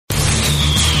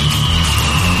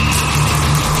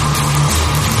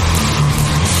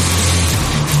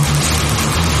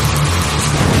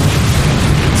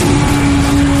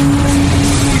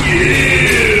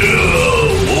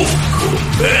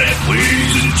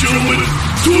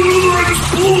to another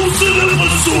explosive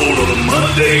episode of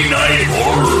Monday Night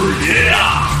Horror.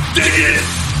 Yeah, dig it.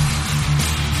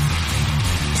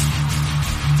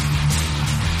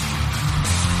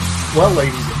 Well,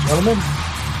 ladies and gentlemen,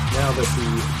 now that the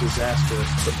disastrous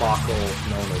debacle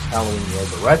known as Halloween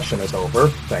Resurrection is over,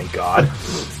 thank God.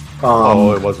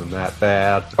 It wasn't that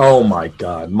bad. Oh my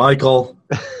God, Michael.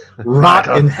 Rot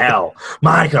in hell.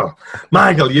 Michael,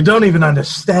 you don't even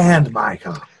understand,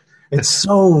 Michael. It's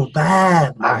so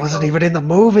bad, Michael. I wasn't even in the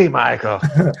movie, Michael.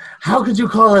 How could you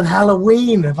call it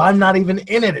Halloween if I'm not even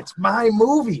in it? It's my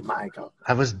movie, Michael.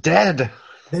 I was dead.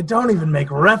 They don't even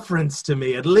make reference to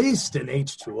me. At least in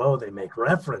H2O, they make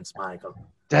reference, Michael.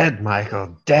 Dead,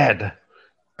 Michael. Dead.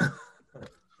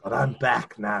 But I'm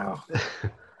back now.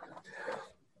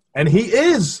 And he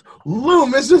is!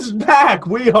 Loomis is back!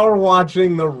 We are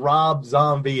watching the Rob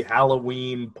Zombie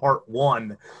Halloween Part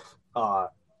 1.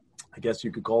 I guess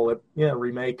you could call it,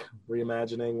 remake,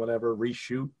 reimagining, whatever,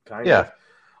 reshoot, kind of.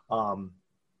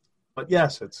 But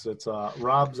yes, it's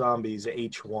Rob Zombie's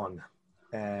H1.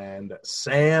 And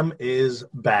Sam is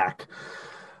back.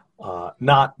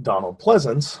 Not Donald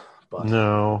Pleasance, but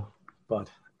no. But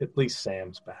at least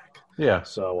Sam's back. Yeah.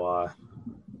 So,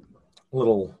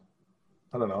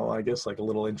 I don't know, I guess like a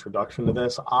little introduction to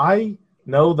this. I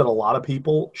know that a lot of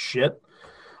people shit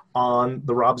on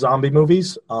the Rob Zombie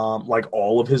movies, like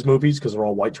all of his movies, because they're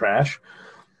all white trash.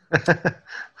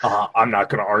 I'm not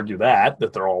going to argue that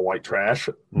they're all white trash.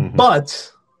 Mm-hmm.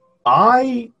 But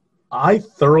I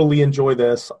thoroughly enjoy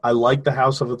this. I like the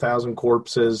House of a Thousand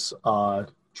Corpses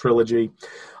trilogy.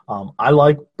 I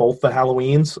like both the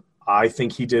Halloweens. I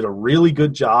think he did a really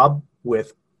good job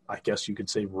with, I guess you could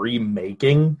say,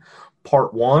 remaking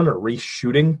Part 1 or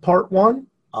reshooting Part 1.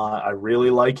 I really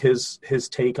like his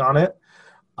take on it.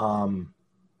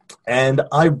 And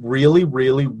I really,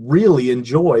 really, really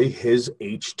enjoy his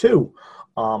H2.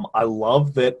 I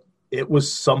love that it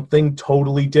was something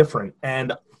totally different.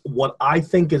 And what I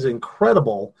think is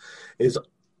incredible is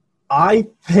I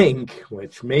think,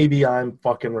 which maybe I'm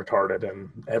fucking retarded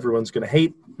and everyone's going to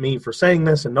hate me for saying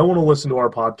this and no one will listen to our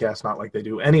podcast, not like they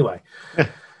do anyway.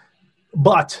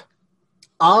 But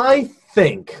I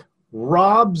think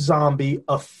Rob Zombie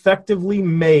effectively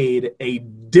made a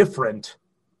different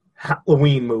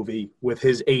Halloween movie with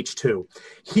his H2.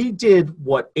 He did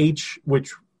what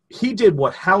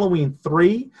Halloween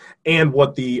 3 and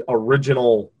what the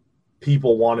original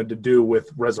people wanted to do with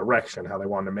Resurrection, how they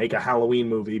wanted to make a Halloween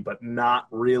movie, but not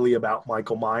really about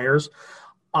Michael Myers.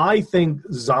 I think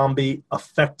Zombie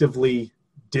effectively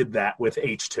did that with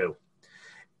H2.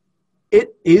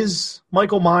 It is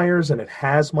Michael Myers and it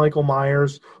has Michael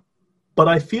Myers, but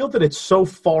I feel that it's so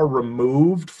far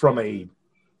removed from a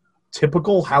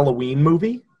typical Halloween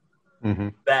movie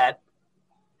that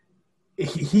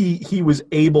he was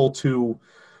able to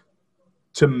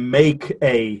make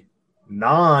a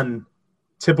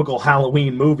non-typical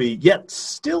Halloween movie, yet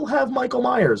still have Michael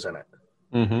Myers in it.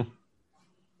 Mm-hmm.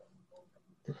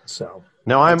 So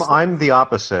no, I'm the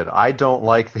opposite. I don't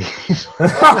like these.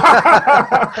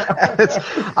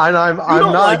 I'm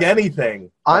not like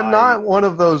anything. I'm not one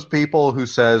of those people who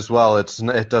says, "Well,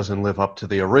 it doesn't live up to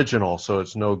the original, so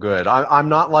it's no good." I'm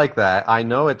not like that. I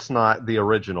know it's not the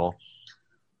original.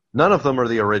 None of them are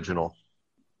the original.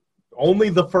 Only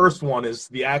the first one is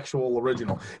the actual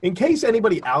original. In case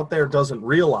anybody out there doesn't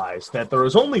realize that there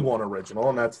is only one original,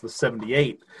 and that's the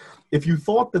 78. If you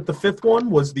thought that the fifth one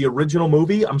was the original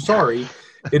movie, I'm sorry,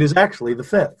 it is actually the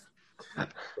fifth.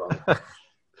 So.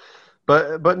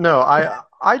 But no,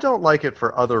 I don't like it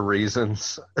for other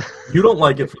reasons. You don't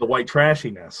like it for the white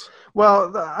trashiness.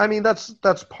 Well, I mean that's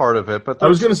part of it. But I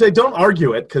was going to say, don't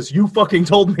argue it because you fucking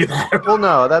told me that. Well,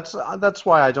 no, that's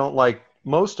why I don't like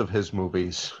most of his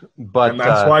movies. But and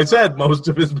that's why I said most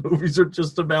of his movies are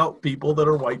just about people that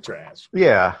are white trash.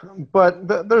 Yeah,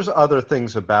 but there's other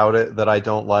things about it that I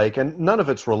don't like, and none of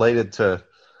it's related to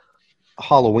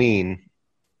Halloween.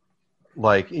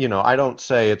 Like, I don't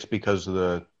say it's because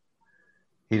of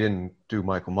he didn't do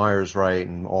Michael Myers right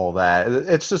and all that.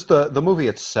 It's just the movie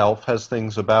itself has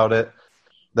things about it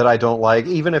that I don't like,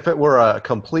 even if it were a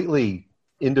completely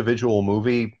individual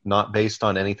movie, not based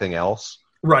on anything else.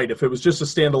 Right, if it was just a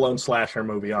standalone slasher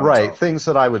movie on right, things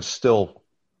that I would still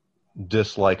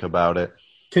dislike about it.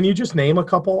 Can you just name a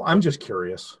couple? I'm just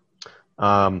curious.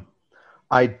 I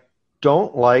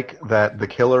don't like that the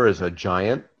killer is a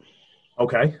giant.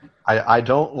 Okay. I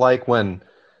don't like when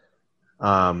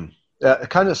kind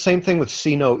of same thing with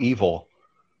See No Evil.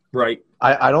 Right.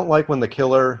 I don't like when the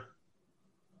killer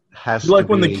has you like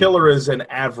when the killer is an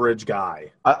average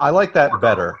guy. I like that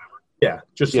better. Yeah,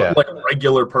 just like a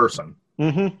regular person.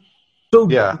 Mm-hmm. So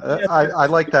Yeah, I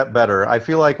like that better. I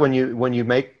feel like when you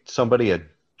make somebody a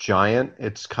giant,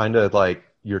 it's kind of like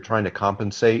you're trying to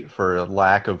compensate for a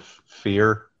lack of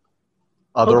fear.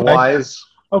 Otherwise,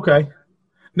 Okay.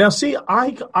 Now, see,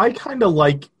 I kind of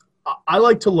like I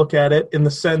like to look at it in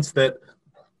the sense that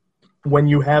when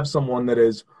you have someone that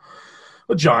is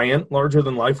a giant, larger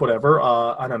than life, whatever.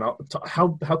 I don't know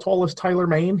how tall is Tyler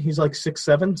Mane? He's like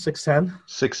 6'7", 6'10",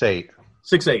 6'8".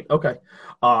 6'8". Okay,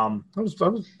 I was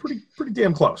pretty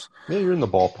damn close. Yeah, you're in the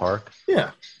ballpark.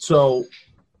 Yeah. So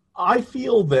I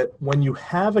feel that when you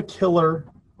have a killer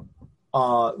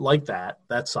like that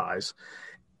size,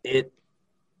 it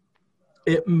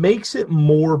makes it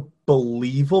more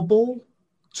believable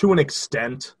to an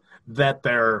extent that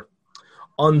they're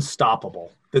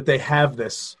unstoppable, that they have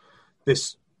this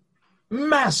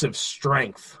massive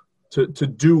strength to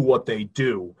do what they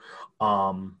do.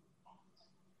 I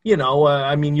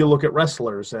mean, you look at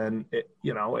wrestlers, and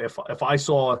if I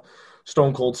saw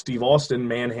Stone Cold Steve Austin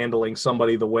manhandling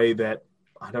somebody the way that,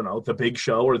 I don't know, the Big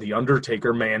Show or the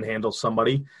Undertaker manhandles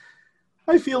somebody,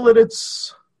 I feel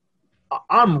that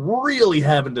I'm really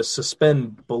having to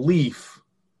suspend belief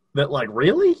that, like,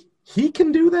 really? He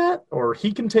can do that? Or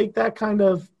he can take that kind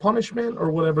of punishment, or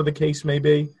whatever the case may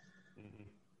be?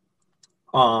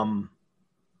 As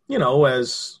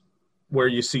where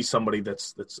you see somebody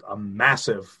that's a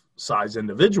massive size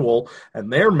individual and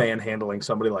they're manhandling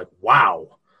somebody, like,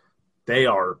 wow, they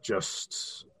are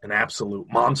just an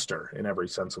absolute monster in every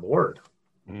sense of the word.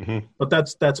 Mm-hmm. But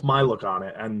that's my look on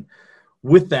it. And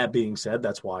with that being said,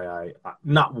 that's why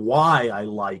not why I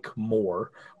like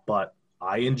more, but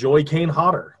I enjoy Kane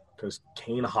Hodder, because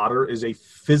Kane Hodder is a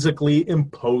physically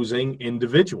imposing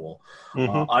individual.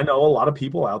 Mm-hmm. I know a lot of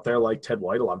people out there like Ted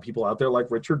White, a lot of people out there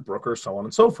like Richard Brooker, so on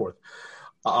and so forth.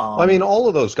 I mean, all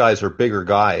of those guys are bigger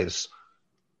guys.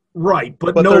 Right,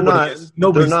 but they're not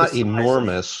the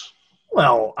enormous.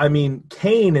 Well, I mean,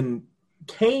 Kane and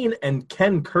Ken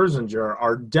Kersinger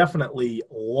are definitely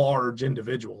large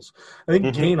individuals. I think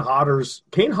Mm-hmm.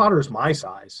 Kane Hodder's my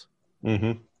size,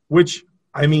 Mm-hmm. which,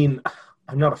 I mean,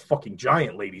 I'm not a fucking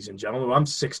giant, ladies and gentlemen. I'm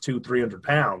 6'2", 300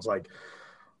 pounds. Like,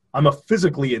 I'm a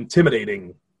physically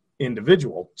intimidating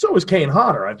individual. So is Kane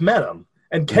Hodder. I've met him.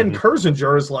 And Ken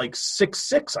Kersinger is like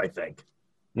 6'6", I think.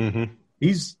 Mm-hmm.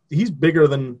 He's bigger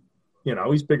than,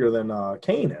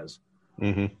 Kane is.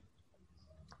 Mm-hmm.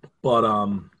 But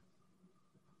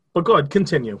go ahead,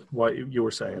 continue what you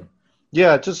were saying.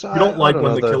 Yeah, just you don't like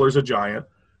when the killer's a giant.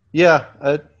 Yeah,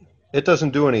 it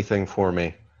doesn't do anything for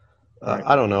me. Right.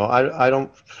 I don't know. I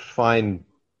don't find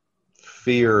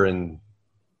fear in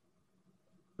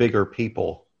bigger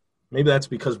people. Maybe that's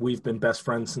because we've been best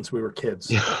friends since we were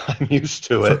kids. Yeah, I'm used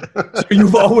to it. So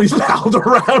you've always palled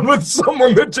around with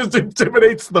someone that just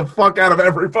intimidates the fuck out of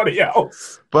everybody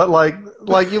else. But like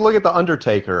you look at the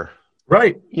Undertaker,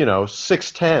 right?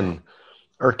 6'10",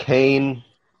 or Kane,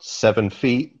 7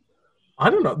 feet. I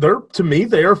don't know. To me,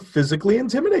 they are physically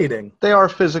intimidating. They are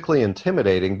physically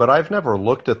intimidating, but I've never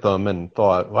looked at them and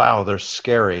thought, wow, they're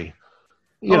scary.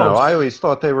 I always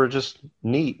thought they were just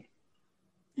neat.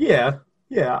 Yeah,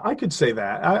 I could say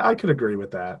that. I could agree with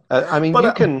that. I mean, but,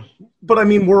 you can... But, I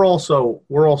mean, we're also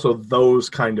those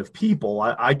kind of people.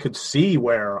 I could see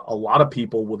where a lot of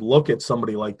people would look at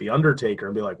somebody like The Undertaker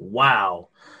and be like, wow,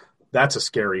 that's a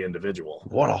scary individual.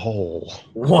 What a hole.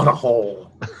 What a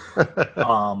hole.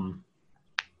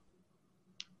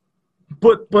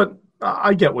 But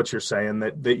I get what you're saying,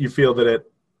 that you feel that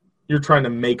you're trying to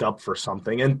make up for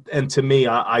something. And to me,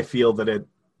 I feel that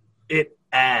it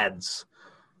adds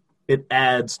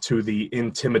to the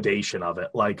intimidation of it.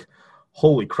 Like,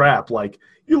 holy crap. Like,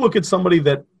 you look at somebody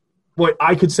that, boy,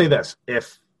 I could say this.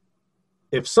 If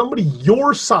somebody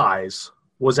your size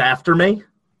was after me,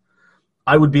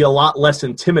 I would be a lot less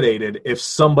intimidated if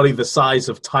somebody the size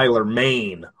of Tyler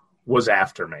Mane was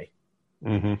after me.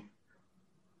 Mm-hmm.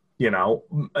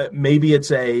 Maybe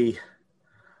it's I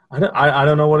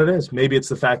don't know what it is. Maybe it's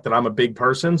the fact that I'm a big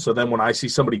person. So then when I see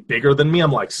somebody bigger than me,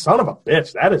 I'm like, son of a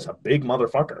bitch, that is a big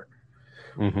motherfucker.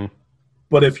 Mm-hmm.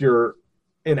 But if you're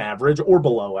in average or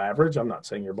below average, I'm not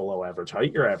saying you're below average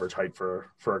height. You're average height for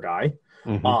a guy.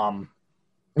 Mm-hmm.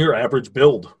 You're average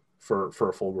build for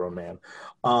a full grown man.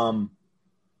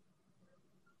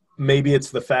 Maybe it's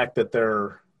the fact that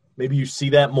maybe you see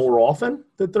that more often,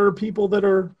 that there are people that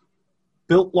are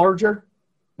built larger.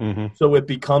 Mm-hmm. So it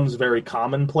becomes very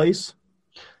commonplace.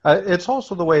 It's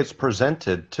also the way it's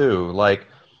presented, too. Like,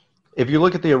 if you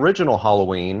look at the original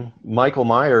Halloween, Michael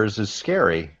Myers is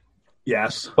scary.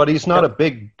 Yes. But he's not a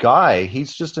big guy.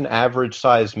 He's just an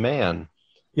average-sized man.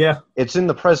 Yeah. It's in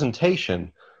the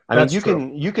presentation. I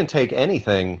mean, you can take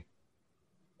anything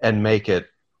and make it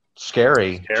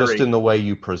scary, just Scary. in the way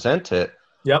you present it.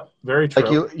 Yep, very true.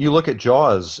 Like you look at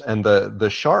Jaws, and the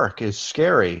shark is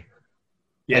scary,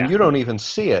 yeah. and you don't even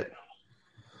see it.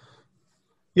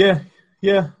 Yeah,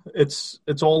 it's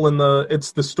all in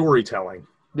it's the storytelling.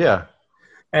 Yeah.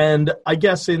 And I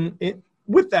guess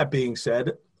with that being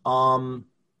said, Rob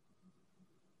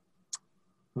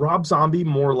Zombie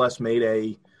more or less made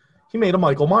a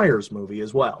Michael Myers movie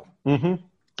as well. Mm-hmm.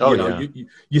 Oh, yeah.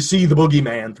 You see the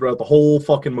boogeyman throughout the whole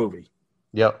fucking movie.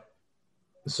 Yep.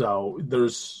 So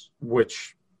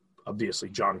which obviously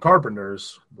John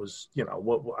Carpenter's was,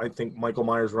 what I think Michael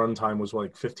Myers' runtime was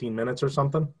like 15 minutes or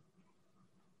something.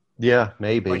 Yeah,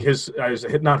 maybe. Like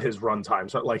not his runtime,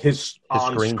 so like his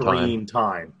on-screen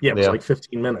time. Yeah, it was like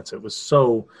 15 minutes. It was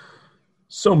so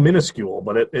minuscule,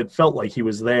 but it felt like he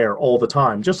was there all the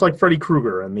time, just like Freddy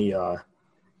Krueger in the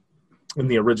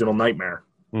original Nightmare.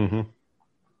 Mm-hmm.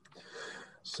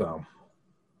 So,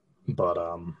 but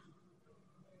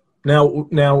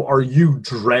now are you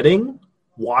dreading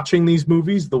watching these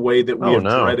movies the way that we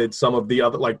dreaded some of the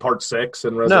other, like Part 6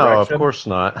 and Resurrection? No, of course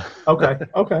not.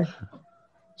 Okay.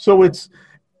 So it's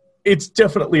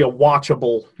definitely a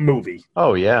watchable movie.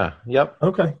 Oh, yeah. Yep.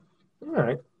 Okay. All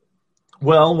right.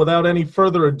 Well, without any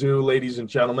further ado, ladies and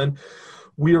gentlemen,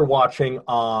 we are watching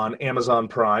on Amazon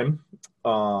Prime.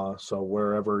 So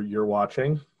wherever you're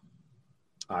watching,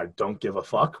 I don't give a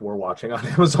fuck. We're watching on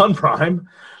Amazon Prime.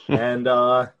 And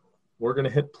we're going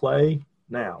to hit play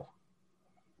now.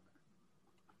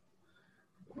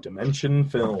 Dimension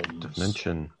Films.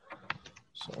 Dimension.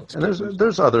 So and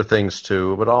there's other things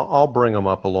too, but I'll bring them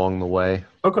up along the way.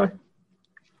 Okay.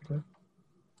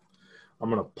 I'm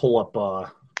gonna pull up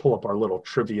our little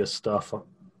trivia stuff.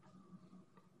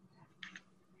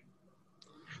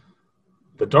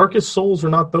 The darkest souls are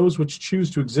not those which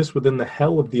choose to exist within the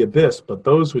hell of the abyss, but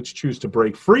those which choose to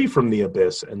break free from the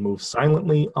abyss and move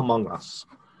silently among us.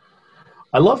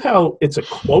 I love how it's a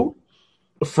quote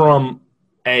from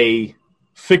a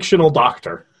fictional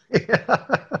doctor.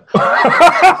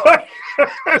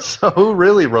 So who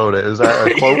really wrote it? Is that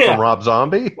a quote from Rob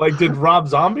Zombie? Like, did Rob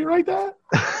Zombie write that?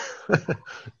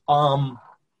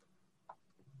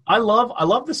 I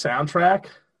love the soundtrack.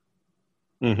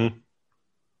 Mm-hmm.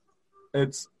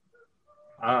 It's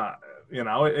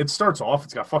it starts off,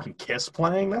 it's got fucking Kiss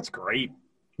playing. That's great.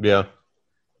 Yeah.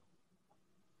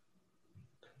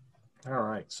 All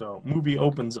right, so movie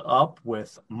opens up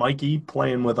with Mikey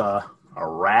playing with a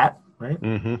rat, right?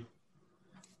 Mm-hmm.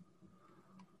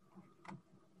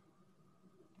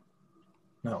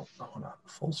 No, not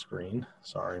full screen.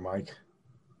 Sorry, Mike.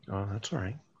 Oh, that's all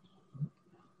right.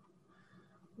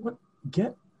 What?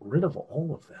 Get rid of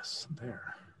all of this.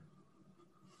 There.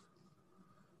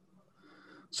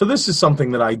 So this is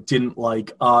something that I didn't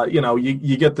like.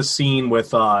 You get the scene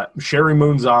with Sherry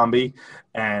Moon Zombie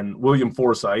and William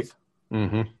Forsythe.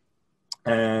 Mm-hmm.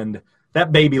 And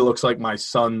that baby looks like my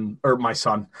friend's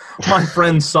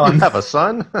son. You have a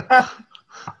son?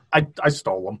 I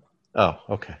stole him. Oh,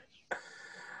 okay.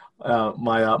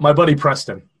 My buddy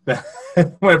Preston.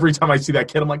 Every time I see that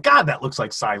kid, I'm like, God, that looks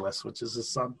like Silas, which is his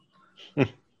son.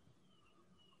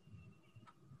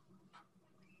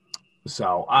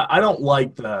 So I don't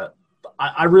like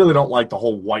I really don't like the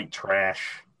whole white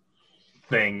trash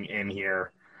thing in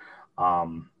here.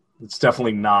 It's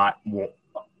definitely not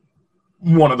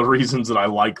one of the reasons that I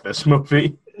like this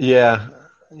movie. Yeah.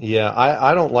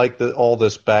 I don't like all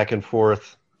this back and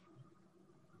forth.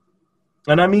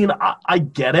 And I mean, I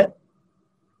get it,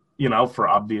 for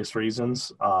obvious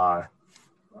reasons.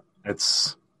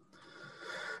 It's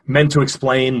meant to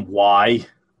explain why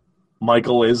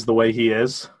Michael is the way he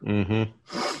is. Mm-hmm.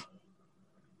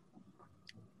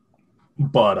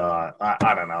 But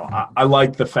I don't know. I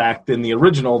like the fact in the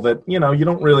original that, you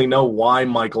don't really know why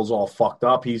Michael's all fucked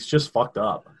up. He's just fucked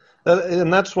up.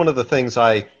 And that's one of the things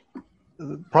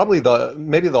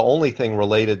maybe the only thing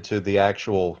related to the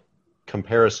actual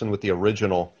comparison with the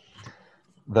original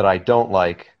that I don't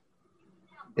like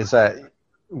is that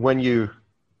when you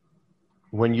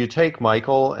take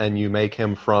Michael and you make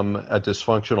him from a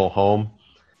dysfunctional home,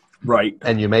 right,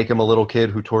 and you make him a little kid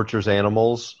who tortures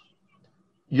animals,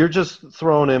 you're just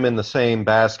throwing him in the same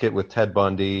basket with Ted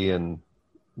Bundy and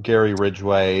Gary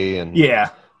Ridgway and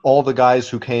all the guys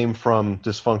who came from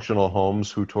dysfunctional homes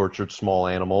who tortured small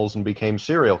animals and became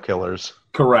serial killers.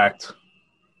 Correct.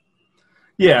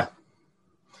 Yeah.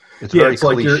 It's very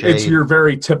like it's your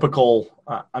very typical,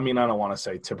 I don't want to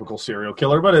say typical serial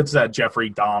killer, but it's that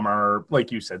Jeffrey Dahmer,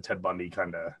 like you said, Ted Bundy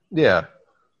kind of. Yeah.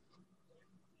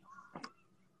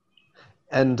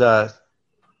 And, a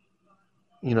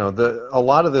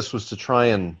lot of this was to try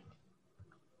and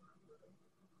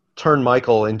turn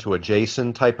Michael into a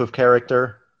Jason type of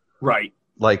character. Right.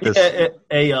 Like this,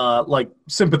 like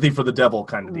sympathy for the devil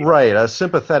kind of deal. right? A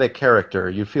sympathetic character.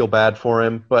 You feel bad for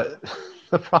him, but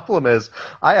the problem is,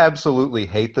 I absolutely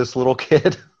hate this little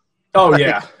kid. Oh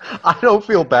yeah. I don't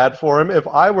feel bad for him. If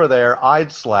I were there,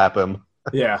 I'd slap him.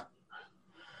 Yeah.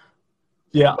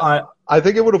 Yeah. I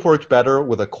think it would have worked better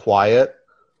with a quiet,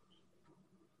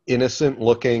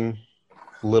 innocent-looking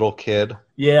little kid.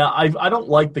 Yeah. I don't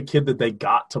like the kid that they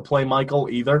got to play Michael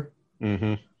either.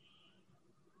 Mm-hmm.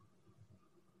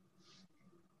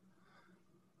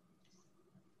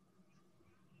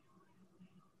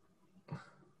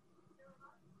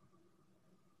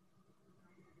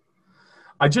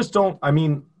 I just don't. I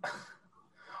mean,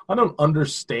 I don't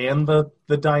understand the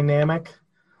dynamic.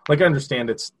 Like, I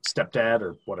understand it's stepdad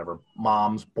or whatever,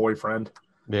 mom's boyfriend.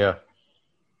 Yeah.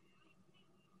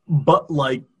 But,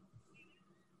 like,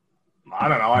 I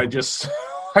don't know. I just,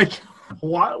 like,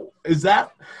 why is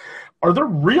that? Are there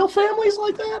real families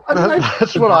like that? I mean,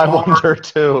 that's what I wonder,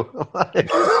 too.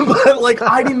 But, like,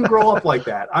 I didn't grow up like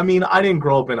that. I mean, I didn't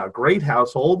grow up in a great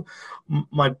household.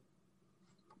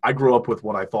 I grew up with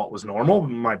what I thought was normal.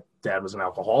 My dad was an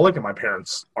alcoholic, and my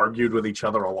parents argued with each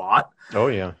other a lot. Oh,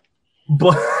 yeah.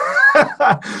 But,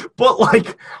 but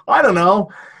like, I don't know.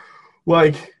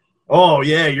 Like, oh,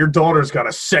 yeah, your daughter's got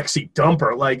a sexy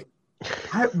dumper. Like,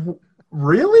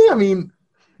 really? I mean...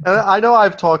 I know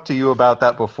I've talked to you about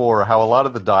that before, how a lot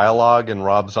of the dialogue in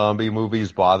Rob Zombie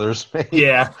movies bothers me.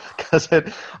 Yeah. Because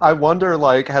I wonder,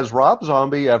 like, has Rob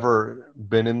Zombie ever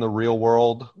been in the real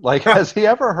world? Like, has he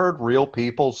ever heard real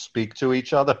people speak to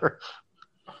each other?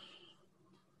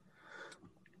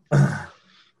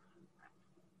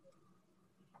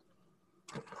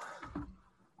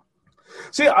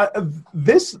 See,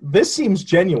 this seems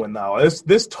genuine, though.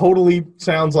 This totally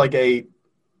sounds like a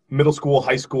middle school,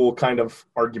 high school kind of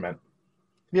argument.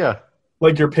 Yeah.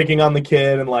 Like, you're picking on the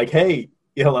kid and like, hey,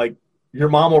 you know, like, your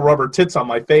mom will rub her tits on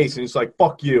my face, and it's like,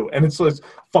 fuck you. And it's like,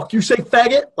 fuck you, say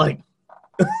faggot? Like,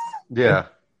 yeah.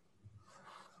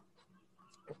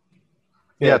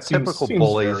 Yeah, typical seems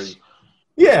bullies.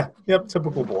 Yep,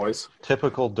 typical boys.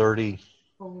 Typical dirty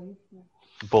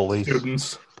bullies.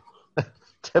 Students.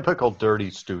 Typical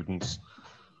dirty students.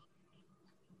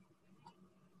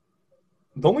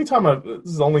 This is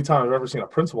the only time I've ever seen a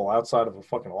principal outside of a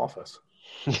fucking office.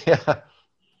 Yeah.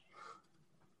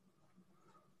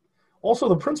 Also,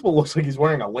 the principal looks like he's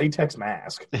wearing a latex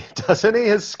mask. Doesn't he?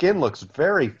 His skin looks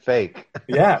very fake.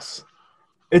 Yes.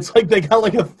 It's like they got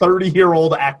like a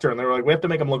 30-year-old actor, and they were like, we have to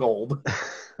make him look old.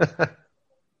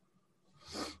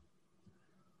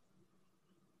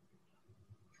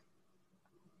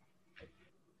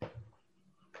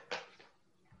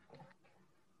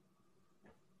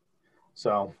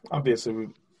 So, obviously,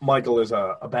 Michael is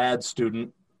a bad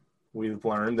student. We've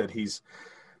learned that he's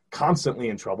constantly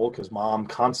in trouble because mom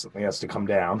constantly has to come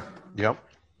down. Yep.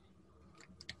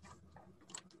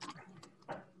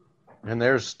 And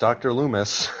there's Dr.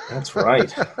 Loomis. That's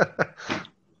right.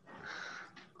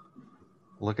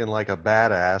 Looking like a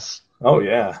badass. Oh,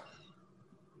 yeah.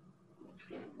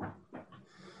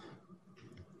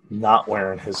 Not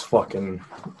wearing his fucking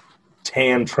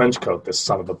tan trench coat, this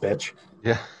son of a bitch.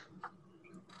 Yeah.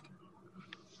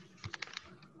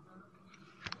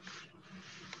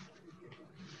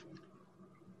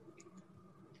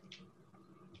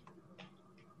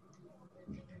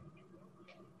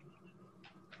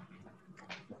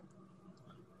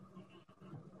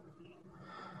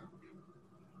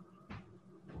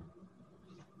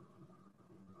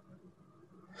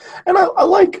 And I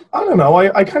don't know,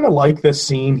 I kind of like this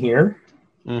scene here.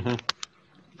 Mm-hmm.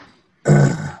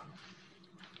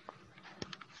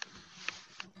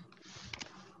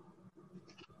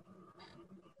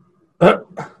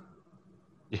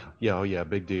 Yeah,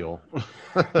 big deal.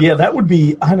 Yeah, that would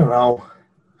be, I don't know.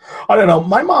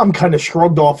 My mom kind of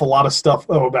shrugged off a lot of stuff,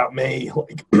 though, about me.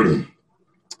 Like,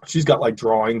 she's got, like,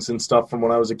 drawings and stuff from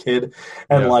when I was a kid.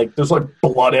 And, like, there's, like,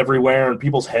 blood everywhere and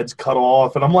people's heads cut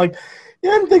off. And I'm like, you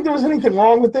didn't think there was anything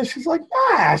wrong with this? She's like,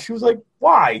 nah. She was like,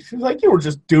 why? She was like, you were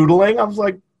just doodling. I was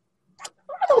like,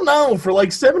 I don't know. For,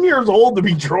 like, 7 years old to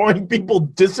be drawing people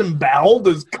disemboweled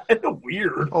is kind of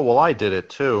weird. Oh, well, I did it,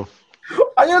 too.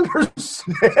 I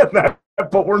understand that,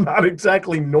 but we're not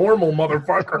exactly normal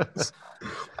motherfuckers.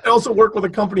 I also work with a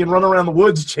company and run around the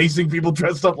woods chasing people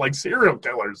dressed up like serial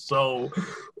killers. So,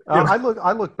 I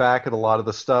look back at a lot of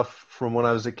the stuff from when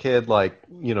I was a kid, like,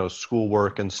 you know,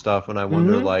 schoolwork and stuff, and I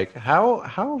wonder, like,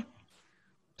 how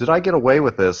did I get away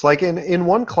with this? Like, in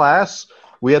one class,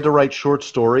 we had to write short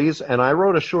stories, and I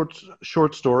wrote a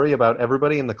short story about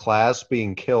everybody in the class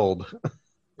being killed.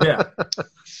 Yeah.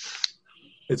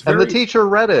 It's And very, the teacher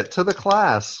read it to the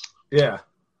class. yeah.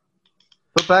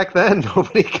 But back then,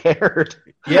 nobody cared.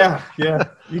 Yeah,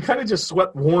 yeah. You kind of just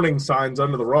swept warning signs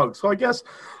under the rug. So I guess,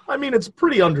 I mean, it's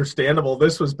pretty understandable.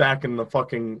 This was back in the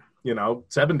fucking,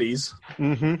 70s.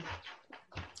 Mm-hmm.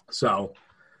 So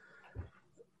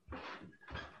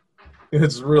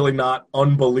it's really not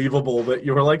unbelievable that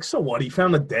you were like, so what? He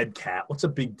found a dead cat. What's a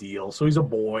big deal? So he's a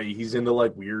boy. He's into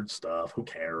like weird stuff. Who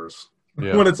cares?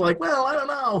 Yeah. When it's like, well, I don't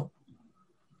know.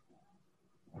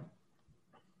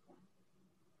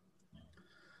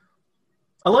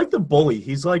 I like the bully.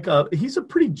 He's like he's a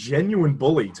pretty genuine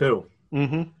bully too.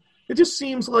 Mm-hmm. It just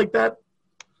seems like that.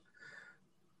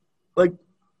 Like,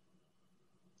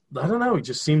 I don't know. He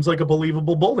just seems like a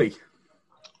believable bully.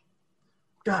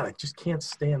 God, I just can't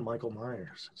stand Michael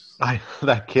Myers.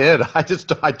 That kid,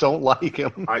 I don't like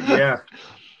him. Yeah.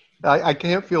 I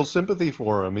can't feel sympathy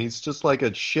for him. He's just like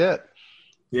a shit.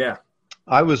 Yeah.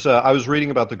 I was reading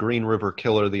about the Green River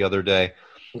Killer the other day.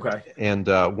 Okay. And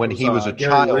when he was a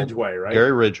Gary child, Ridgway, right?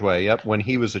 Gary Ridgway, yep. When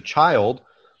he was a child,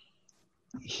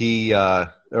 he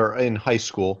or in high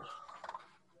school,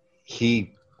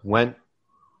 he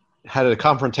had a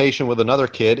confrontation with another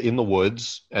kid in the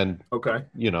woods and, okay,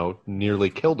 nearly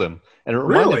killed him. And it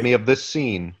reminded Really? me of this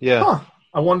scene. Yeah, Huh.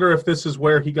 I wonder if this is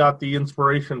where he got the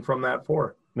inspiration from that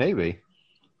for. maybe.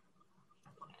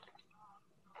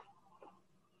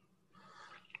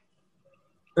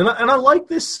 And I like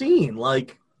this scene.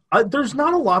 Like, there's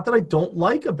not a lot that I don't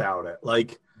like about it.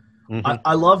 Like, Mhm.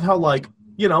 I love how, like,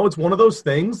 it's one of those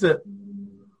things that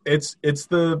it's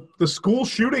the school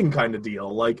shooting kind of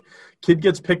deal. Like, kid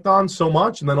gets picked on so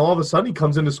much, and then all of a sudden he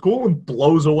comes into school and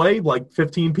blows away like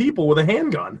 15 people with a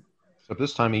handgun. Except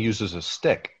this time he uses a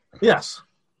stick. Yes.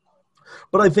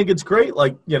 But I think it's great.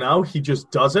 Like, he just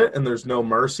does it, and there's no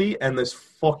mercy, and this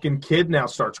fucking kid now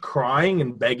starts crying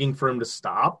and begging for him to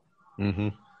stop. Mm-hmm.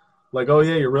 Like, oh,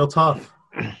 yeah, you're real tough.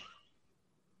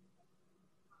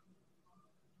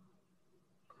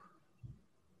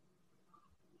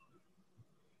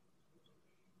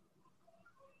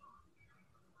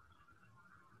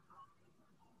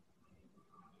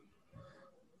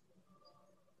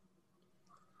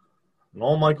 And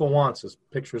all Michael wants is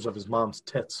pictures of his mom's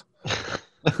tits.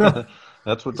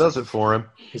 That's what does it for him.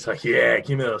 He's like, yeah,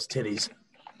 give me those titties.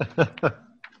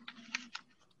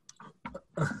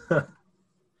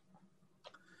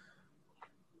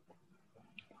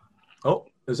 Oh,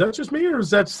 is that just me, or is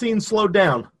that scene slowed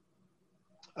down?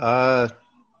 I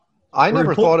Where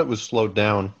never he pulled- thought it was slowed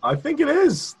down. I think it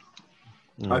is.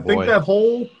 Oh, I think boy. that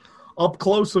whole up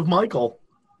close of Michael,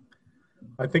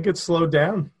 I think it's slowed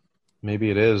down.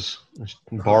 Maybe it is.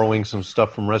 Borrowing some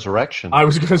stuff from Resurrection. I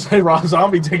was going to say Rob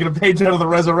Zombie taking a page out of the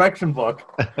Resurrection book.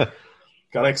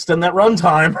 Got to extend that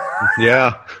runtime.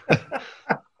 Yeah.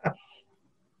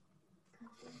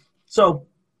 So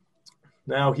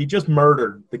now he just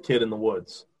murdered the kid in the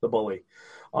woods, the bully.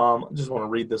 I just want to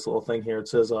read this little thing here. It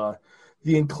says,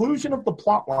 the inclusion of the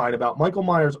plot line about Michael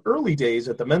Myers' early days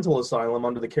at the mental asylum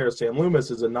under the care of Sam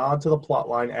Loomis is a nod to the plot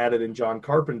line added in John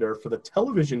Carpenter for the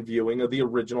television viewing of the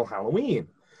original Halloween.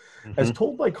 As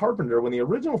told by Carpenter, when the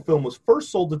original film was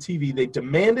first sold to TV, they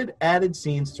demanded added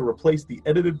scenes to replace the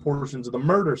edited portions of the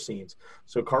murder scenes.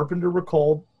 So Carpenter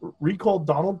recalled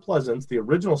Donald Pleasance, the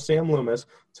original Sam Loomis,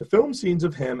 to film scenes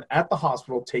of him at the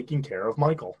hospital taking care of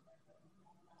Michael.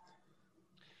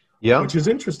 Yeah. Which is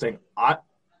interesting.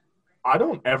 I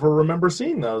don't ever remember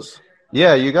seeing those.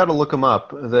 Yeah, you got to look them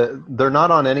up. They're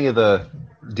not on any of the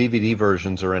DVD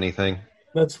versions or anything.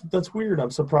 That's weird. I'm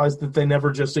surprised that they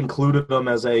never just included them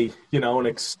as an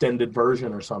extended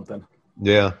version or something.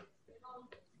 Yeah.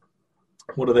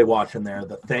 What are they watching there?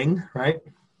 The Thing, right?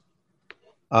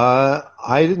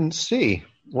 I didn't see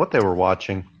what they were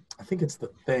watching. I think it's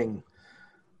The Thing.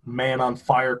 Man on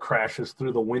fire crashes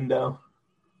through the window.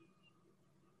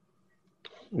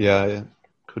 Yeah, it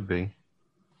could be.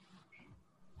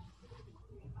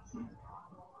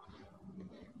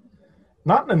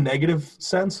 Not in a negative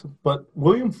sense, but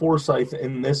William Forsythe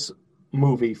in this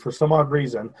movie, for some odd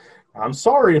reason, I'm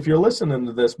sorry if you're listening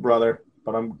to this, brother,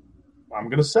 but I'm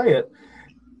going to say it.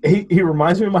 He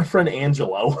reminds me of my friend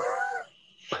Angelo.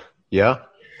 Yeah.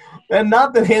 And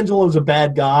not that Angelo's a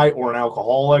bad guy or an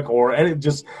alcoholic and it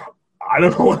just, I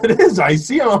don't know what it is. I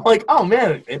see him, I'm like, oh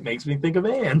man, it makes me think of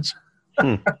Ange.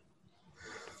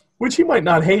 Which he might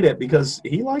not hate it because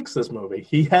he likes this movie.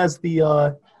 He has he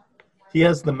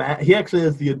actually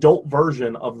has the adult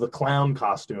version of the clown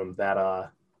costume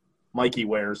that Mikey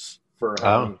wears for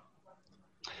Halloween.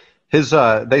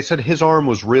 They said his arm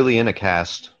was really in a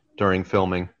cast during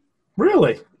filming.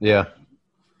 Really? Yeah.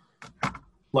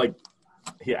 Like,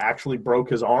 he actually broke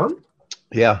his arm?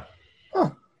 Yeah.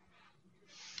 Huh.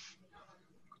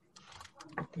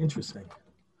 Interesting.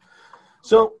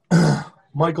 So,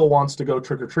 Michael wants to go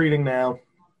trick-or-treating now.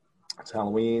 It's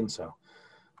Halloween, so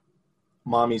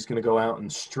Mommy's going to go out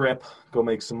and strip, go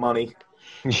make some money.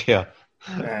 Yeah.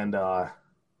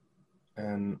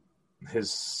 And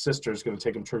his sister's going to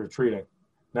take him trick-or-treating.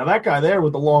 Now, that guy there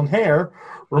with the long hair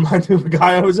reminds me of a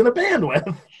guy I was in a band with.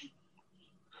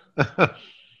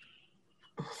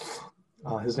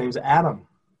 His name's Adam.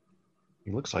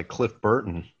 He looks like Cliff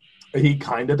Burton. He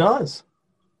kind of does.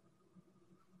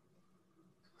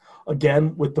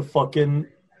 Again, with the fucking,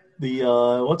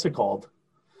 what's it called?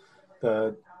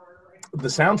 The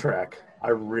soundtrack. I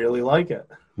really like it.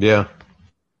 Yeah.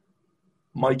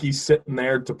 Mikey's sitting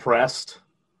there depressed.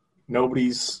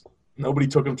 Nobody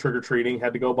took him trick-or-treating,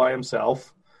 had to go by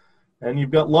himself. And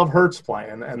you've got Love Hurts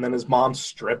playing, and then his mom's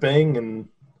stripping, and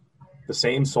the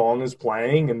same song is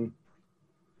playing, and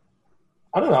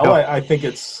I don't know. I think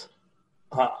it's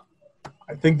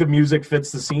I think the music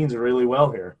fits the scenes really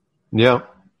well here. Yeah.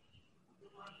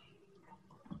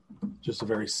 Just a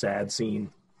very sad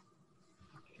scene.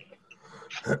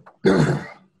 It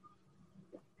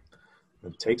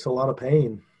takes a lot of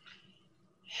pain.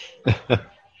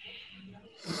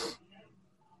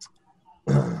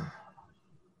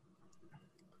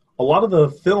 A lot of the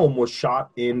film was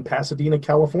shot in Pasadena,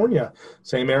 California,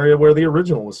 same area where the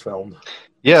original was filmed.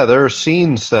 Yeah, there are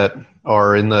scenes that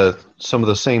are in some of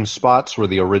the same spots where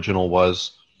the original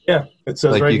was. Yeah, it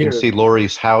says like right you here. can see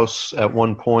Laurie's house at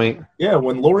one point. Yeah,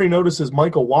 when Laurie notices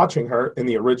Michael watching her in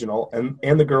the original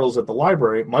and the girls at the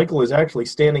library, Michael is actually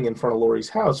standing in front of Laurie's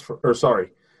house.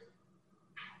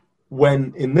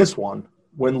 When in this one,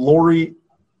 when Laurie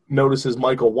notices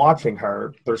Michael watching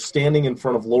her, they're standing in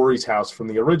front of Laurie's house from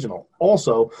the original.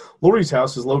 Also, Laurie's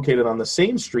house is located on the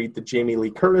same street that Jamie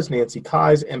Lee Curtis, Nancy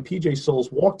Kyes, and PJ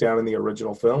Souls walk down in the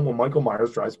original film when Michael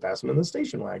Myers drives past them in the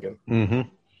station wagon,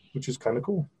 which is kind of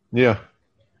cool. Yeah.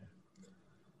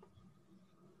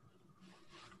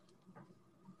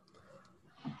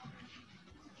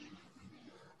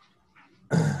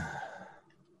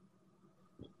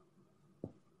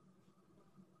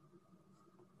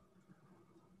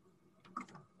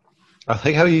 I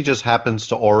think how he just happens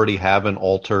to already have an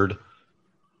altered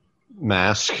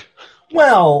mask.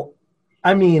 Well,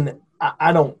 I mean,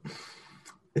 I don't...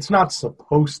 It's not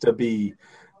supposed to be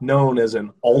known as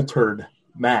an altered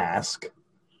mask.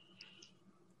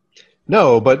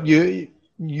 No, but you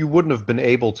wouldn't have been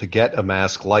able to get a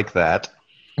mask like that.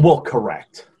 Well,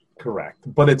 correct.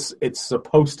 But it's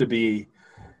supposed to be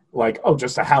like,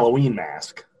 just a Halloween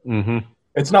mask. Mm-hmm.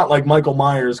 It's not like Michael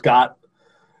Myers got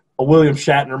a William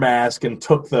Shatner mask and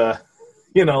took the,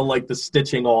 like the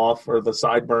stitching off or the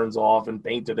sideburns off and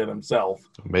painted it himself.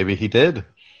 Maybe he did.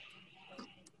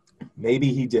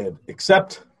 Maybe he did.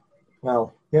 Except,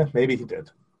 well, yeah, maybe he did.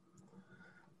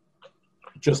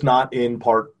 Just not in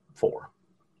part 4.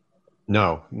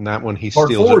 No, not when he Part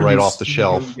steals 4, it right off the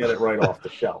shelf. You can get it right off the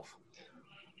shelf.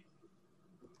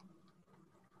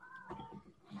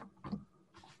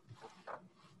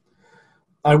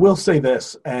 I will say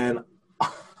this, and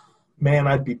man,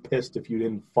 I'd be pissed if you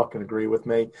didn't fucking agree with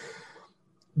me.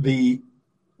 The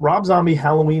Rob Zombie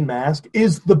Halloween mask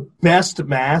is the best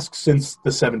mask since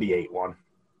the 78 one.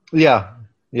 Yeah,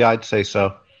 I'd say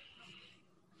so.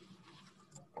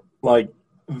 Like,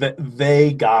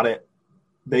 they got it.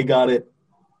 They got it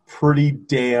pretty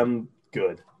damn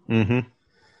good. Mm-hmm.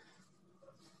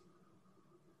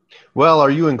 Well, are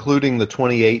you including the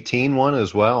 2018 one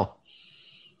as well?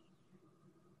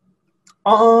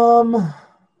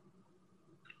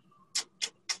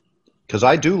 Because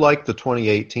I do like the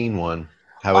 2018 one.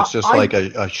 How it's just like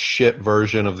a shit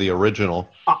version of the original.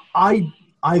 I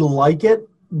like it,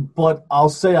 but I'll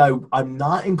say I'm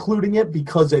not including it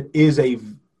because it is a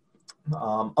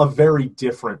very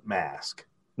different mask.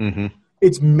 Mm-hmm.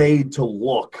 It's made to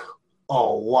look a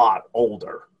lot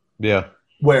older. Yeah.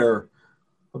 Where,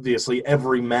 obviously,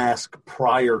 every mask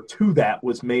prior to that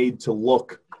was made to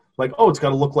look like, it's got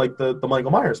to look like the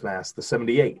Michael Myers mask, the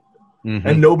 78. Mm-hmm.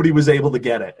 And nobody was able to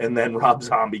get it. And then Rob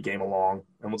Zombie came along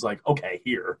and was like, okay,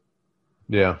 here.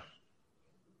 Yeah.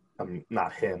 I mean,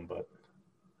 not him, but...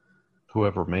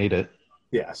 whoever made it.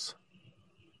 Yes.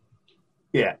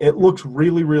 Yeah, it looks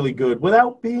really, really good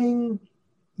without being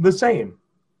the same.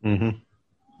 Mm-hmm.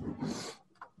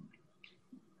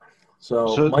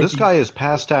 So this guy has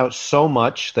passed out so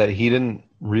much that he didn't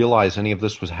realize any of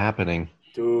this was happening.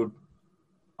 Dude,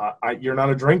 you're not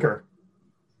a drinker.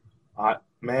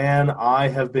 Man, I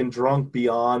have been drunk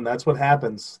beyond. That's what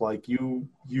happens. Like, you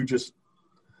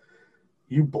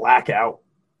black out.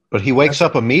 But he wakes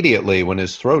up immediately when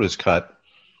his throat is cut.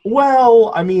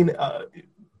 Well, I mean,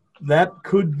 that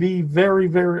could be very,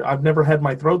 very... I've never had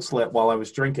my throat slit while I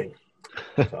was drinking.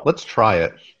 So. Let's try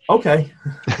it. Okay.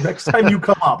 Next time you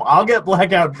come up, I'll get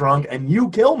blackout drunk and you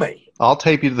kill me. I'll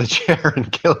tape you to the chair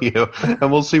and kill you,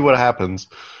 and we'll see what happens.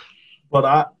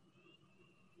 But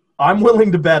I'm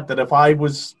willing to bet that if I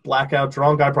was blackout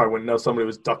drunk, I probably wouldn't know somebody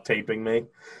was duct taping me.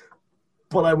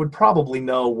 But I would probably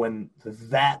know when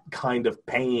that kind of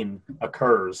pain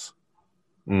occurs.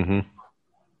 Mm-hmm.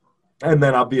 And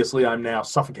then obviously I'm now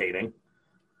suffocating.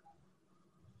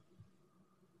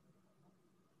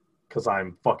 Because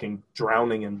I'm fucking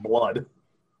drowning in blood.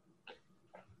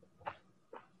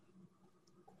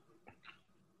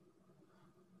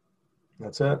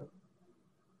 That's it.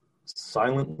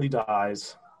 Silently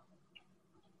dies.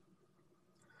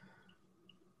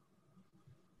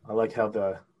 I like how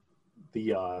the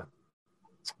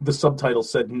subtitle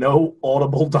said no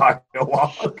audible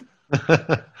dialogue.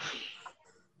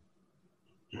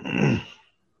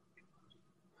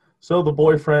 So the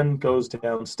boyfriend goes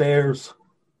downstairs.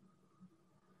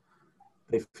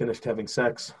 They finished having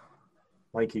sex.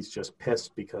 Mikey's just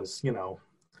pissed because, you know,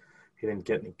 he didn't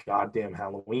get any goddamn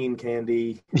Halloween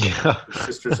candy. Yeah. His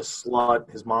sister's a slut.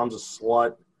 His mom's a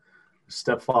slut. His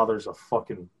stepfather's a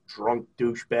fucking drunk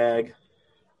douchebag.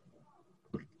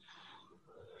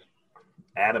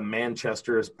 Adam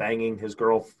Manchester is banging his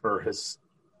girl for his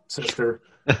sister.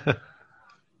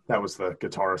 That was the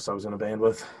guitarist I was in a band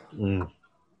with. Mm.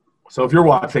 So if you're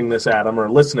watching this, Adam, or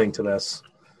listening to this,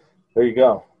 there you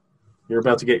go. You're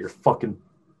about to get your fucking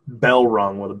bell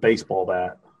rung with a baseball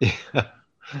bat. Yeah.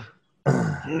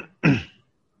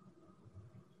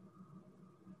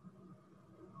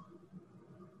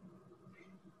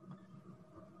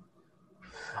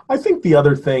 I think the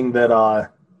other thing that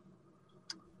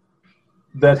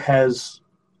that has,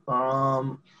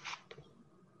 I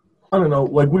don't know,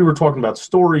 like we were talking about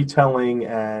storytelling,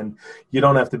 and you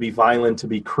don't have to be violent to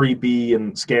be creepy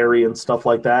and scary and stuff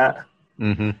like that.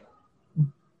 Mm-hmm.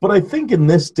 But I think in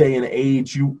this day and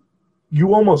age, you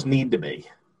almost need to be.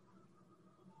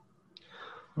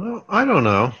 Well, I don't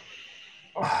know.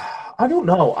 I don't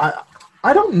know.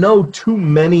 I don't know too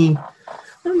many. I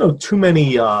don't know too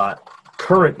many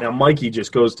current. Now, Mikey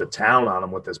just goes to town on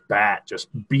him with this bat, just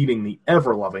beating the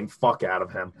ever-loving fuck out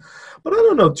of him. But I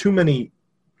don't know too many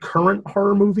current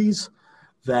horror movies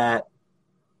that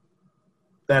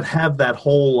have that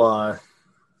whole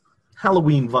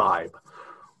Halloween vibe,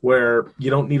 where you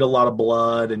don't need a lot of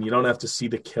blood and you don't have to see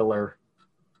the killer.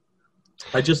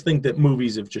 I just think that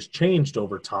movies have just changed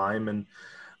over time, and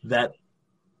that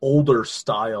older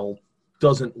style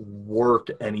doesn't work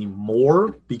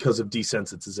anymore because of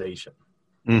desensitization.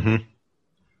 Mm-hmm.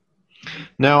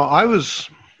 Now,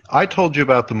 I told you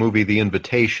about the movie The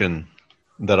Invitation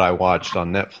that I watched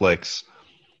on Netflix.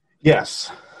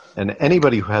 Yes. And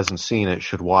anybody who hasn't seen it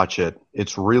should watch it.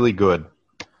 It's really good.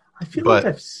 I feel like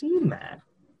I've seen that.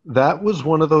 That was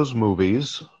one of those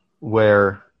movies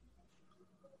where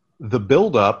the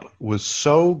build-up was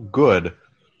so good.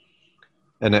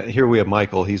 And here we have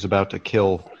Michael. He's about to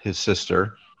kill his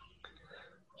sister.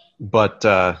 But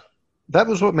that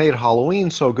was what made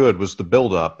Halloween so good, was the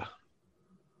build-up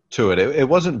to it. It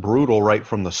wasn't brutal right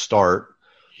from the start.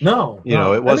 No. You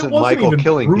know, it wasn't Michael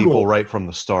killing brutal. People right from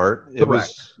the start. It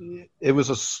was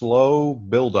a slow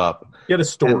build-up. You had a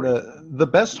story. And the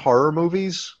best horror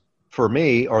movies, for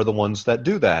me, are the ones that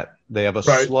do that. They have a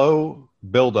slow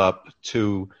build-up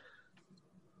to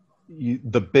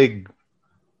the big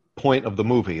point of the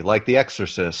movie, like The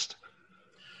Exorcist.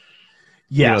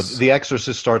 Yes. You know, The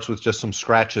Exorcist starts with just some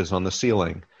scratches on the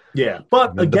ceiling. Yeah,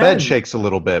 but again, the bed shakes a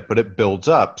little bit, but it builds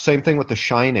up. Same thing with The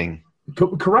Shining.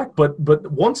 Correct, but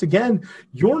once again,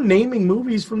 you're naming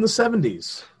movies from the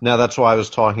 70s. Now, that's why I was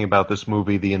talking about this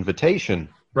movie, The Invitation.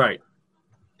 Right.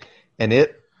 And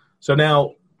it... So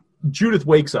now, Judith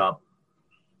wakes up,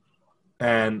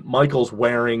 and Michael's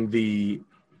wearing the,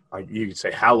 you could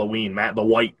say Halloween,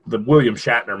 the William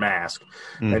Shatner mask,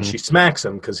 mm-hmm. and she smacks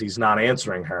him because he's not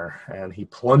answering her, and he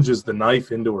plunges the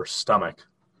knife into her stomach.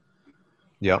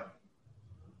 Yep.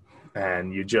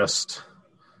 And you just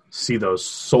see those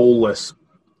soulless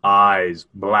eyes,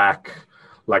 black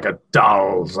like a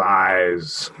doll's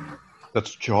eyes.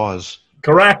 That's Jaws.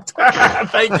 Correct.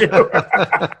 Thank you.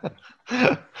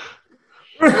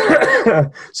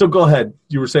 So go ahead.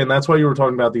 You were saying that's why you were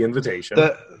talking about The Invitation.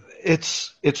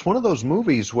 It's one of those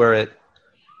movies where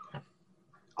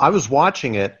I was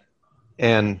watching it,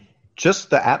 and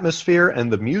just the atmosphere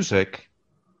and the music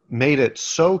made it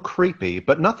so creepy,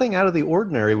 but nothing out of the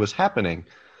ordinary was happening.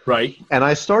 Right. And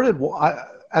I started,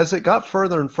 as it got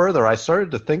further and further, I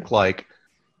started to think, like,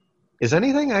 is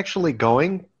anything actually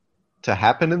going to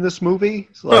happen in this movie?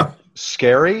 Like,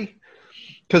 scary?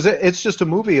 Because it's just a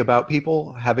movie about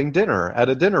people having dinner at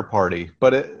a dinner party,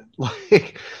 but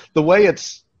like the way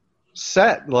it's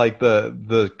set, like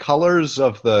the colors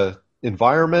of the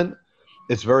environment,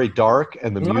 it's very dark,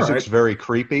 and the music's very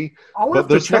creepy. I'll have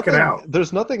to check it out.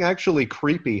 There's nothing actually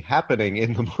creepy happening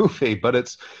in the movie, but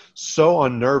it's so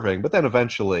unnerving. But then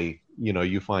eventually,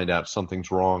 you find out something's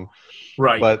wrong.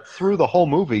 Right. But through the whole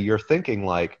movie, you're thinking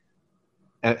like,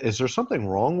 is there something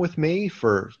wrong with me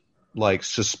for like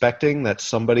suspecting that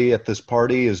somebody at this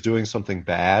party is doing something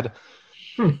bad?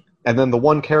 And then the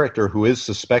one character who is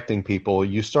suspecting people,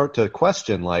 you start to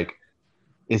question, like,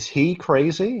 is he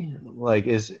crazy? Like,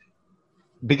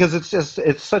 because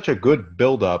it's such a good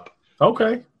build-up.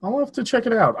 Okay, I'll have to check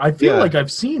it out. I feel like I've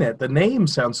seen it. The name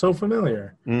sounds so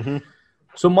familiar. Mm-hmm.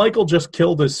 So Michael just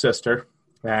killed his sister,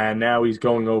 and now he's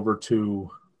going over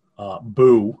to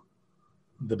Boo,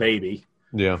 the baby.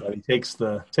 Yeah. But he takes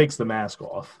the mask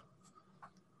off.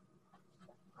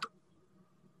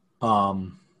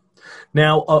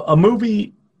 Now a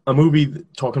movie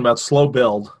talking about slow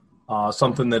build,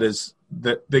 something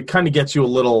that kind of gets you a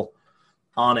little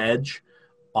on edge.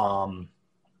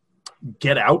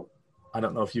 Get Out. I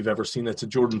don't know if you've ever seen it. It's a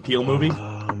Jordan Peele movie.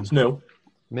 It's new.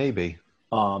 Maybe.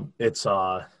 It's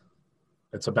about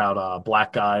a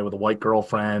black guy with a white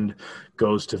girlfriend,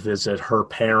 goes to visit her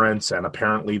parents, and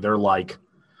apparently they're like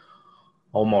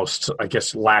almost, I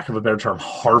guess, lack of a better term,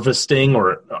 harvesting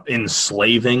or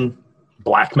enslaving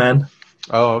black men.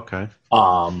 Oh, okay.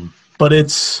 But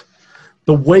it's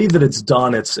the way that it's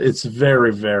done. It's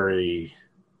very, very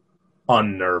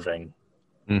unnerving.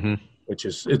 Mm-hmm.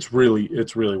 It's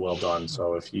really well done.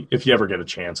 So if you ever get a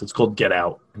chance, it's called Get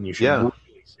Out, and you should really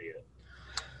see it.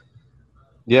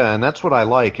 Yeah, and that's what I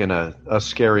like in a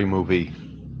scary movie.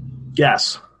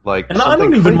 Yes. Like, and I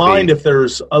don't even mind if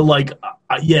there's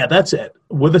that's it.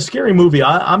 With a scary movie,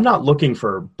 I'm not looking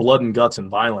for blood and guts and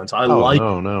violence. I like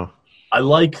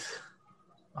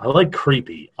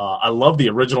creepy. I love the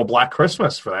original Black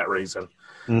Christmas for that reason.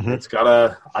 Mm-hmm. It's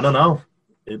got I don't know.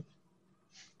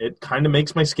 It kind of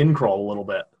makes my skin crawl a little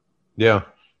bit. Yeah.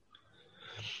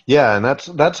 Yeah, and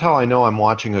that's how I know I'm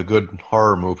watching a good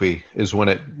horror movie, is when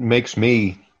it makes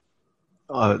me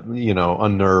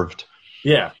unnerved.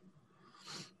 Yeah.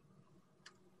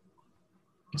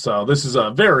 So this is a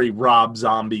very Rob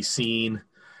Zombie scene.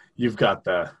 You've got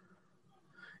the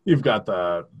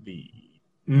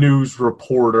news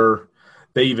reporter.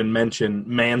 They even mention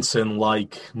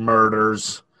Manson-like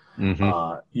murders.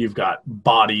 Mm-hmm. You've got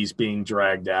bodies being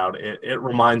dragged out. It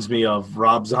reminds me of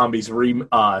Rob Zombie's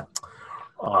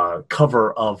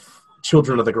cover of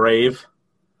Children of the Grave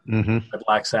by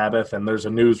Black Sabbath, and there's a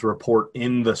news report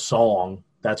in the song.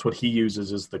 That's what he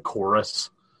uses as the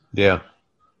chorus. Yeah.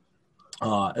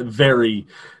 Very,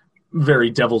 very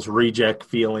Devil's Reject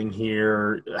feeling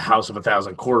here. House of a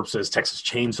Thousand Corpses, Texas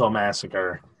Chainsaw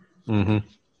Massacre. Mm-hmm.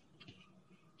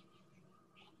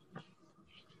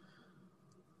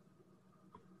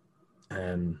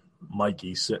 And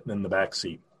Mikey sitting in the back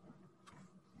seat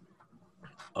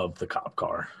of the cop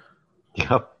car.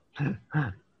 Yep. And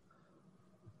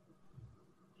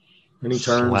he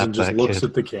turns and just looks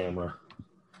at the camera.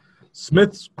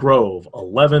 Smith's Grove,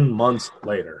 11 months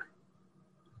later.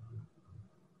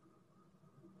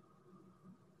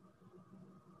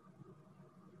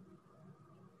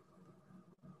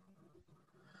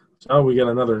 So we get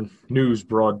another news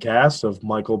broadcast of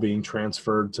Michael being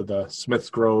transferred to the Smiths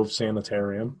Grove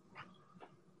Sanitarium.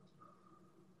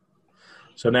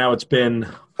 So now it's been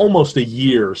almost a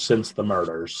year since the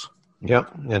murders.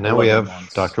 Yep, and now we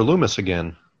have Dr. Loomis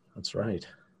again. That's right.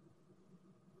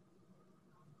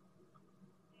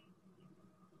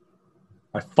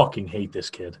 I fucking hate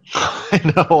this kid. I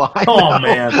know. Oh,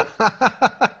 man.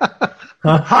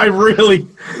 I really,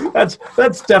 that's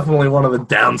definitely one of the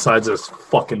downsides of this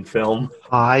fucking film.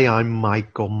 Hi, I'm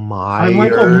Michael Myers. I'm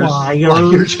Michael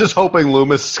Myers. You're just hoping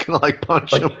Loomis is going to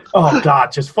punch him. Oh,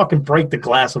 God, just fucking break the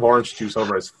glass of orange juice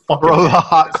over his fucking Throw head. the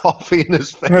hot coffee in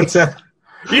his face.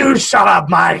 You shut up,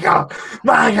 Michael.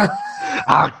 Michael.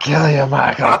 I'll kill you,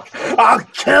 Michael. I'll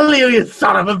kill you, you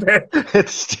son of a bitch.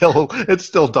 It's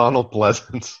still Donald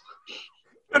Pleasance.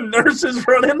 The nurses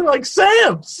run in, they're like,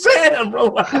 Sam,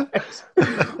 relax.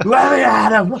 Let me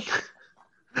at him.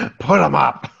 Put him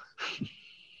up.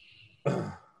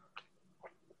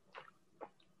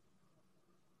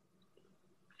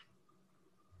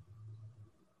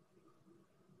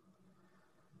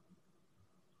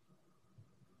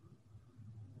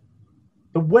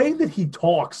 The way that he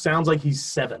talks sounds like he's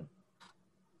 7.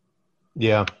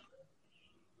 Yeah.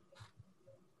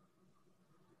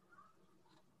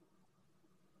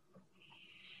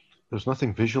 There's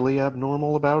nothing visually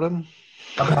abnormal about him.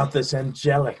 about this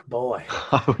angelic boy.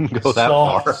 I wouldn't go that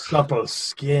Soft, far. supple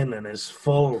skin and his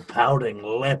full, pouting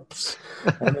lips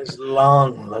and his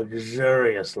long,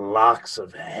 luxurious locks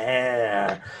of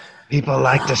hair. People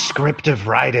like descriptive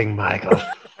writing, Michael.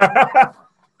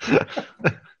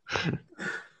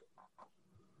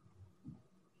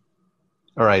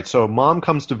 All right, so mom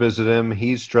comes to visit him.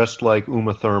 He's dressed like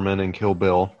Uma Thurman in Kill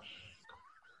Bill.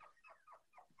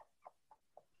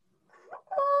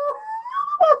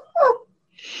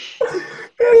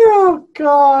 Oh,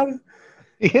 God.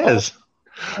 He is.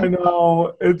 I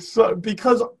know. It's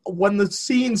because when the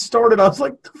scene started, I was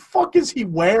like, the fuck is he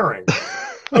wearing?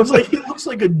 I was like, he looks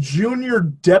like a junior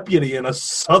deputy in a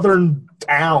southern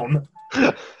town.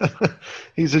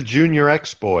 He's a junior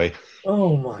ex-boy.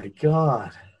 Oh, my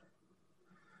God.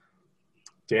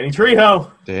 Danny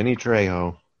Trejo. Danny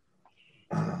Trejo.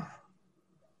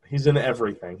 He's in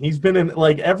everything. He's been in,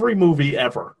 like, every movie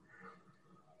ever.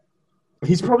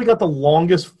 He's probably got the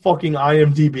longest fucking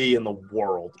IMDb in the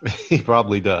world. He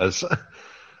probably does.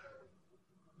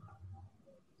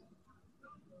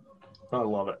 I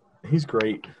love it. He's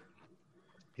great.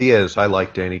 He is. I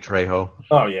like Danny Trejo.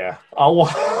 Oh, yeah. I'll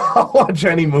watch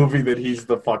any movie that he's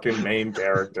the fucking main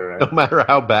character in. No matter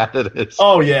how bad it is.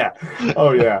 Oh, yeah.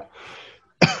 Oh, yeah.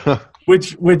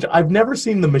 Which I've never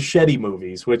seen the Machete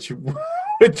movies, which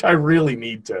I really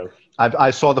need to.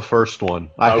 I saw the first one.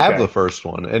 I have the first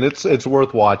one, and it's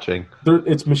worth watching.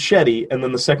 It's Machete, and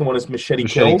then the second one is Machete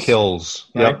Kills.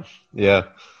 Right? Yep. Yeah.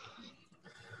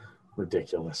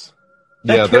 Ridiculous.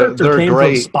 That they're character came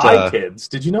great. from Spy Kids.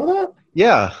 Did you know that?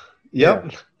 Yeah. Yep.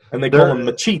 Yeah. And they call him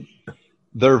Machete.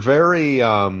 They're very.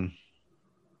 They're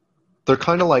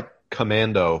kind of like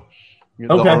Commando, the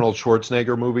Arnold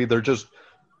Schwarzenegger movie. They're just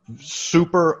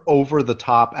super over the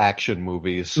top action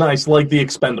movies. Nice, like The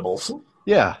Expendables.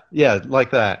 Yeah,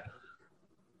 like that.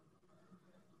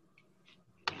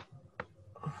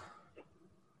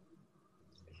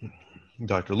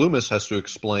 Dr. Loomis has to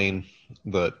explain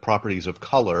the properties of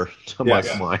color to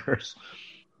Michael Myers.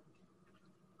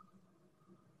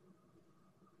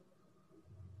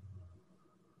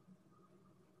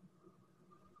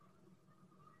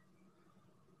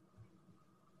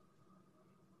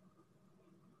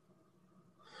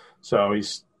 So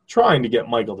he's trying to get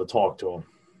Michael to talk to him.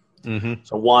 Mm-hmm.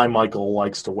 So why Michael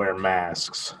likes to wear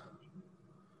masks.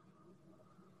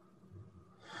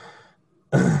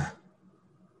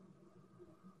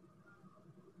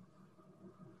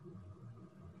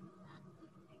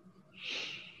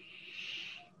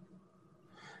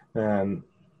 And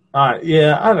I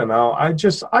don't know.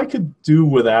 I could do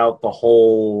without the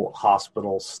whole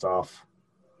hospital stuff.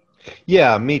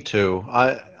 Yeah, me too.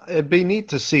 It'd be neat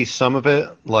to see some of it,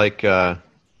 like,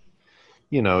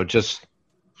 just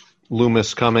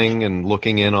Loomis coming and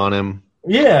looking in on him.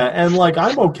 Yeah, and, like,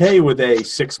 I'm okay with a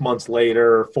 6 months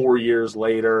later, 4 years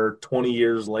later, 20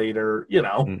 years later,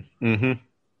 Mm-hmm.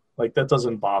 Like, that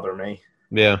doesn't bother me.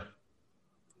 Yeah.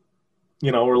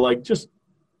 Or, like, just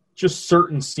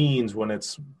certain scenes when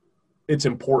it's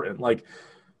important. Like,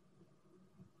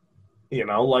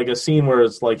 like a scene where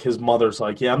it's like his mother's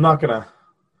like, yeah, I'm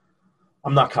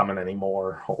not coming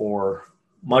anymore. Or,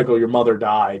 Michael, your mother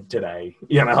died today.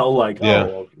 Like, yeah.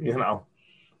 Oh,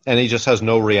 And he just has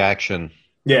no reaction.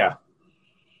 Yeah.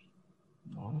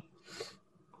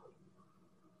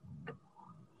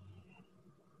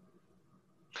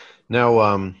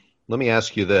 Now, let me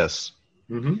ask you this.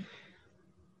 Mm-hmm.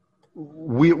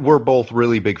 We're both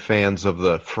really big fans of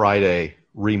the Friday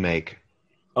remake.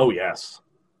 Oh, yes.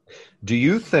 Do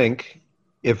you think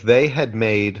if they had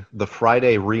made the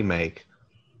Friday remake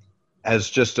as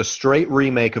just a straight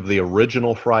remake of the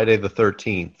original Friday the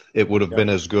 13th, it would have been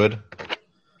as good?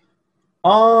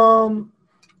 Oh.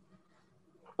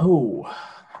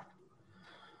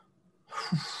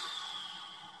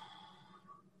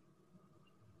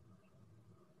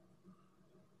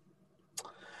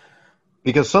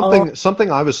 Because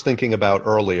something I was thinking about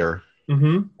earlier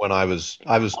when I was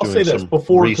doing some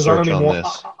research on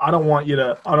this. I don't want you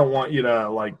to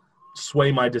like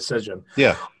sway my decision.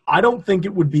 Yeah. I don't think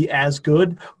it would be as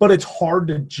good, but it's hard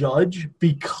to judge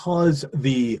because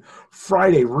the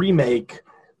Friday remake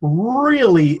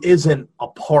really isn't a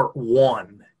part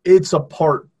 1. It's a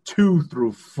part 2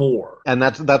 through 4. And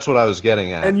that's what I was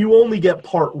getting at. And you only get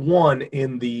part 1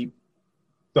 in the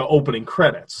opening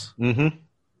credits. Mm-hmm.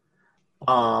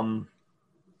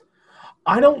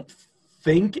 I don't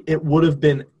think it would have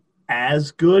been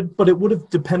as good, but it would have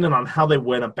depended on how they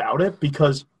went about it,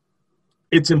 because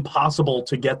it's impossible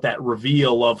to get that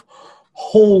reveal of,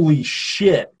 holy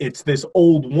shit, it's this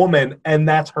old woman and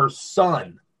that's her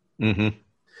son. Mm-hmm.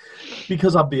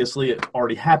 Because obviously it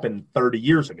already happened 30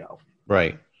 years ago.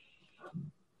 Right.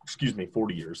 Excuse me,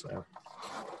 40 years now.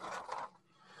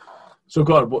 So,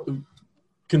 go ahead.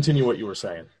 Continue what you were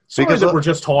saying. Sorry Because that we're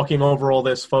just talking over all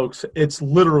this, folks. It's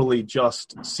literally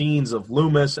just scenes of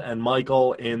Loomis and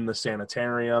Michael in the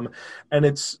sanitarium, and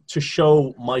it's to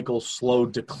show Michael's slow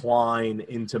decline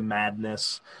into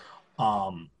madness.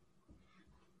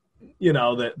 You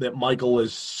know, that Michael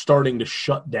is starting to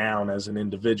shut down as an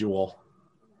individual.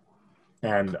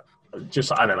 And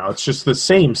just, I don't know, it's just the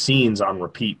same scenes on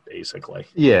repeat, basically.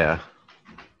 Yeah.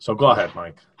 So go ahead,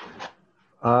 Mike.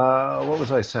 What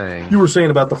was I saying? You were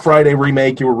saying about the Friday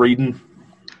remake. You were reading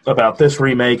about this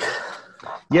remake.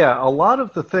 Yeah, a lot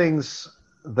of the things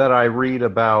that I read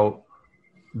about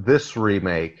this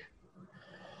remake,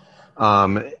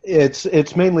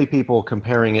 it's mainly people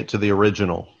comparing it to the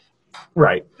original.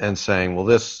 Right. And saying, well,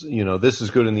 this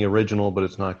is good in the original, but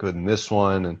it's not good in this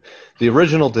one. And the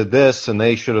original did this, and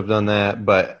they should have done that.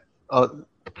 But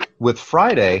with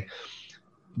Friday,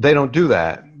 they don't do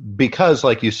that. Because,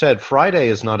 like you said, Friday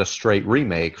is not a straight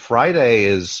remake. Friday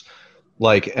is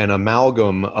like an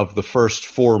amalgam of the first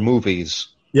 4 movies.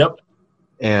 Yep.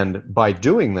 And by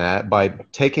doing that, by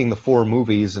taking the 4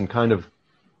 movies and kind of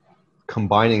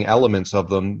combining elements of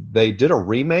them, they did a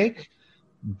remake,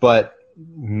 but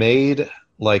made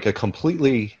like a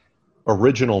completely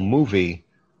original movie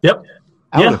Yep.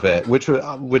 out of it, which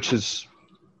is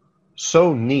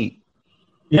so neat.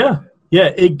 Yeah.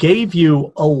 Yeah, it gave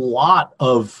you a lot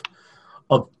of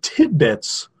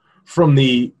tidbits from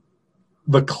the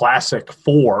classic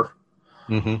 4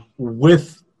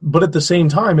 but at the same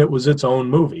time it was its own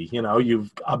movie. You know, you've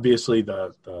obviously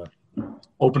the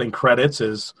opening credits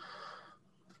is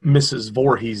Mrs.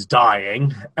 Voorhees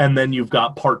dying, and then you've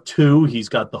got part 2. He's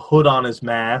got the hood on his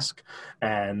mask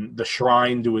and the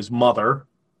shrine to his mother.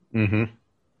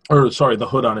 Or sorry, the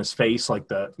hood on his face,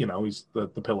 like he's the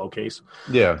pillowcase.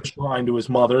 Yeah. The shrine to his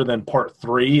mother. Then part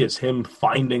 3 is him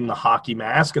finding the hockey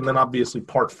mask, and then obviously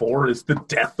part 4 is the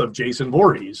death of Jason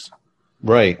Voorhees.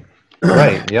 Right.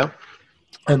 Right. Yep.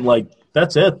 And like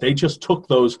that's it. They just took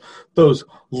those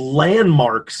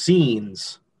landmark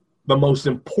scenes, the most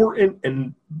important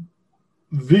and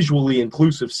visually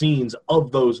inclusive scenes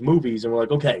of those movies, and we're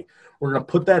like, okay, we're gonna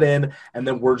put that in, and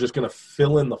then we're just gonna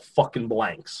fill in the fucking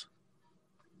blanks.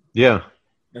 Yeah.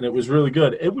 And it was really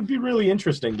good. It would be really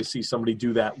interesting to see somebody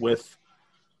do that with,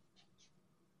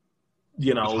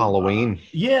 Halloween.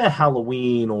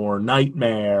 Halloween or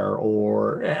Nightmare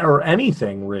or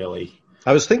anything, really.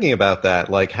 I was thinking about that,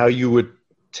 like how you would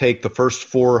take the first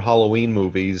 4 Halloween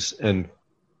movies and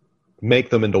make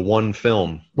them into one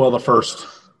film. Well, the first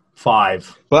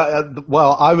 5. But,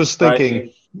 I was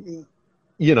thinking, right?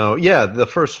 The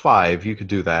first 5, you could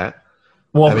do that.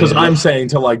 Well, because I'm saying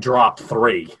to, like, drop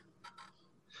 3.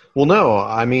 Well, no,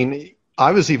 I mean,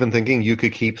 I was even thinking you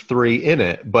could keep 3 in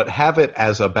it, but have it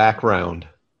as a background.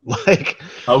 Like,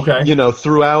 okay,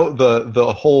 throughout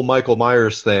the whole Michael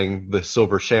Myers thing, the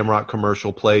Silver Shamrock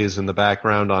commercial plays in the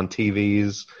background on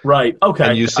TVs. Right, okay.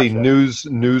 And you see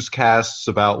newscasts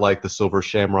about, like, the Silver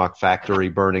Shamrock factory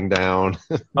burning down.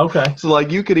 Okay. So,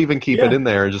 like, you could even keep it in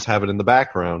there and just have it in the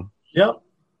background. Yep.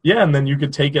 Yeah, and then you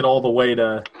could take it all the way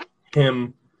to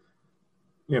him,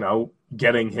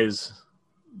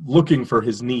 looking for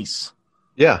his niece.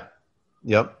 Yeah.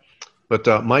 Yep.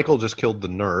 But Michael just killed the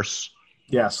nurse.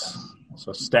 Yes.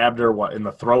 So stabbed her, in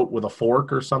the throat with a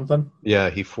fork or something? Yeah,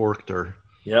 he forked her.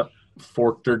 Yep.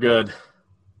 Forked her good.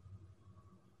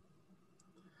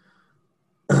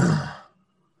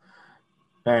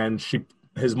 And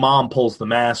his mom pulls the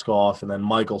mask off, and then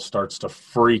Michael starts to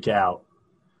freak out.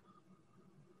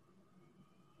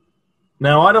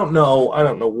 Now, I don't know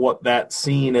what that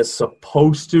scene is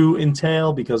supposed to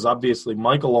entail, because obviously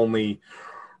Michael only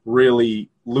really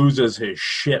loses his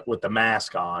shit with the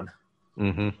mask on.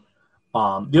 Mm-hmm.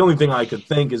 The only thing I could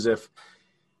think is if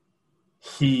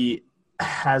he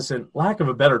hasn't, lack of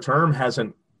a better term,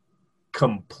 hasn't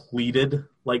completed,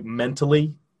 like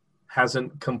mentally,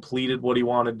 hasn't completed what he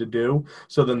wanted to do.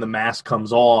 So then the mask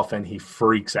comes off and he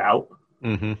freaks out.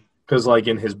 Mm-hmm. Because, like,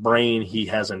 in his brain, he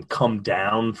hasn't come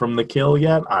down from the kill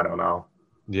yet. I don't know.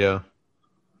 Yeah.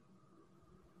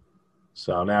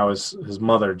 So now his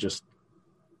mother just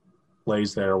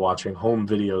lays there watching home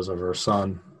videos of her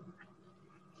son.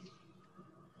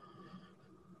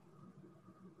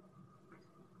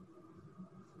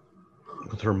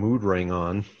 With her mood ring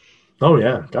on. Oh,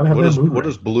 yeah. Gotta have that mood ring. What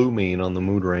does blue mean on the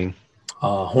mood ring?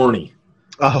 Horny.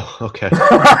 Oh, okay.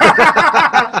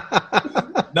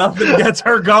 Nothing gets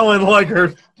her going like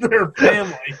her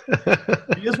family.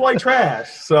 She is white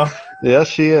trash, so. Yes,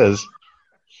 she is.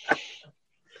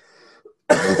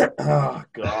 Oh,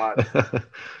 God.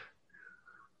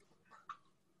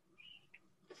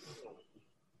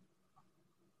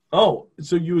 Oh,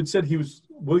 so you had said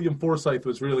William Forsythe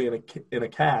was really in a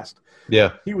cast.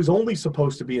 Yeah. He was only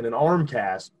supposed to be in an arm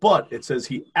cast, but it says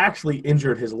he actually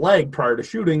injured his leg prior to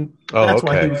shooting. Oh, That's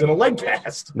why okay. he was in a leg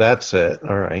cast. That's it.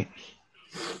 All right.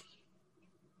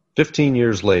 15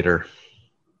 years later.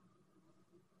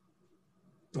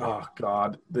 Oh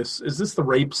God, is this the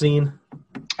rape scene?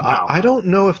 Wow. I don't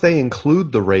know if they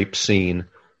include the rape scene.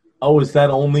 Oh, is that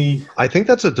only? I think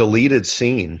that's a deleted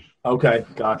scene. Okay,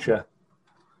 gotcha.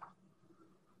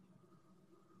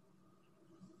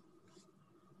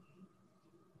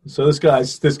 So this guy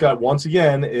once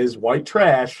again is white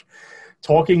trash,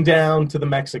 talking down to the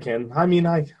Mexican. I mean,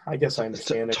 I guess I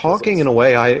understand it. Talking in a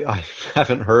way I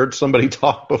haven't heard somebody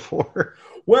talk before.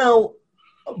 Well,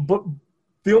 but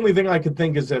the only thing I could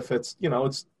think is if it's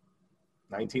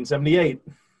 1978.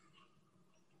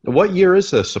 What year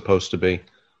is this supposed to be?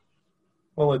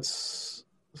 Well, it's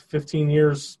 15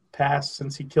 years past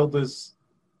since he killed his.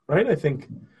 Right, I think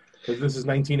this is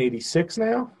 1986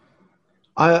 now.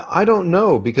 I don't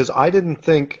know, because I didn't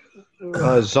think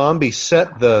Zombie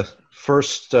set the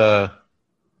first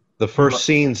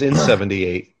scenes in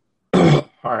 78. All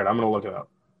right, I'm going to look it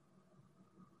up.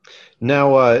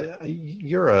 Now,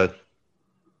 you're a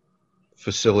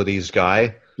facilities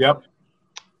guy. Yep.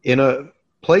 In a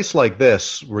place like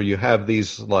this, where you have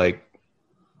these like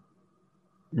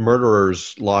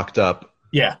murderers locked up,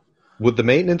 yeah, would the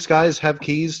maintenance guys have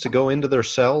keys to go into their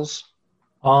cells?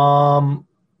 I'm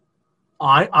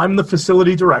the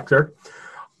facility director.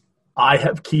 I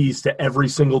have keys to every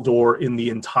single door in the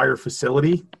entire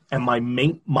facility, and my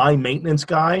maintenance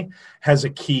guy has a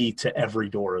key to every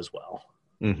door as well.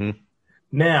 Mm-hmm.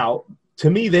 Now, to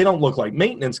me, they don't look like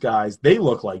maintenance guys. They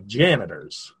look like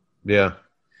janitors. Yeah.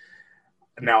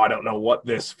 Now, I don't know what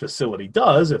this facility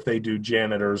does, if they do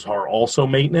janitors are also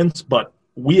maintenance, but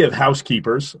we have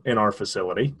housekeepers in our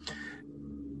facility,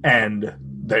 and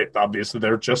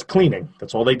they're just cleaning.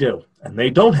 That's all they do. And they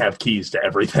don't have keys to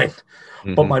everything.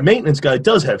 Mm-hmm. But my maintenance guy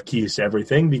does have keys to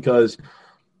everything because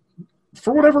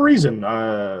for whatever reason,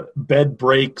 bed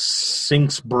breaks,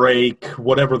 sinks break,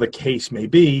 whatever the case may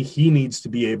be, he needs to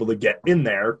be able to get in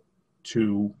there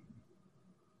to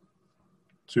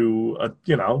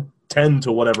tend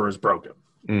to whatever is broken.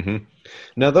 Mm-hmm.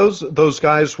 Now, those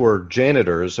guys were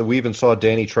janitors. We even saw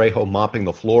Danny Trejo mopping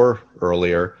the floor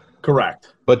earlier.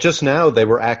 Correct. But just now they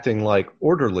were acting like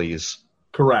orderlies.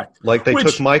 Correct. Like they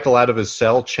took Michael out of his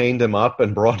cell, chained him up,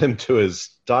 and brought him to his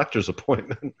doctor's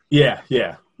appointment. Yeah,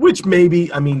 yeah. Which maybe,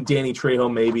 Danny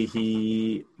Trejo, maybe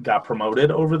he got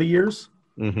promoted over the years.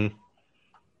 Mm-hmm.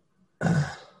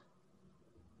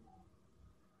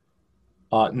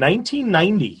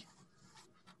 1990.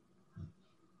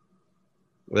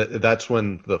 That's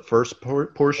when the first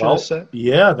portion is set?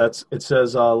 Yeah, it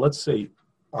says, let's see.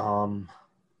 Let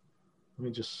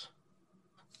me just...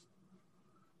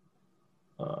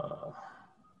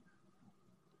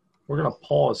 we're going to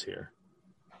pause here.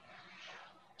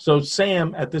 So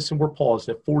Sam, at this, and we're paused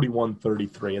at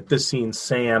 41:33. At this scene,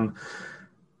 Sam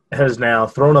has now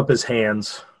thrown up his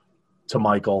hands to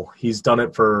Michael. He's done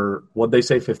it for, what'd they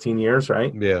say, 15 years,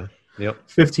 right? Yeah. Yep.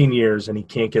 15 years, and he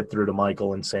can't get through to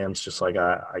Michael, and Sam's just like,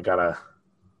 I gotta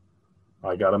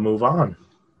move on.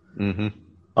 Mm-hmm.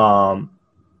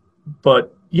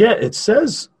 But yeah, it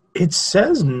says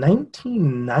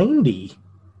 1990.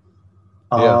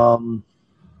 Yeah.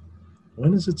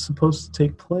 When is it supposed to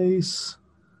take place?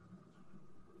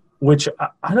 Which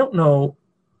I don't know.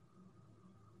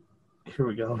 Here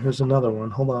we go. Here's another one.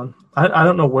 Hold on. I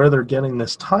don't know where they're getting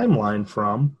this timeline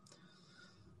from.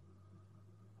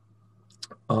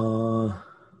 I'm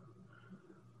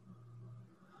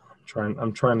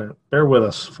trying to bear with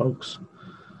us, folks.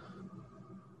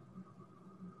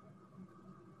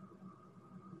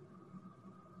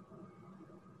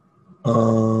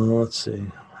 Let's see.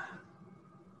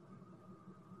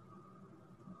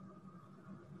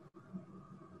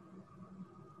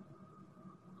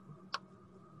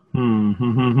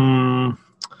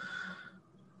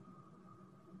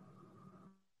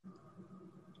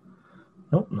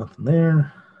 Nope, nothing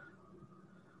there.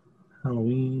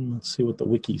 Halloween. Let's see what the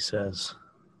wiki says.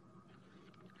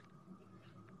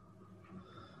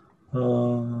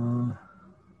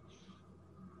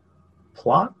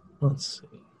 Plot? Let's see.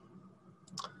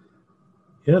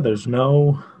 Yeah, there's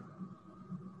no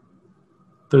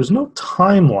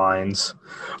timelines,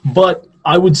 but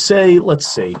I would say, let's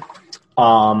see.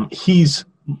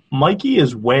 Mikey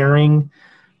is wearing,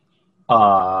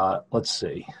 let's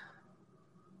see.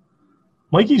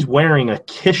 Mikey's wearing a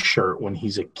Kiss shirt when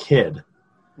he's a kid.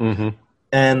 Mm-hmm.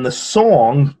 And the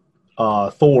song,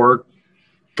 Thor,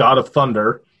 God of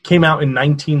Thunder, came out in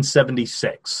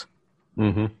 1976.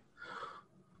 Mm-hmm.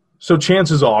 So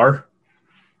chances are,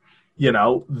 you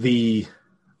know, the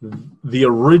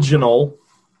original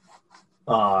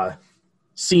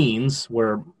scenes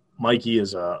where Mikey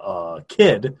is a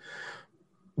kid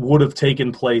would have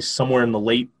taken place somewhere in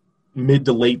the mid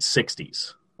to late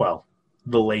 60s. Well,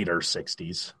 the later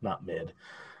 60s, not mid.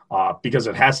 Because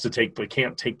it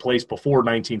can't take place before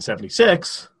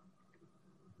 1976,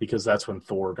 because that's when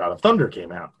Thor God of Thunder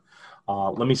came out.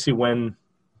 Let me see when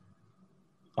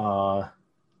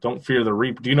Don't Fear the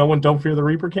Reaper. Do you know when Don't Fear the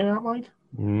Reaper came out, Mike?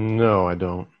 No, I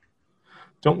don't.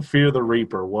 Don't Fear the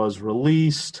Reaper was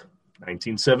released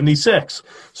 1976.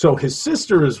 So his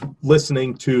sister is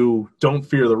listening to Don't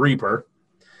Fear the Reaper,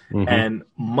 and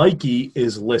Mikey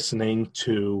is listening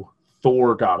to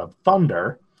Thor God of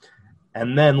Thunder,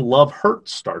 and then Love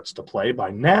Hurts starts to play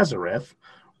by Nazareth,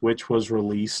 which was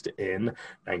released in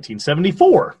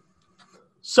 1974.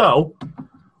 So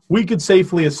we could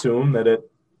safely assume that it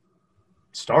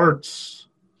starts,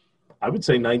 I would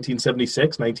say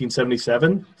 1976,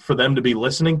 1977, for them to be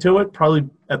listening to it, probably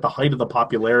at the height of the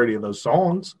popularity of those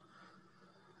songs.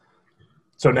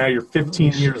 So now you're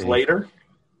 15 years later.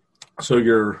 So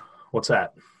you're, what's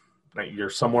that? You're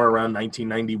somewhere around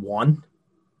 1991.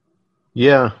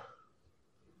 Yeah.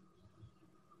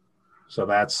 So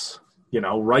that's, you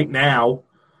know, right now,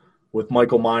 with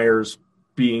Michael Myers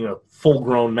being a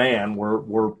full-grown man,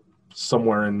 we're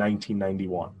somewhere in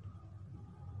 1991.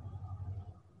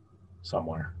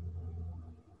 Somewhere.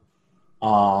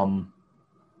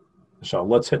 So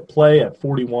let's hit play at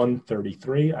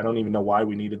 41:33. I don't even know why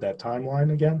we needed that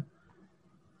timeline again.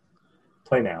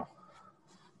 Play now.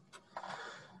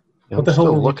 Yeah, What the hell?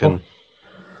 Still looking.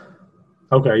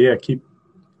 Okay, yeah, keep.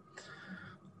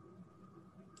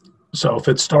 So if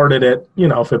it started at, you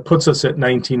know, if it puts us at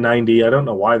 1990, I don't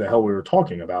know why the hell we were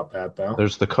talking about that, though.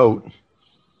 There's the coat.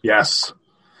 Yes.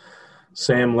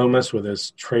 Sam Loomis with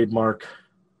his trademark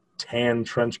tan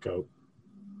trench coat.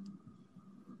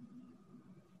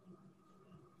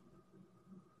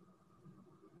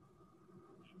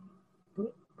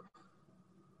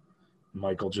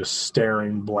 Michael just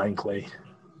staring blankly.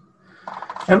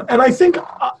 And I think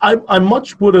I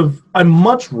much rather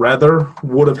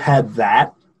would have had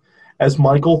that as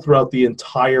Michael throughout the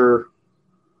entire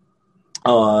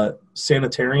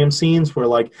sanitarium scenes, where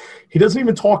like he doesn't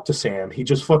even talk to Sam. He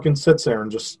just fucking sits there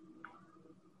and just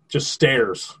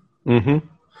stares. Mm-hmm.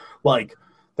 Like,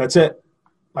 that's it.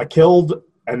 I killed,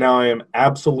 and now I am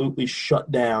absolutely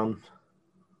shut down.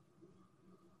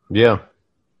 Yeah.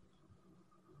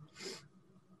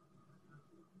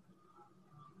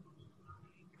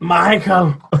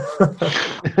 Michael.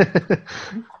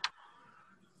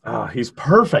 Oh, he's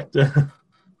perfect.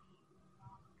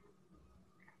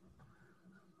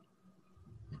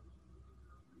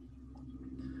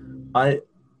 I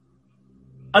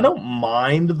don't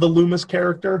mind the Loomis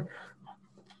character.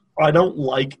 I don't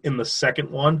like in the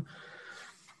second one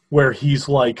where he's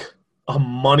like a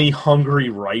money-hungry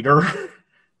writer.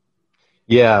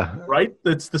 Yeah. Right?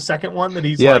 That's the second one that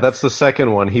he's like... that's the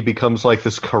second one. He becomes like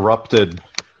this corrupted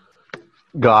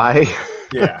guy.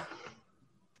 Yeah.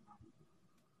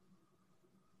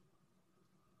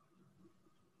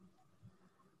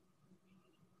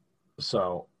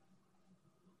 So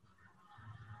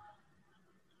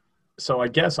I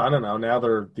guess, I don't know, now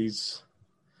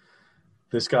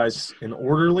this guy's an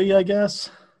orderly, I guess?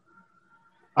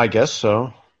 I guess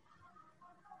so.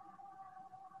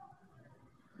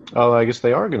 Oh, I guess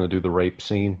they are going to do the rape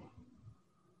scene.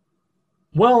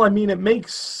 Well, I mean, it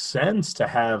makes sense to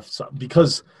have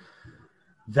because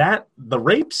the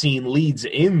rape scene leads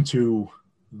into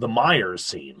the Myers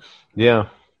scene. Yeah.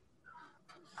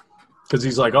 Because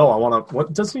he's like, oh,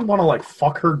 doesn't he want to like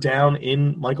fuck her down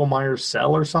in Michael Myers'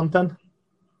 cell or something?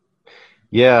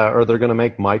 Yeah, or they're going to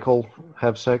make Michael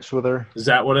have sex with her. Is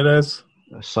that what it is?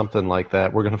 Something like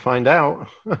that. We're going to find out.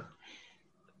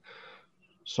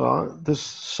 So this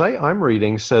site I'm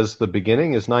reading says the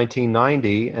beginning is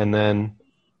 1990, and then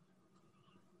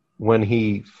when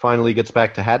he finally gets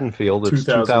back to Haddonfield, it's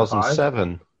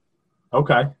 2007.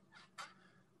 Okay.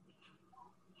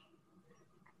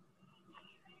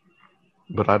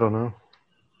 But I don't know.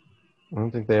 I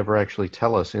don't think they ever actually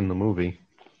tell us in the movie.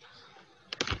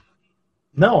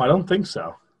 No, I don't think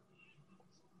so.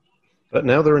 But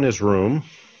now they're in his room.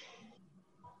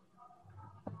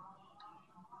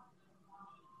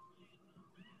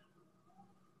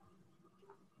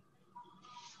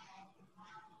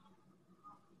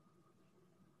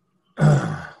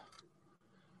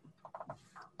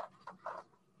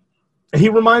 He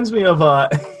reminds me of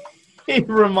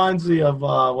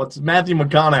what's Matthew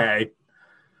McConaughey.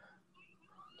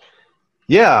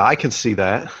 Yeah, I can see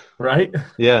that. Right?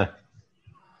 Yeah.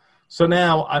 So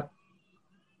now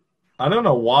I don't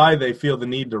know why they feel the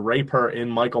need to rape her in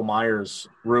Michael Myers'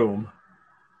 room.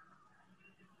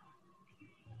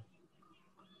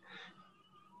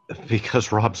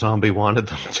 Because Rob Zombie wanted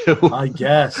them to. I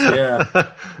guess,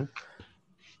 yeah.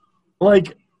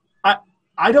 Like,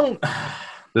 I don't...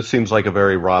 This seems like a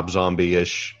very Rob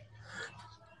Zombie-ish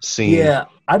scene. Yeah,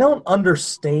 I don't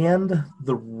understand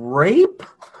the rape.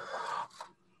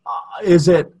 Is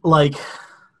it like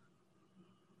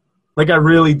I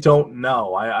really don't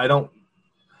know. I don't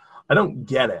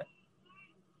get it.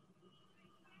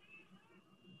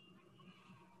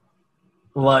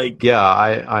 Like, yeah,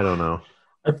 I don't know.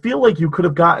 I feel like you could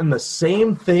have gotten the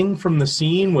same thing from the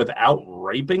scene without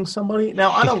raping somebody. Now,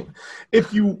 I don't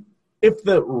if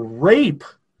the rape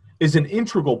is an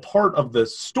integral part of the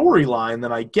storyline,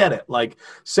 then I get it. Like,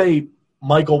 say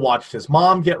Michael watched his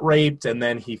mom get raped and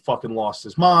then he fucking lost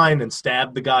his mind and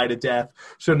stabbed the guy to death.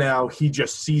 So now he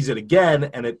just sees it again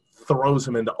and it throws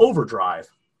him into overdrive.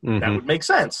 Mm-hmm. That would make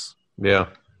sense. Yeah.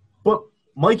 But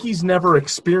Mikey's never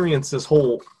experienced this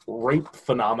whole rape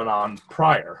phenomenon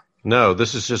prior. No,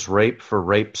 this is just rape for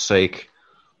rape's sake.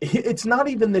 It's not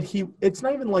even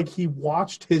like he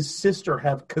watched his sister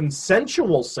have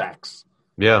consensual sex.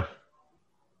 Yeah.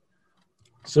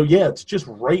 So yeah, it's just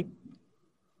rape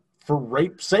for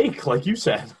rape's sake, like you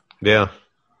said. Yeah.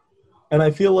 And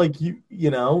I feel like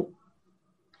you know,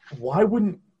 why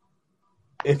wouldn't,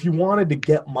 if you wanted to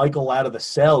get Michael out of the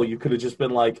cell, you could have just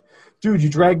been like, dude, you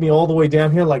dragged me all the way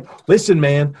down here. Like, listen,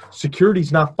 man,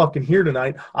 security's not fucking here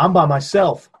tonight. I'm by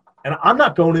myself. And I'm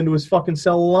not going into his fucking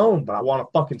cell alone, but I want to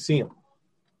fucking see him.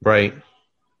 Right.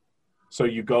 So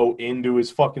you go into his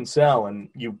fucking cell and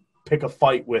you pick a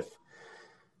fight with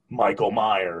Michael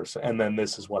Myers, and then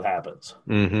this is what happens.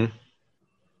 Mm-hmm.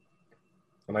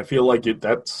 And I feel like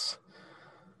that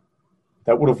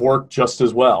would have worked just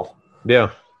as well.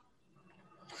 Yeah.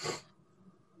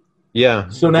 Yeah.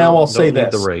 So now I'll say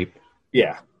this. The rape.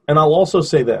 Yeah. And I'll also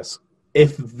say this.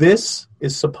 If this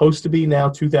is supposed to be now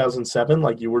 2007,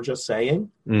 like you were just saying,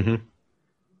 mm-hmm.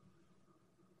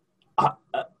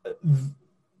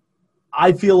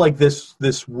 I feel like this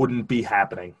wouldn't be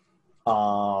happening.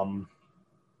 I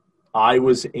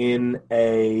was in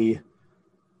a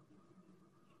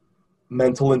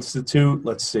mental institute.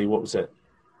 Let's see, what was it?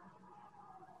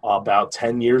 About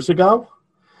 10 years ago.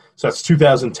 So that's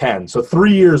 2010. So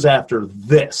 3 years after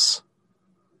this.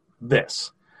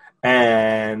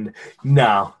 And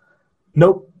nope.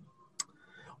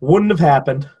 Wouldn't have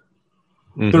happened.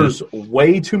 Mm-hmm. There's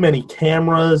way too many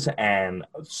cameras and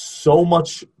so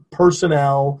much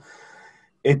personnel.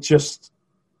 It just,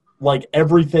 like,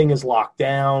 everything is locked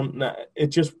down.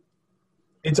 It's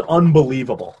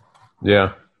unbelievable.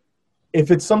 Yeah.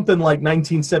 If it's something like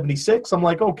 1976, I'm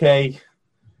like, okay,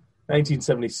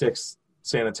 1976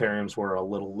 sanitariums were a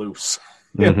little loose.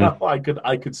 Mm-hmm. You know,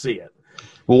 I could see it.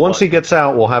 Well, once he gets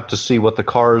out, we'll have to see what the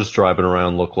cars driving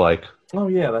around look like. Oh,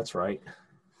 yeah, that's right.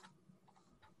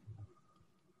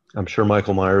 I'm sure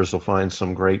Michael Myers will find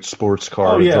some great sports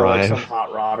car to drive. Like some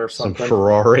hot rod or something. Some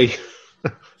Ferrari.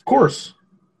 Of course.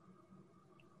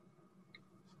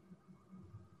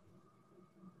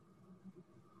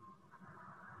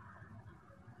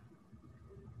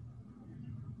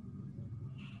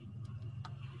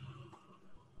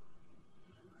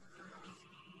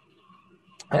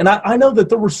 And I know that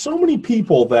there were so many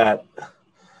people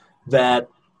that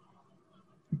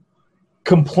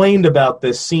complained about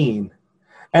this scene.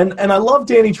 And I love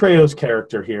Danny Trejo's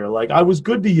character here. Like, I was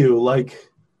good to you. Like,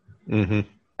 mm-hmm.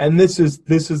 And this is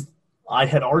I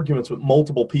had arguments with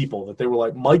multiple people that they were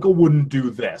like, Michael wouldn't do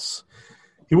this.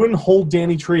 He wouldn't hold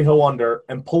Danny Trejo under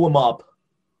and pull him up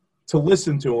to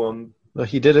listen to him. Well,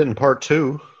 he did it in part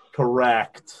 2.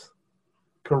 Correct.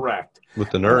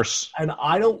 With the nurse. And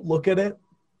I don't look at it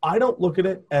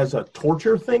as a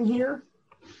torture thing here.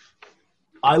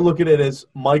 I look at it as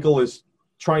Michael is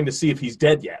trying to see if he's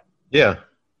dead yet. Yeah.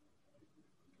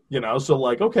 You know, so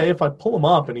like, okay, if I pull him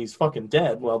up and he's fucking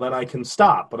dead, well, then I can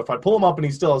stop. But if I pull him up and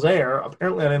he still has air,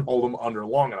 apparently I didn't hold him under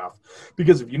long enough.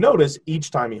 Because if you notice,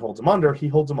 each time he holds him under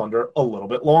a little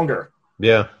bit longer.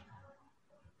 Yeah.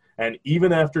 And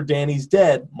even after Danny's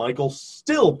dead, Michael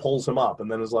still pulls him up and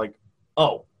then is like,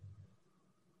 oh,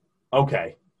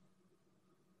 okay.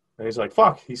 And he's like,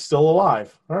 fuck, he's still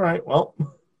alive. All right, well.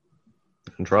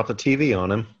 And drop the TV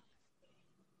on him.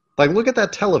 Like, look at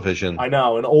that television. I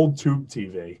know, an old tube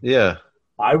TV. Yeah.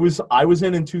 I was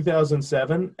in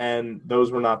 2007, and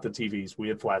those were not the TVs. We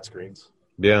had flat screens.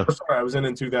 Yeah. Sorry, I was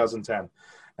in 2010,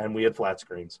 and we had flat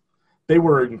screens. They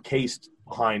were encased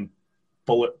behind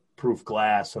bulletproof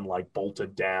glass and, like,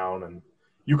 bolted down, and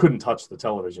you couldn't touch the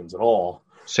televisions at all.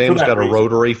 Sam's that got a reason.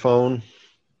 rotary phone.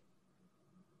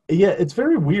 Yeah, it's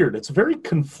very weird. It's very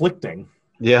conflicting.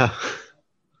 Yeah.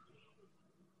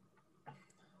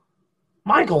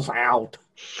 Michael's out.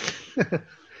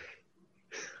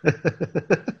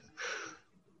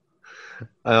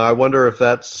 I wonder if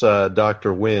that's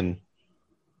Dr. Wynn.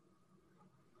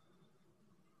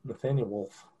 Nathaniel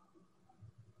Wolf.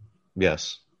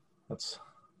 Yes. That's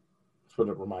what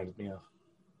it reminded me of.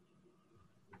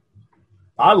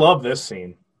 I love this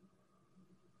scene.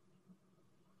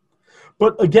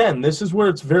 But again, this is where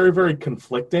it's very, very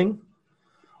conflicting.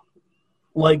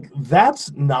 Like,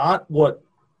 that's not what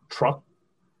truck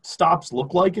stops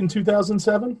look like in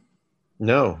 2007.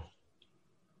 No.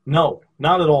 No,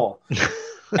 not at all.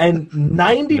 And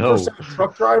 90% of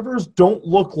truck drivers don't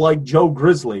look like Joe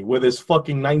Grizzly with his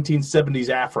fucking 1970s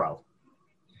afro.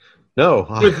 No.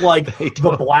 With, like,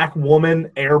 the black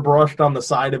woman airbrushed on the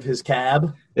side of his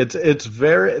cab. It's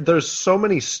very... There's so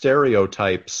many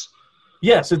stereotypes.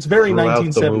 Yes, it's very throughout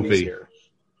 1970s the movie. here.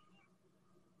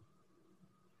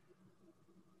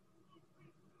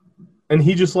 And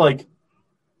he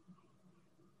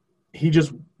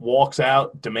just walks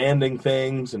out demanding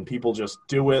things and people just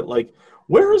do it. Like,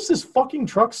 where is this fucking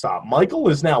truck stop? Michael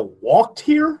is now walked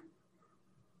here?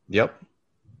 Yep.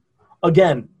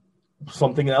 Again,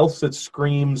 something else that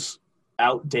screams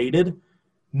outdated.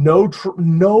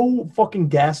 No fucking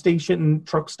gas station,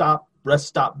 truck stop, rest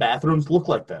stop bathrooms look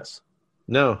like this.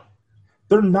 No.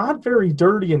 They're not very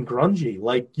dirty and grungy.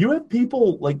 Like, you have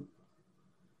people, like,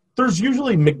 there's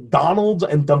usually McDonald's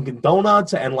and Dunkin'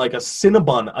 Donuts and, like, a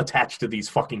Cinnabon attached to these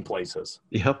fucking places.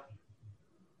 Yep.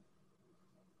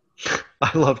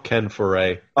 I love Ken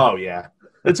Foray. Oh, yeah.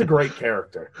 It's a great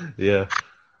character. Yeah.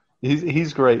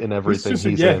 He's great in everything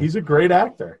he's in. He's a great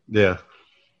actor. Yeah.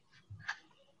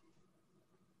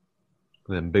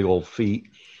 And then big old feet.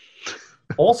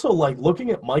 Also, like,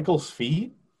 looking at Michael's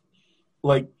feet,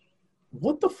 like,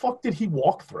 what the fuck did he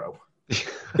walk through?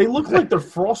 They look like they're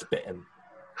frostbitten.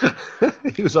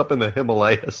 He was up in the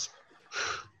Himalayas.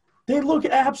 They look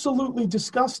absolutely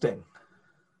disgusting.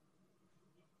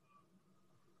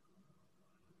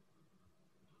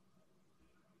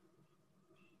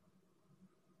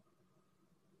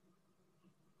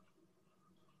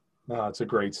 No, it's a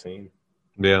great scene.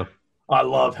 Yeah. I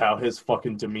love how his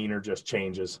fucking demeanor just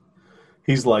changes.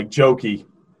 He's like jokey,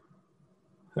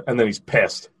 and then he's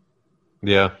pissed.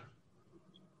 Yeah.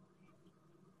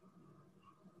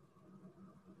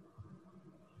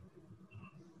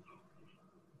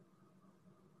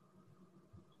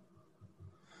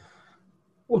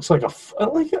 Looks like a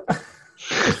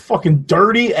fucking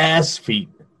dirty ass feet.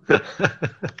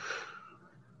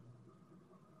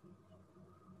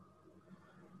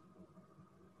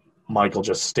 Michael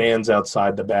just stands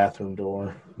outside the bathroom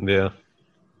door. Yeah.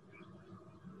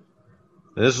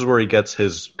 And this is where he gets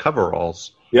his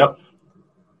coveralls. Yep.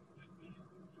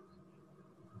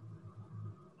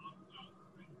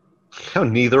 How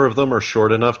neither of them are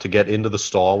short enough to get into the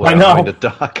stall without having to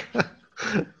duck.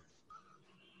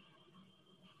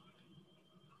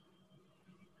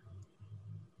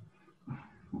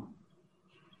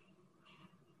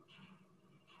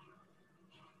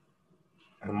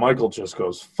 And Michael just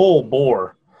goes full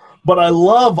bore. But I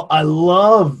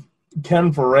love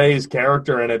Ken Foray's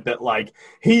character in it that, like,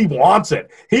 he wants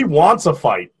it. He wants a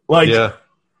fight. Like, yeah.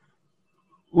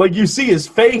 Like, you see his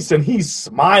face and he's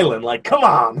smiling. Like, come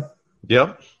on.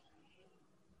 Yep.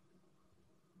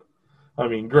 I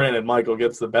mean, granted, Michael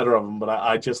gets the better of him, but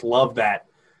I just love that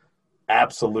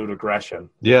absolute aggression.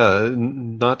 Yeah,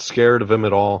 not scared of him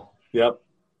at all. Yep.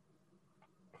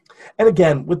 And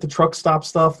again, with the truck stop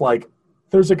stuff, like,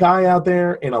 there's a guy out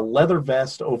there in a leather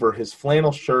vest over his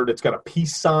flannel shirt. It's got a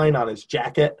peace sign on his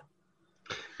jacket.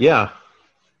 Yeah.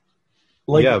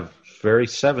 Like, yeah, very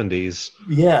 70s.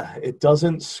 Yeah, it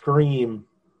doesn't scream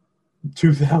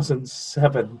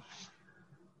 2007.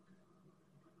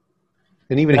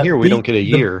 And even here, we don't get a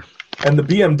year. And the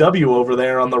BMW over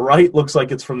there on the right looks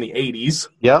like it's from the 80s.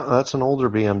 Yeah, that's an older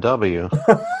BMW.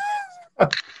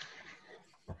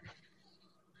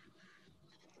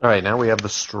 All right, now we have the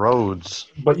Strodes.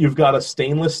 But you've got a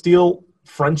stainless steel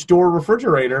French door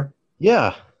refrigerator.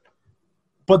 Yeah.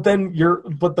 But then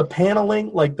but the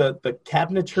paneling, like the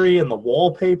cabinetry and the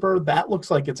wallpaper, that looks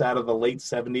like it's out of the late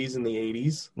 70s and the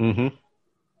 80s. Mm-hmm.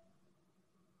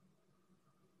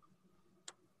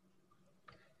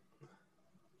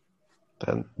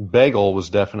 And Bagel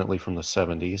was definitely from the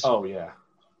 70s. Oh, yeah.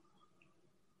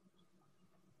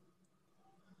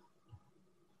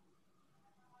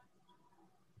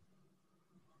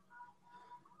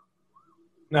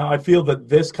 Now, I feel that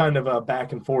this kind of a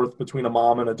back and forth between a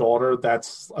mom and a daughter,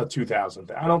 that's a 2000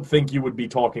 thing. I don't think you would be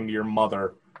talking to your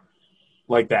mother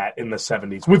like that in the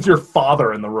 70s with your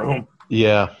father in the room.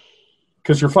 Yeah.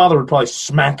 Because your father would probably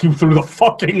smack you through the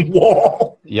fucking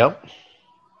wall. Yep.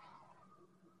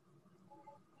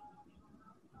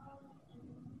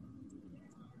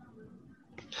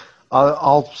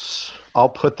 I'll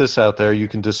put this out there. You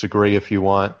can disagree if you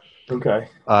want. Okay.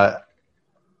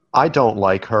 I don't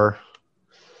like her.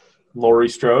 Laurie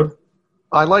Strode?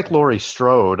 I like Laurie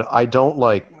Strode. I don't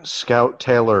like Scout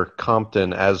Taylor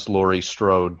Compton as Laurie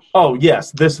Strode. Oh,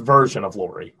 yes, this version of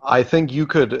Laurie. I think you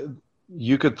could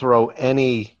throw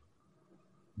any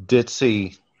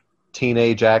ditzy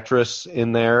teenage actress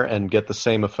in there and get the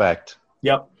same effect.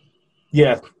 Yep.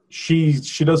 Yeah, she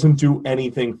doesn't do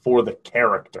anything for the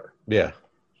character. Yeah.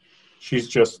 She's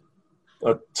just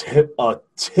a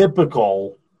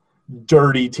typical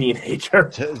dirty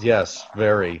teenager. Yes,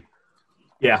 very.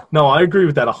 Yeah, no, I agree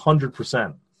with that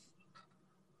 100%.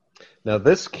 Now,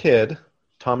 this kid,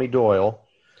 Tommy Doyle,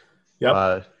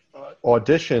 Yep.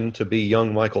 auditioned to be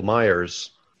young Michael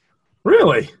Myers,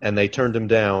 Really? and they turned him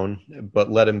down, but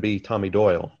let him be Tommy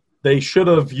Doyle. They should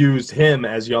have used him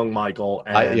as young Michael.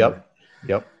 And, Yep.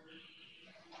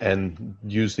 And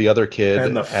used the other kid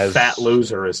and the as fat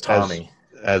loser as Tommy.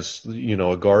 As you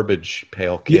know, a garbage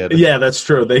pail kid. Yeah, that's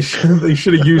true. They should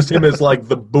have used him as like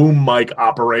the boom mic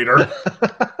operator.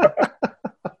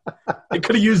 They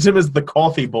could have used him as the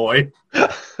coffee boy.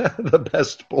 The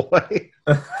best boy.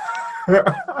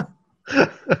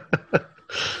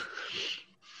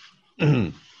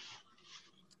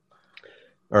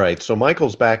 All right, so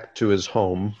Michael's back to his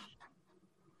home.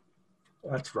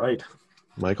 That's right.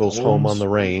 Michael's home on the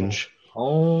range.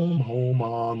 Home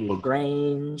on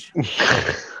LaGrange.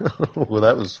 Well,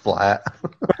 that was flat.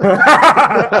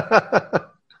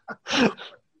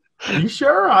 Are you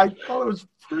sure? I thought it was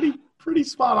pretty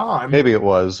spot on. Maybe it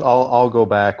was. I'll go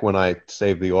back when I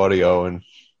save the audio and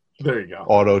There you go.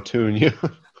 auto-tune you.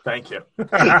 Thank you.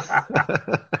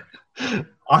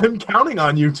 I'm counting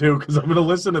on you too because I'm going to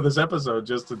listen to this episode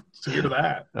just to hear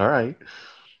that. All right.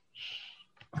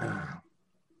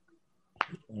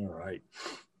 All right.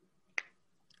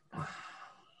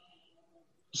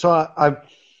 So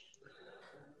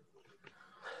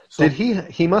did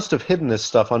he must have hidden this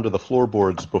stuff under the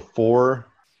floorboards before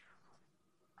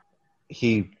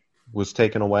he was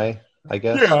taken away, I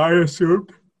guess? Yeah, I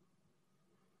assumed.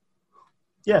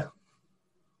 Yeah.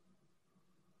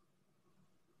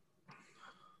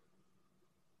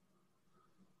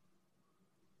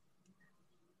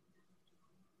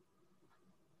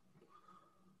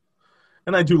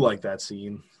 And I do like that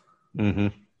scene. Mm-hmm.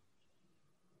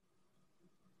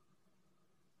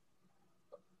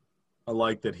 I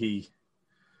like that he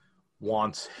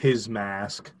wants his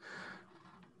mask.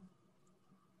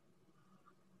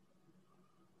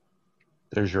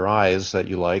 There's your eyes that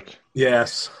you like.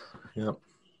 Yes. Yep.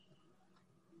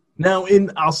 Now,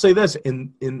 I'll say this,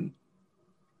 in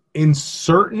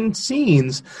certain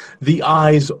scenes, the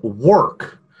eyes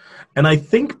work. And I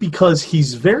think because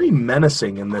he's very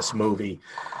menacing in this movie,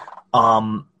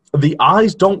 the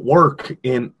eyes don't work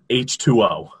in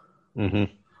H2O. Mm-hmm.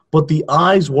 But the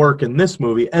eyes work in this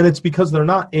movie, and it's because they're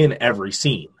not in every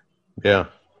scene. Yeah.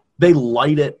 They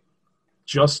light it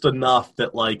just enough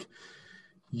that, like,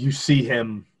 you see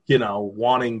him,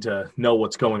 wanting to know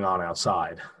what's going on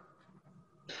outside.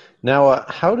 Now,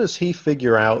 how does he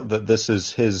figure out that this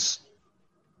is his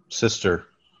sister?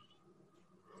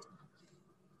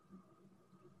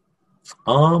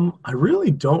 I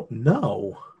really don't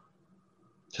know.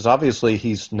 Because obviously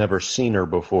he's never seen her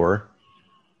before.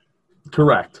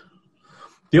 Correct.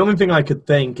 The only thing I could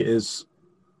think is,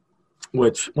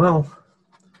 I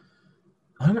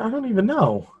don't even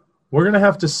know. We're going to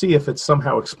have to see if it's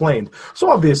somehow explained.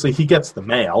 So obviously he gets the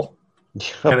mail,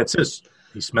 and it's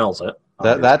he smells it.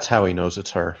 That's how he knows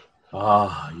it's her.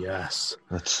 Ah, yes.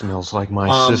 That smells like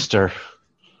my sister.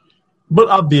 But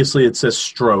obviously it says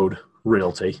Strode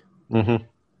Realty.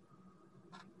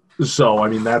 Mm-hmm. So, I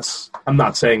mean, I'm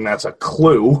not saying that's a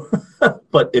clue,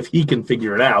 but if he can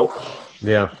figure it out.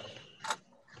 Yeah.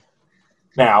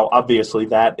 Now, obviously,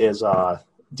 that is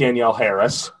Danielle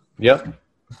Harris. Yep.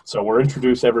 So we're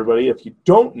introduce everybody. If you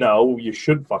don't know, you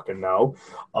should fucking know.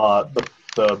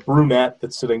 The brunette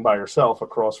that's sitting by herself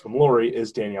across from Laurie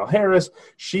is Danielle Harris.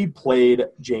 She played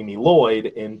Jamie Lloyd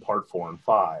in Part 4 and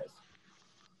 5.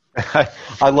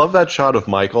 I love that shot of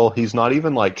Michael. He's not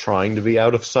even like trying to be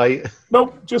out of sight.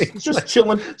 Nope, just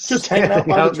chilling, just hanging out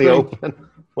by the tree. Open.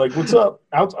 Like, what's up?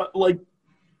 Out like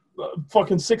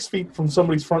fucking 6 feet from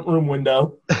somebody's front room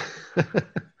window.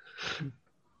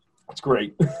 It's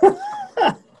great.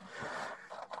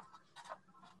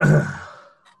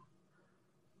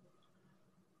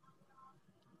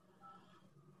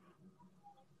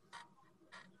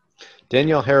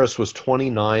 Danielle Harris was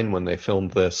 29 when they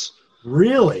filmed this,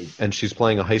 Really? and she's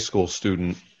playing a high school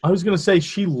student. I was going to say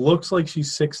she looks like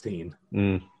she's 16.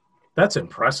 Mm. That's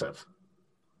impressive.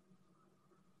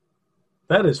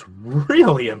 That is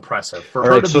really impressive for All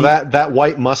her right, to so be... that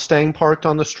white Mustang parked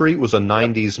on the street was a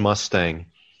 90s Mustang.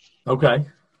 Okay.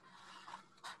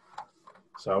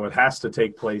 So it has to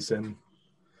take place in...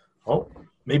 Oh,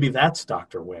 maybe that's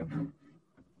Dr. Wynn.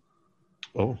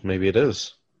 Oh, maybe it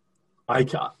is.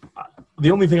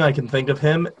 The only thing I can think of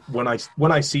him, when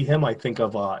I see him, I think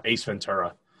of Ace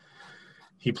Ventura.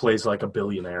 He plays like a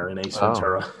billionaire in Ace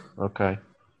Ventura. Okay.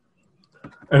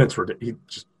 And it's ridiculous.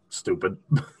 He's just stupid.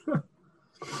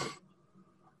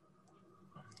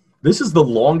 This is the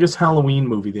longest Halloween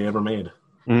movie they ever made.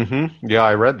 Mm-hmm. Yeah,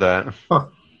 I read that. Huh.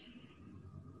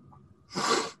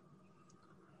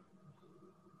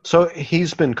 So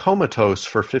he's been comatose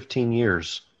for 15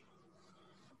 years.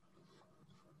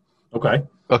 Okay.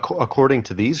 According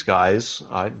to these guys.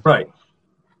 Right.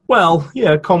 Well,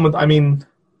 yeah, I mean,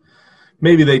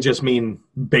 maybe they just mean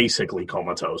basically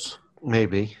comatose.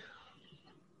 Maybe.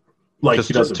 Like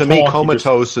he doesn't to talk, me,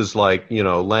 comatose is like,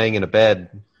 laying in a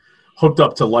bed. Hooked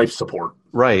up to life support.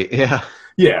 Right, yeah.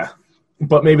 Yeah.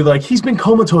 But maybe like, he's been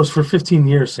comatose for 15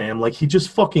 years, Sam. Like, he just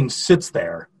fucking sits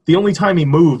there. The only time he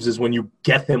moves is when you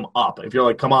get him up. If you're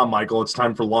like, come on, Michael, it's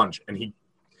time for lunch. And you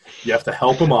have to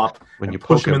help him up When you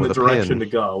push him in with the a direction pin. to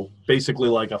go. Basically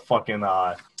like a fucking,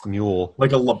 Mule.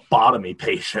 like a lobotomy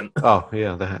patient. Oh,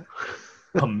 yeah, that.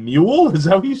 A mule? Is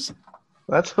that what you said?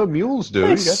 That's what mules do. They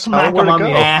That's smack him on the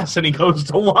ass and he goes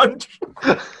to lunch.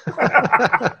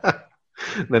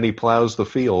 Then he plows the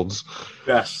fields.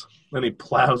 Yes. Then he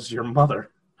plows your mother.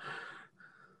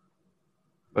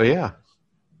 Oh, yeah.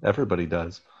 Everybody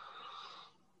does.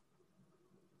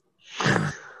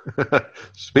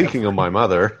 Speaking of my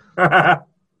mother,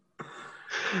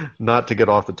 not to get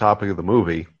off the topic of the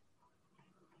movie.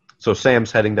 So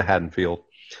Sam's heading to Haddonfield.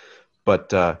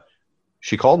 But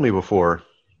she called me before.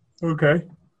 Okay.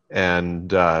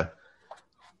 And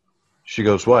she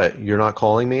goes, what? You're not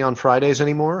calling me on Fridays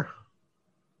anymore?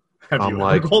 Have you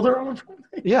ever called her on a Friday?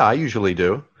 Yeah, I usually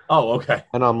do. Oh, okay.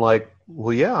 And I'm like,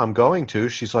 well, yeah, I'm going to.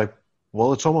 She's like,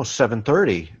 well, it's almost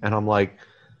 7:30. And I'm like,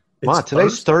 Ma,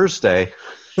 today's Thursday.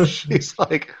 She's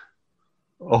like,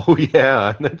 oh,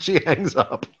 yeah. And then she hangs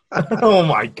up. Oh,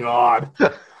 my God.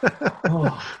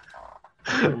 Oh,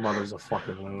 your mother's a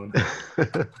fucking loon.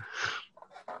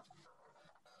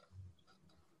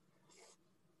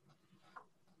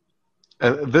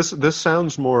 And this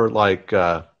sounds more like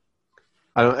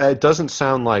it doesn't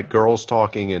sound like Girls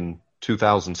Talking in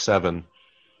 2007.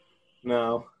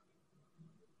 No.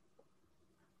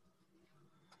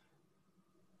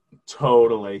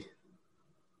 Totally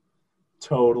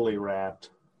wrapped.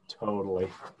 Totally.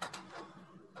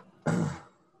 I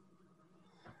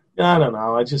don't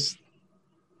know.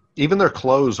 Even their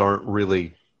clothes aren't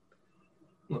really.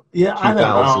 Yeah, 2000s. I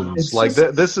don't know. It's like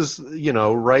just, this is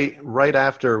right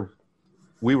after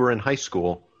we were in high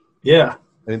school. Yeah.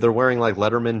 I mean, they're wearing like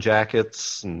Letterman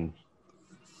jackets, and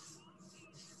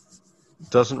it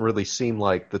doesn't really seem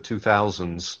like the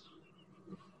 2000s.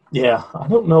 Yeah, I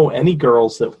don't know any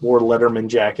girls that wore Letterman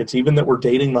jackets, even that were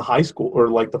dating the high school or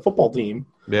like the football team.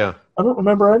 Yeah. I don't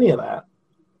remember any of that.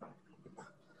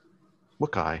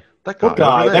 What guy? That guy. What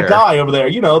guy? Over there. That guy over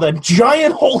there. That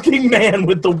giant hulking man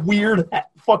with the weird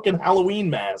fucking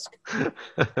Halloween mask.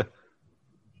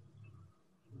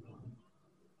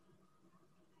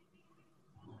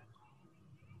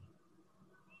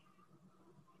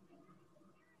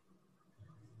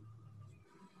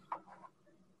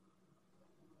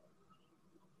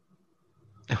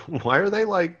 Why are they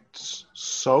like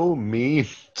so mean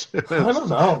to him? I don't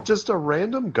know. Just a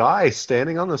random guy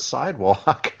standing on the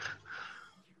sidewalk.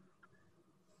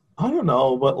 I don't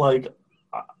know, but like,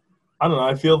 I don't know.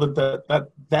 I feel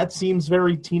that seems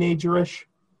very teenager-ish.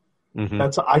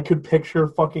 Mm-hmm. I could picture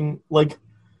fucking like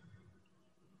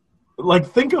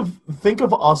think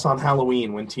of us on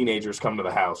Halloween when teenagers come to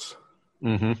the house.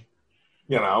 Mm-hmm. And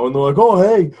they're like, oh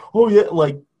hey, oh yeah,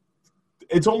 like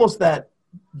it's almost that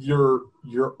you're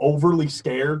overly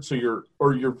scared, so you're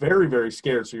very, very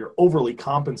scared, so you're overly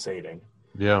compensating.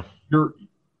 Yeah.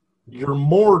 You're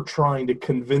more trying to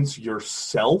convince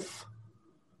yourself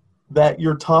that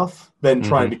you're tough than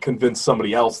trying to convince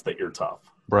somebody else that you're tough.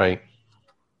 Right.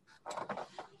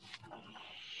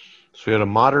 So we had a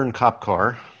modern cop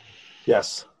car.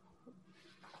 Yes.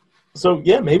 So,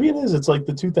 yeah, maybe it is. It's like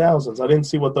the 2000s. I didn't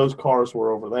see what those cars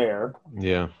were over there.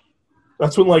 Yeah.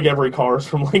 That's when like every car is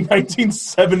from like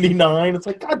 1979. It's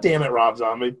like, God damn it, Rob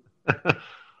Zombie.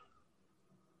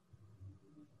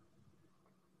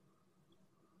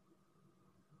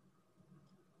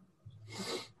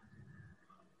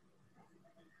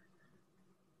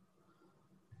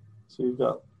 So you've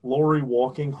got Lori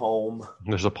walking home.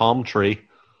 There's a palm tree.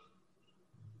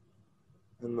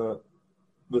 And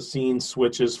the scene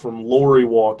switches from Lori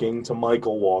walking to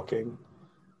Michael walking.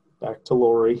 Back to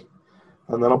Lori.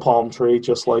 And then a palm tree,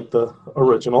 just like the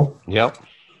original. Yep.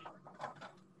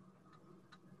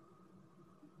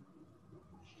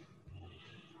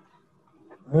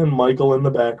 And Michael in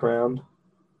the background.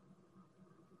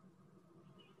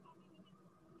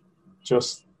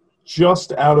 Just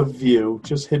out of view,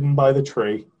 just hidden by the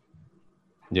tree.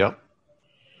 Yep.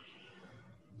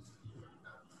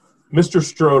 Mr.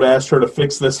 Strode asked her to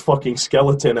fix this fucking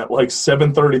skeleton at like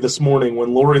 7:30 this morning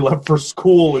when Lori left for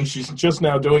school, and she's just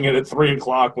now doing it at 3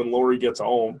 o'clock when Lori gets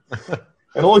home.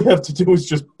 And all you have to do is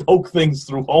just poke things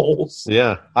through holes.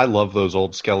 Yeah, I love those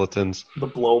old skeletons. The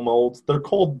blow molds. They're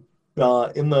called,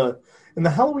 in the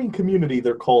Halloween community,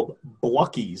 they're called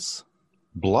Bluckies.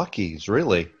 Bluckies,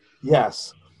 really?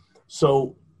 Yes.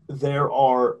 So there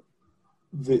are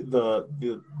the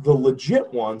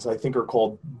legit ones, I think, are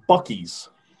called Buckies.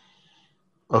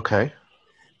 Okay.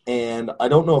 And I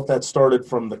don't know if that started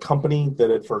from the company that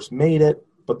had first made it,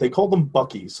 but they called them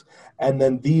Buckies. And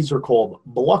then these are called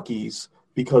Bluckies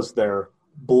because they're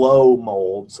blow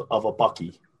molds of a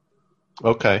Bucky.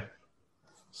 Okay.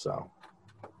 So,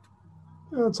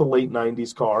 yeah, it's a late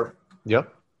 90s car.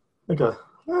 Yep. Like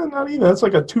not even, it's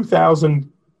like a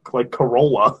 2000, like,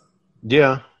 Corolla.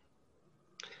 Yeah.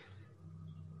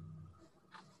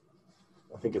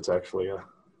 I think it's actually a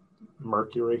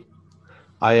Mercury.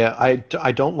 I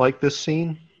don't like this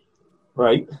scene.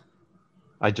 Right?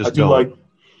 I just do don't. like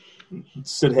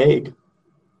Sid Haig.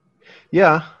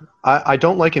 Yeah. I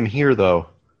don't like him here, though.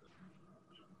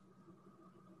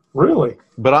 Really?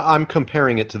 But I'm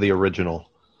comparing it to the original.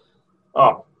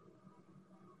 Oh.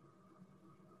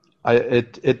 I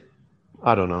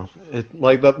don't know.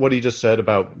 Like that, what he just said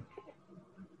about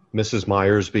Mrs.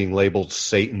 Myers being labeled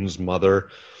Satan's mother.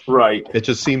 Right. It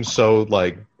just seems so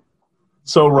like.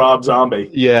 So Rob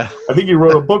Zombie. Yeah. I think he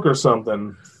wrote a book or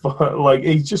something. Like,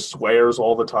 he just swears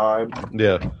all the time.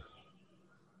 Yeah.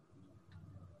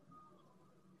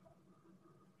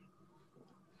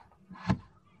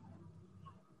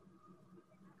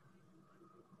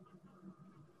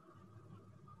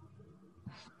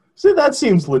 See, that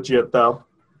seems legit, though.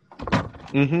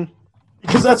 Mm-hmm.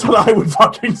 Because that's what I would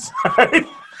fucking say.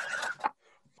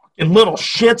 Fucking little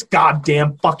shits,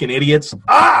 goddamn fucking idiots.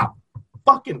 Ah!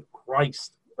 Fucking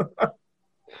Christ.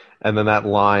 And then that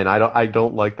line, I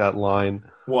don't like that line.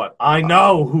 What? I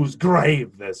know whose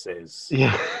grave this is.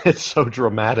 Yeah, it's so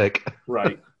dramatic.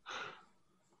 Right.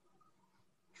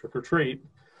 Trick or treat.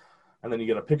 And then you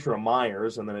get a picture of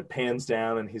Myers, and then it pans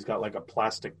down, and he's got like a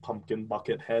plastic pumpkin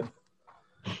bucket head.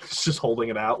 He's just holding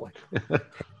it out like,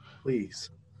 please.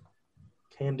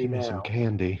 Candy Give me now. some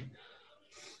candy.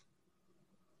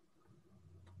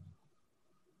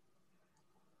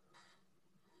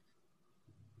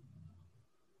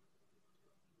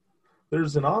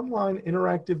 There's an online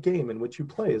interactive game in which you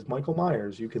play as Michael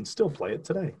Myers. You can still play it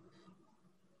today.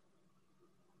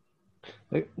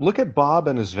 Hey, look at Bob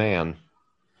and his van.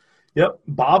 Yep.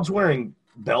 Bob's wearing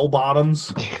bell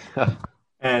bottoms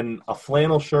and a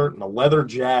flannel shirt and a leather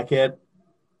jacket.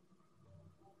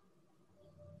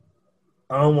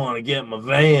 I don't want to get my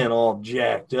van all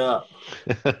jacked up.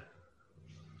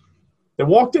 They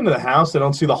walked into the house. They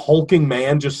don't see the hulking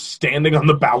man just standing on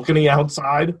the balcony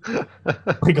outside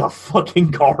like a fucking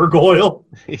gargoyle.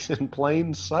 He's in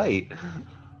plain sight.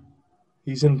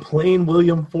 He's in plain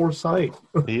William Forsythe.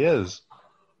 He is.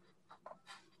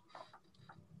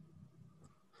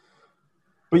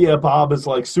 But yeah, Bob is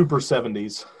like super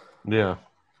 70s. Yeah.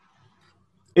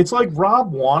 It's like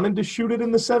Rob wanted to shoot it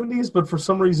in the 70s, but for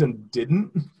some reason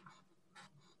didn't.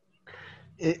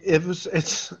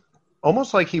 It's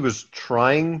almost like he was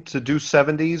trying to do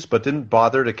 70s, but didn't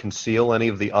bother to conceal any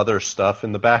of the other stuff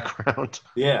in the background.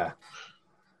 Yeah.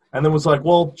 And then was like,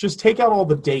 well, just take out all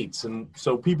the dates, and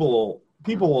so people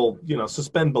will,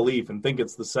 suspend belief and think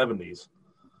it's the 70s.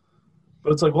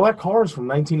 But it's like, well, that car is from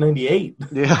 1998.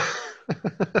 Yeah.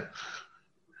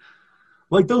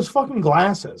 Like those fucking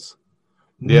glasses.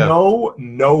 Yeah.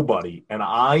 Nobody, and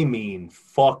I mean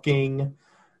fucking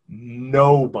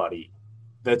nobody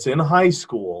that's in high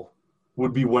school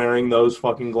would be wearing those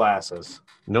fucking glasses.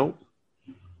 Nope.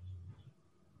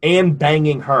 And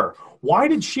banging her. Why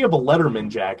did she have a Letterman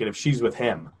jacket if she's with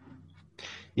him?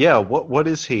 Yeah, what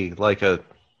is he? Like a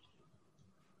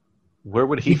Where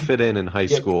would he fit in high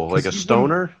Yeah, school? 'cause Like a he's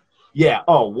stoner? Yeah,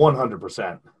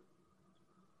 100%.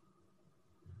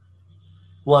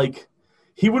 Like,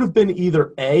 he would have been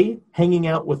either A, hanging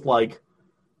out with, like,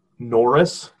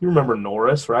 Norris. You remember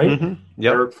Norris, right? Mm-hmm.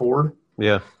 Yep. Eric Ford.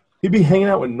 Yeah. He'd be hanging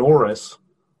out with Norris,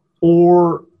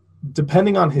 or,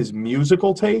 depending on his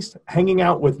musical taste, hanging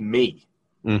out with me.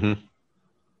 Mm-hmm.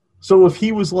 So if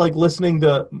he was, like, listening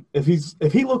to... If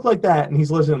he looked like that and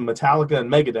he's listening to Metallica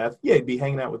and Megadeth, yeah, he'd be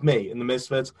hanging out with me and the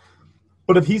Misfits.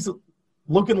 But if he's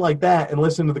looking like that and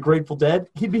listening to the Grateful Dead,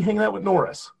 he'd be hanging out with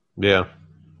Norris. Yeah.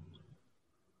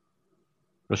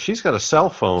 Well, she's got a cell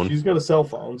phone. She's got a cell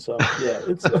phone, so yeah,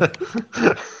 it's.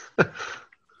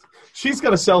 She's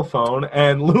got a cell phone,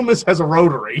 and Loomis has a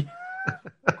rotary.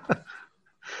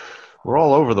 We're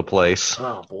all over the place.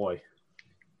 Oh boy.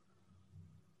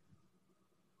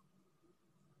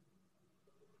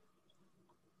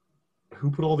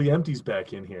 Who put all the empties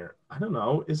back in here? I don't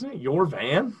know. Isn't it your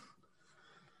van?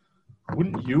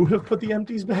 Wouldn't you have put the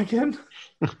empties back in?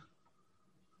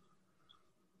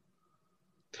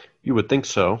 You would think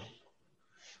so.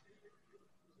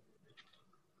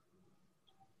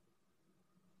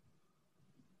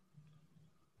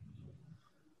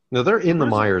 No, they're in the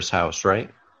Myers house, right?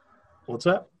 What's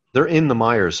that? They're in the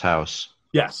Myers house.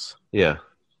 Yes. Yeah.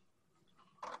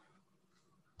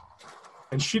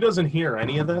 And she doesn't hear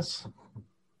any of this.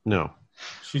 No.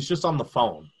 She's just on the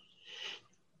phone.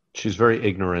 She's very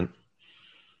ignorant.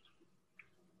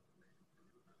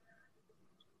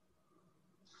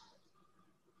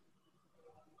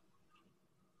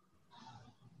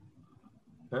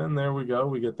 And there we go.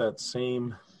 We get that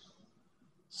same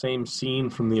scene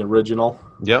from the original.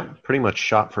 Yep, pretty much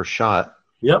shot for shot.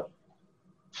 Yep.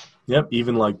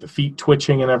 Even like the feet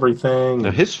twitching and everything.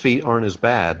 Now, his feet aren't as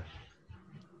bad.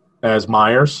 As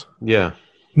Myers? Yeah.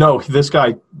 No, this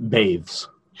guy bathes.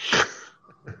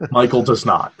 Michael does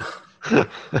not.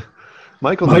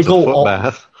 Michael needs a foot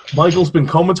bath. Michael's been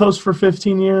comatose for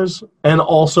 15 years and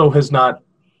also has not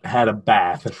had a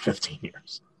bath in 15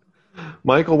 years.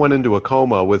 Michael went into a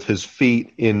coma with his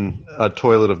feet in a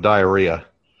toilet of diarrhea.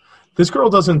 This girl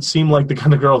doesn't seem like the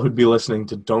kind of girl who'd be listening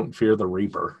to Don't Fear the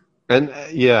Reaper. And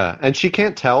yeah, and she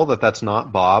can't tell that that's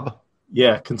not Bob.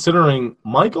 Yeah, considering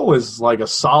Michael is like a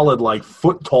solid like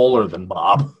foot taller than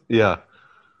Bob. Yeah.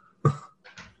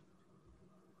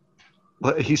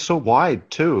 He's so wide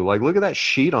too. Like, look at that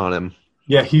sheet on him.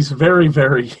 Yeah, he's very,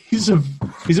 very. He's a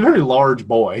very large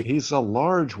boy. He's a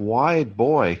large, wide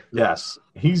boy. Yes,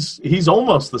 he's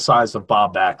almost the size of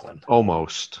Bob Backlund.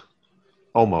 Almost.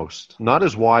 Not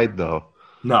as wide though.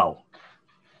 No.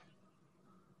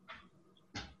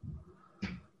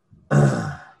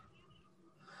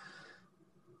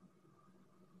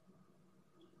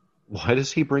 Why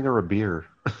does he bring her a beer?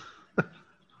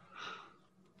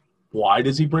 Why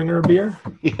does he bring her a beer?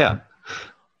 Yeah.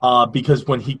 Because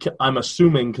I'm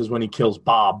assuming because when he kills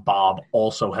Bob, Bob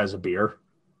also has a beer.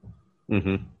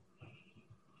 Mm-hmm.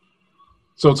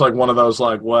 So it's like one of those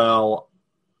like, well,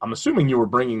 I'm assuming you were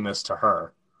bringing this to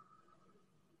her.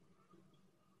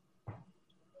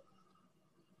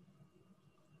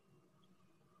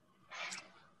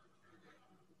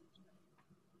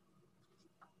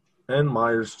 And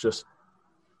Myers just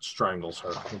strangles her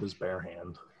with his bare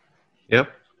hand.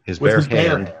 Yep. His bare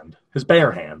hand. His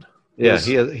bare hand. Yeah,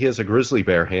 he has a grizzly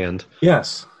bear hand.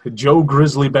 Yes. Joe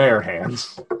Grizzly Bear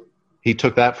hands. He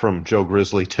took that from Joe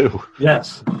Grizzly too.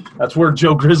 Yes. That's where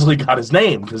Joe Grizzly got his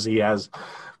name, because he has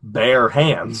bare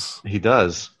hands. He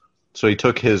does. So he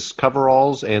took his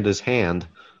coveralls and his hand.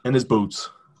 And his boots.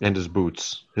 And his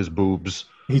boots. His boobs.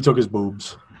 He took his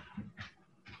boobs.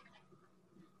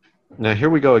 Now here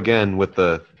we go again with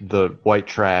the white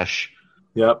trash.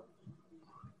 Yep.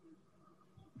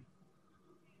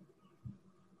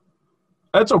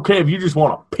 That's okay if you just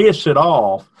want to piss it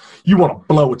off. You want to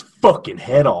blow its fucking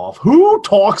head off. Who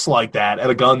talks like that at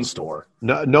a gun store?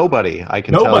 No, nobody, I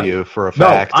can tell you for a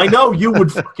fact. No, I know you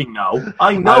would fucking know.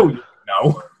 I know you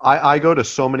know. I go to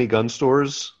so many gun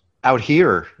stores out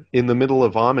here in the middle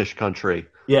of Amish country.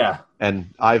 Yeah.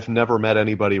 And I've never met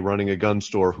anybody running a gun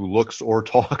store who looks or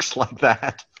talks like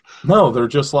that. No, they're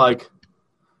just like,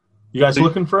 you guys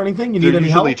looking for anything? You need any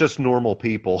help? They're usually just normal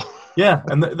people. Yeah,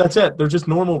 and that's it. They're just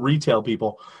normal retail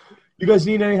people. You guys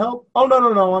need any help? Oh,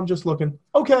 no, I'm just looking.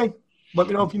 Okay, let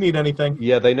me know if you need anything.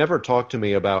 Yeah, they never talk to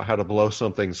me about how to blow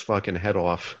something's fucking head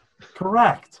off.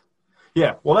 Correct.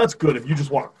 Yeah, well, that's good if you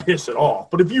just want to piss it off.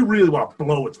 But if you really want to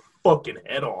blow its fucking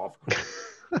head off,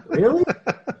 really?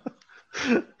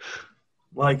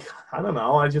 Like, I don't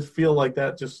know. I just feel like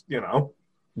that just, Yeah,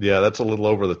 that's a little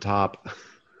over the top.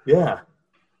 Yeah.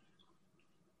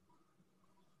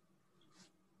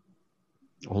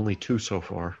 Only 2 so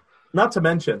far. Not to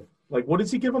mention, like, what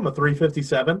does he give him, a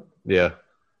 357? Yeah.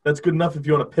 That's good enough if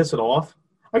you want to piss it off.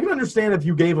 I can understand if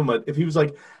you gave him if he was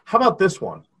like, how about this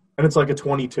one? And it's like a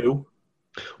 22.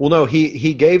 Well, no,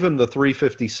 he gave him the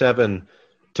 357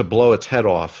 to blow its head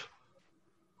off.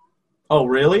 Oh,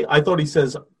 really? I thought he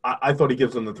says, I thought he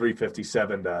gives him the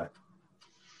 357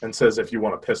 and says if you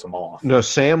want to piss him off. No,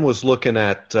 Sam was looking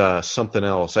at something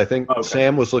else. I think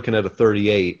Sam was looking at a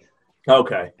 38.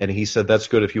 Okay. And he said that's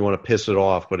good if you want to piss it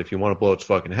off, but if you want to blow its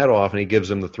fucking head off, and he gives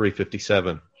him the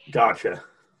 357. Gotcha.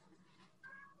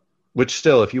 Which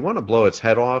still, if you want to blow its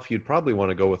head off, you'd probably want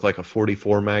to go with like a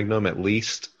 44 Magnum at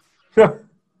least.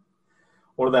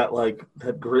 Or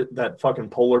that fucking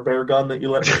polar bear gun that you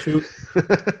let me shoot.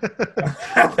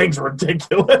 That thing's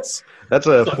ridiculous. That's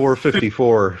a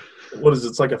 454. What is it?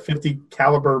 It's like a 50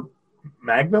 caliber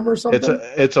Magnum or something?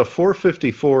 It's a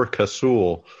 454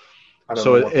 Casull.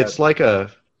 So it's like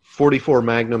a 44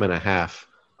 Magnum and a half.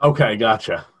 Okay,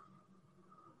 gotcha.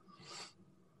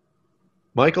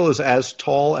 Michael is as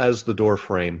tall as the door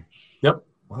frame. Yep.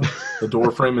 Well, the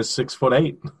door frame is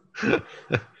 6'8".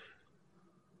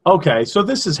 Okay, so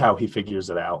this is how he figures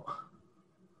it out.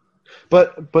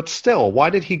 But still, why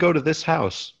did he go to this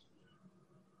house?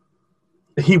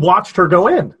 He watched her go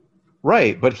in.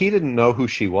 Right, but he didn't know who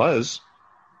she was.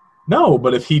 No,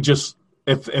 but if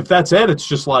that's it, it's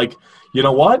just like, you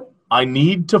know what? I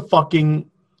need to find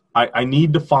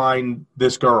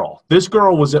this girl. This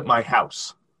girl was at my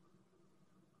house.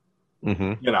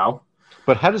 Mm-hmm. You know?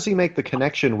 But how does he make the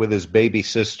connection with his baby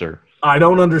sister? I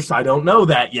don't understand. I don't know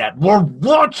that yet. We're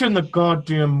watching the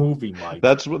goddamn movie, Mike.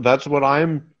 That's what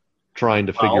I'm trying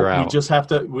to figure out.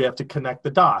 We have to connect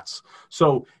the dots.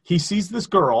 So he sees this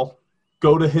girl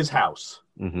go to his house.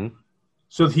 Mm-hmm.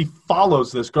 So he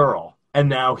follows this girl, and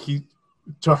now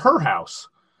to her house.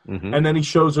 Mm-hmm. And then he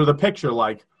shows her the picture,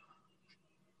 like,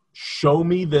 show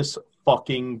me this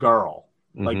fucking girl.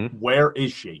 Mm-hmm. Like, where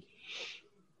is she?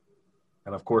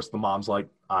 And, of course, the mom's like,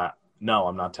 no,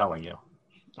 I'm not telling you.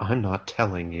 I'm not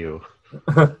telling you.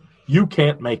 You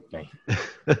can't make me.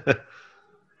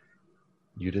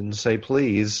 You didn't say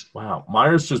please. Wow.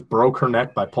 Myers just broke her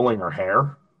neck by pulling her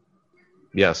hair?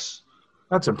 Yes.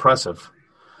 That's impressive.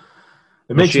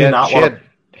 It makes me not want to... had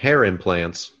hair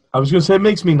implants. I was going to say, it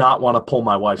makes me not want to pull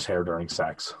my wife's hair during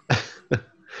sex.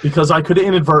 Because I could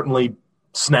inadvertently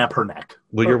snap her neck.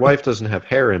 Well, your wife doesn't have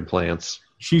hair implants.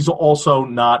 She's also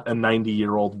not a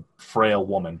 90-year-old frail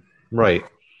woman. Right.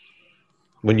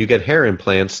 When you get hair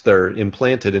implants, they're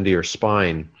implanted into your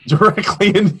spine. Directly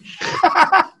in...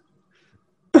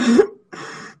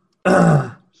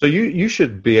 So you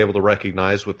should be able to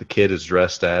recognize what the kid is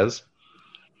dressed as.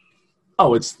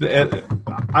 Oh,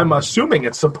 I'm assuming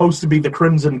it's supposed to be the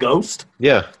Crimson Ghost?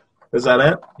 Yeah. Is that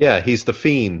it? Yeah, he's the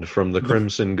Fiend from the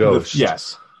Crimson Ghost.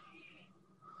 Yes.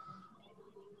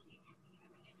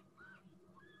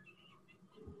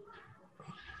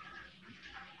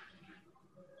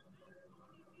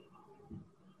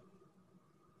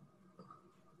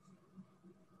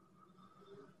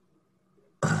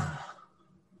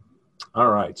 All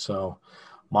right, so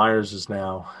Myers is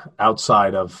now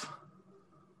outside of...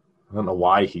 I don't know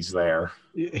why he's there.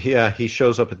 Yeah, he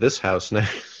shows up at this house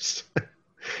next.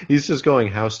 He's just going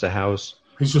house to house.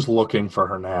 He's just looking for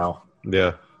her now.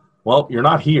 Yeah. Well, you're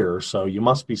not here, so you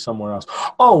must be somewhere else.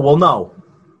 Oh, well, no.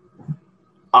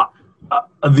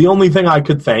 The only thing I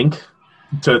could think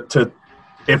to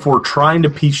if we're trying to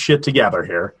piece shit together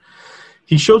here,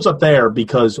 he shows up there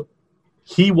because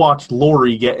he watched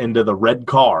Lori get into the red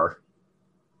car,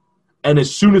 and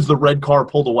as soon as the red car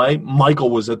pulled away, Michael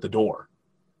was at the door.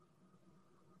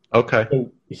 Okay.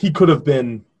 So he could have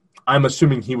been, I'm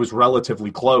assuming he was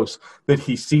relatively close, that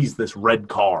he sees this red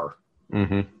car.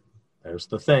 Mm-hmm. There's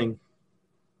the thing.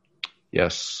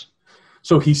 Yes.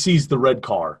 So he sees the red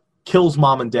car, kills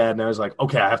mom and dad, and I was like,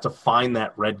 okay, I have to find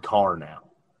that red car now.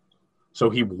 So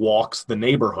he walks the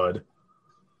neighborhood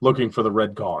looking for the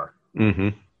red car. Mm-hmm.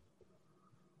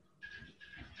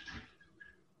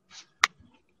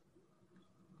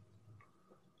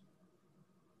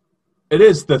 It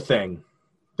is the thing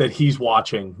that he's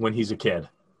watching when he's a kid.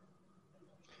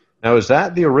 Now, is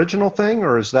that the original thing,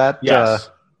 or is that yes.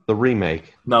 The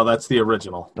remake? No, that's the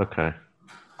original. Okay.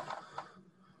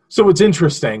 So it's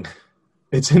interesting.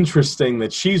 It's interesting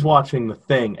that she's watching the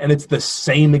thing, and it's the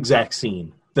same exact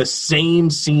scene. The same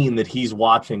scene that he's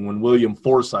watching when William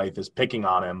Forsythe is picking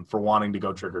on him for wanting to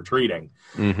go trick-or-treating.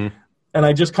 Mm-hmm. And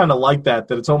I just kind of like that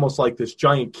it's almost like this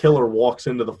giant killer walks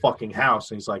into the fucking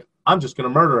house, and he's like, I'm just going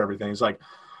to murder everything. He's like,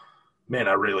 man,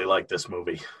 I really like this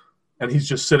movie. And he's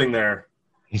just sitting there.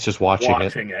 He's just watching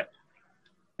it.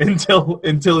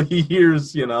 Until he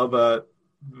hears, the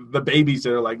the babies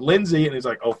that are like, Lindsay, and he's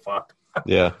like, oh, fuck.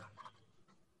 Yeah.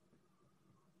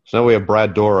 So now we have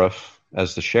Brad Dourif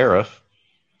as the sheriff.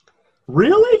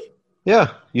 Really?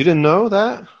 Yeah, you didn't know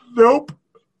that? Nope.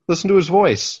 Listen to his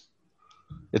voice.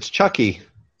 It's Chucky.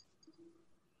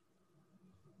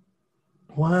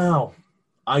 Wow.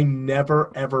 I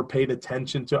never, ever paid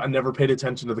attention to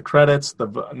the credits,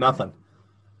 nothing.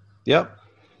 Yep.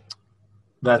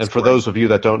 That's and for great. those of you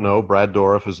that don't know, Brad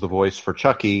Dourif is the voice for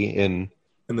Chucky in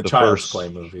the Child's first Play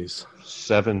movies.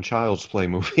 7 Child's Play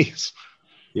movies.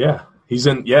 Yeah. He's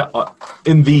in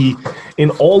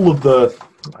all of the,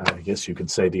 I guess you could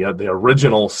say the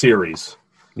original series.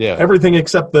 Yeah. Everything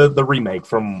except the remake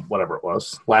from whatever it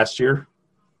was last year.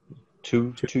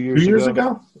 Two years ago? 2 years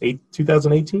ago?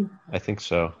 2018? I think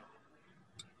so.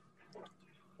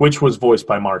 Which was voiced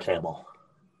by Mark Hamill.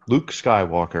 Luke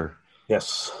Skywalker.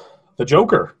 Yes. The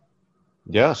Joker.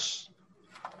 Yes.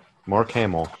 Mark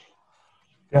Hamill.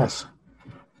 Yes.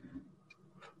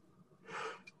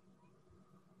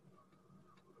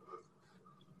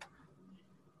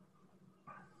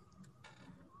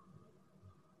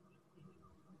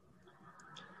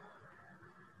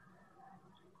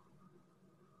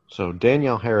 So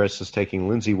Danielle Harris is taking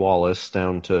Lindsay Wallace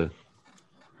down to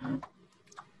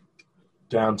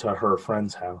her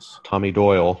friend's house. Tommy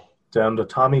Doyle. Down to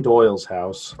Tommy Doyle's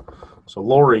house. So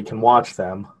Laurie can watch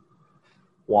them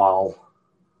while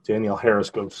Danielle Harris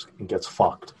goes and gets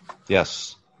fucked.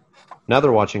 Yes. Now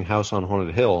they're watching House on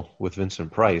Haunted Hill with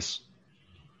Vincent Price.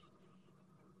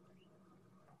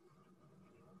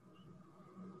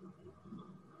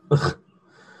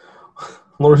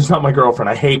 Laurie's not my girlfriend.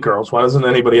 I hate girls. Why doesn't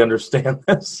anybody understand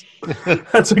this?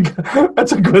 That's a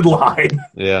good line.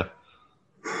 Yeah.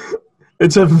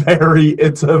 It's a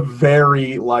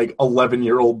very like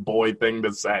 11-year-old boy thing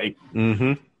to say.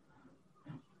 Mm-hmm.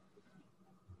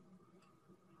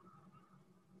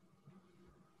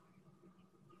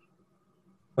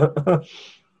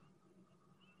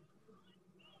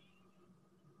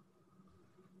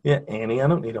 Yeah, Annie, I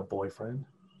don't need a boyfriend.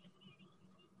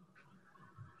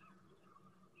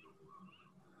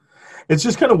 It's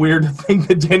just kind of weird to think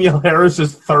that Danielle Harris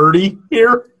is 30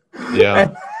 here.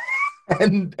 Yeah.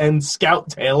 And Scout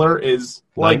Taylor is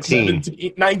like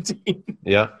 19.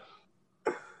 Yeah.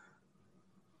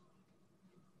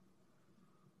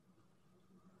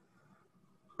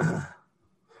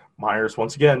 Myers,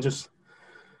 once again, just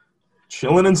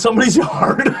chilling in somebody's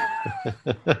yard.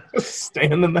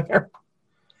 Standing there.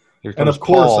 Here comes And of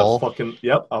course, Paul a fucking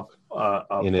in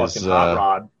fucking his, hot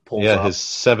rod pulls up. his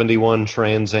 71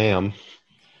 Trans Am.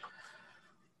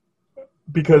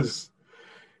 Because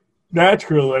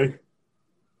naturally,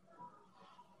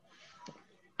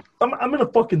 I'm going to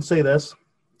fucking say this.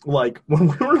 Like, when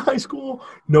we were in high school,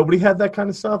 nobody had that kind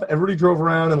of stuff. Everybody drove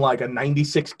around in, like, a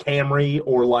 96 Camry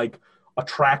or, like, a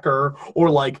Tracker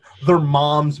or, like, their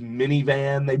mom's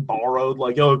minivan they borrowed.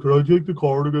 Like, oh, could I take the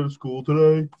car to go to school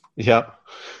today? Yep.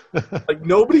 Like,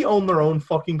 nobody owned their own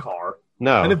fucking car.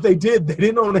 No. And if they did, they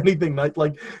didn't own anything.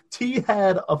 Like, T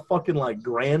had a fucking, like,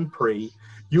 Grand Prix.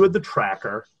 You had the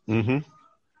Tracker. Mm-hmm.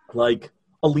 Like,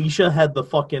 Alicia had the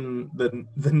fucking, the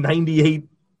 98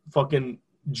 fucking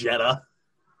Jetta.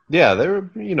 Yeah, they were,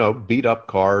 beat up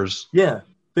cars. Yeah,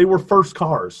 they were first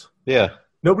cars. Yeah.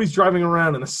 Nobody's driving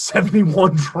around in a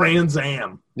 71 Trans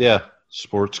Am. Yeah,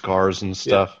 sports cars and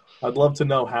stuff. Yeah. I'd love to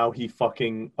know how he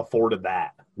fucking afforded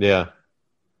that. Yeah.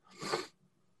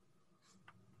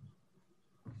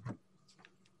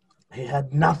 He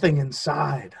had nothing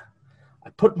inside. I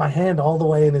put my hand all the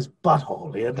way in his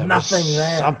butthole. He had nothing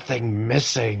there. Something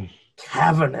missing.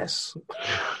 Cavernous.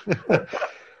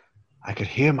 I could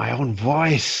hear my own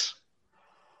voice.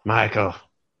 Michael.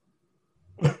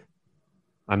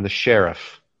 I'm the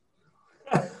sheriff.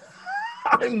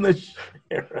 I'm the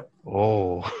sheriff.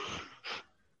 Oh.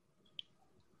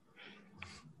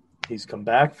 He's come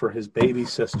back for his baby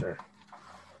sister.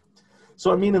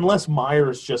 So, I mean, unless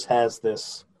Myers just has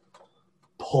this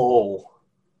pull.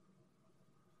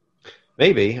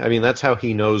 Maybe. I mean, that's how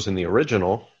he knows in the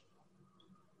original.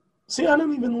 See, I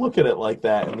don't even look at it like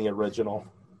that in the original.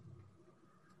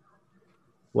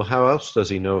 Well, how else does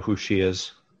he know who she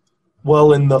is?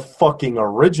 Well, in the fucking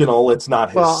original, it's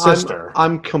not his sister.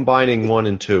 I'm combining 1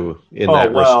 and 2 in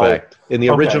that respect. In the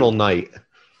original Night.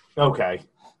 Okay.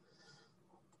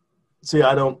 See,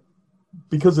 I don't...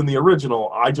 Because in the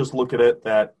original, I just look at it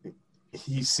that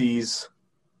he sees...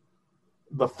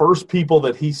 The first people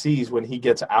that he sees when he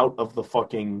gets out of the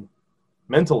fucking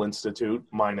mental institute,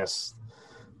 minus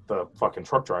the fucking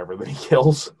truck driver that he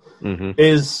kills,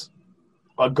 is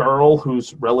a girl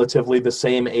who's relatively the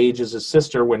same age as his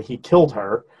sister when he killed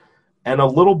her, and a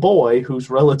little boy who's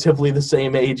relatively the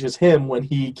same age as him when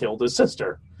he killed his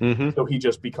sister. Mm-hmm. So he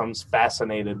just becomes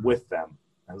fascinated with them.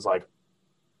 And is like,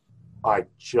 I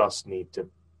just need to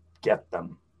get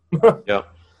them. Yeah.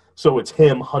 So it's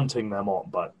him hunting them all,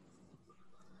 but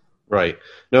Right.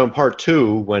 Now, in part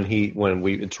 2, when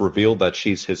it's revealed that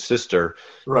she's his sister,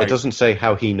 right. It doesn't say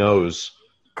how he knows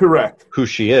Correct. who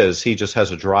she is. He just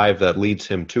has a drive that leads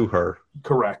him to her.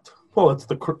 Correct. Well, it's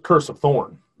the curse of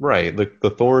Thorn. Right.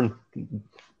 The Thorn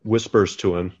whispers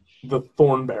to him. The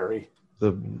Thornberry.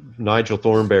 The Nigel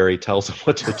Thornberry tells him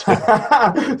what to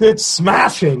do. It's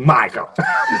smashing, Michael.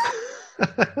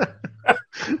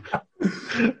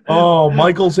 Oh,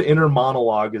 Michael's inner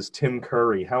monologue is Tim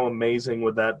Curry. How amazing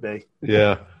would that be?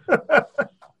 Yeah.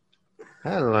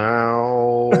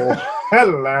 Hello.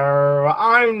 Hello,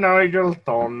 I'm Nigel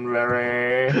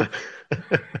Thornberry.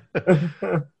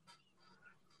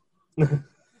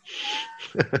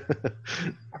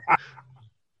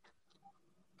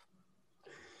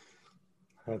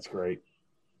 That's great.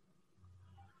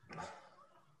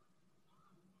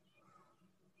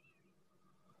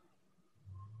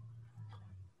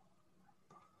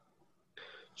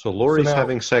 So Laurie's now,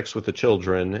 having sex with the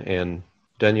children, and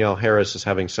Danielle Harris is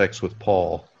having sex with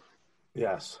Paul.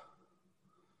 Yes.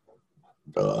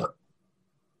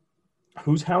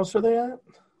 Whose house are they at?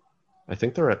 I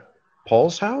think they're at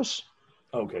Paul's house?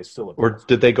 Okay, still at Or Paul's.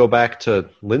 did they go back to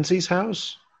Lindsay's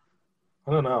house?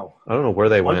 I don't know. I don't know where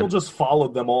they Michael went. just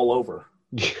followed them all over.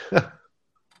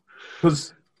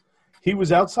 Because he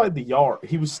was outside the yard.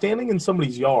 He was standing in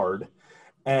somebody's yard,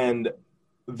 and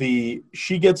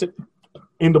she gets it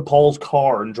into Paul's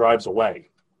car and drives away.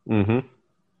 Mm-hmm.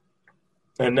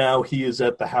 And now he is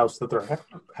at the house that they're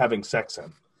having sex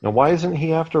in. Now, why isn't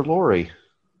he after Laurie?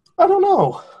 I don't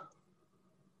know.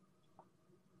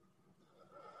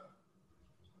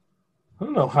 I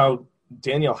don't know how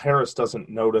Danielle Harris doesn't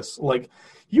notice. Like,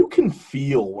 you can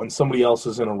feel when somebody else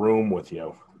is in a room with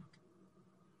you.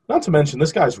 Not to mention,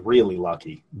 this guy's really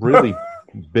lucky. Really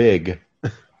big.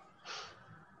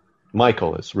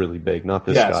 Michael is really big, not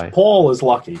this guy. Yes, Paul is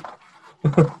lucky.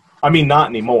 I mean, not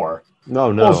anymore.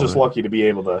 No. Paul's just lucky to be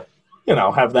able to,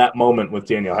 have that moment with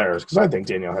Danielle Harris, because I think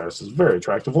Danielle Harris is a very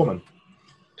attractive woman.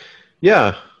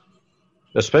 Yeah,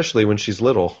 especially when she's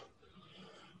little.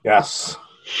 Yes.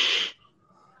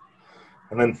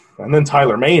 And then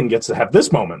Tyler Mane gets to have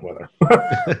this moment with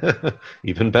her.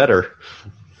 Even better.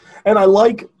 And I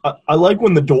like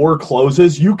when the door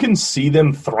closes, you can see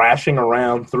them thrashing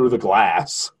around through the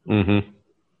glass. Mm-hmm.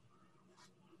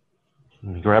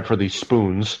 Grab for these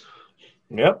spoons.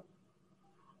 Yep.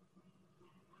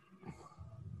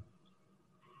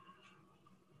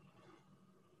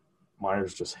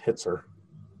 Myers just hits her.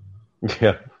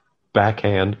 Yeah,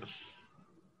 backhand.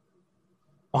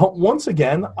 Once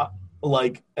again,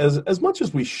 as much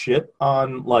as we shit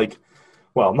on,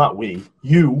 not we,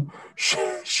 you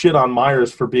shit on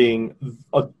Myers for being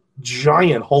a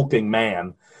giant hulking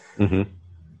man. Mm-hmm.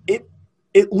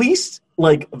 At least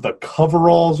the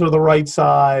coveralls are the right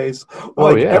size.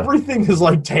 Everything is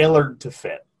tailored to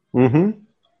fit. Mm-hmm.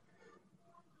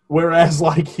 Whereas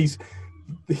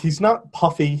he's not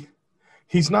puffy.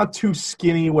 He's not too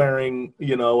skinny wearing,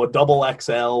 a double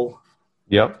XL.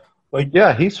 Yep.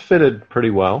 He's fitted pretty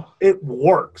well. It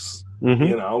works.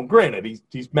 Mm-hmm. Granted,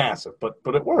 he's massive, but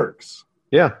it works.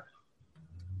 Yeah.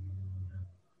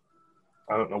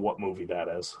 I don't know what movie that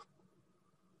is.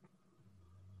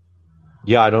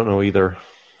 Yeah, I don't know either.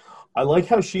 I like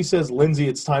how she says, Lindsay,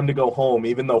 it's time to go home,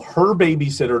 even though her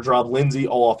babysitter dropped Lindsay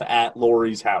off at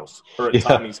Laurie's house, or at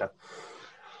Tommy's house.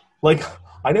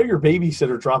 I know your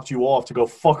babysitter dropped you off to go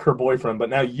fuck her boyfriend, but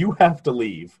now you have to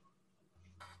leave.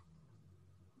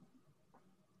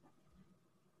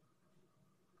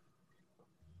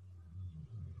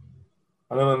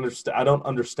 I don't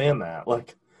understand that.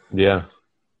 Yeah.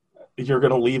 You're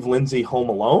going to leave Lindsay home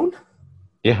alone?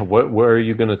 Yeah, where are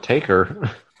you going to take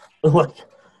her?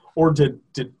 Or did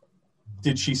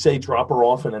she say drop her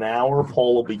off in an hour,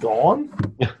 Paul will be gone?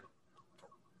 Yeah.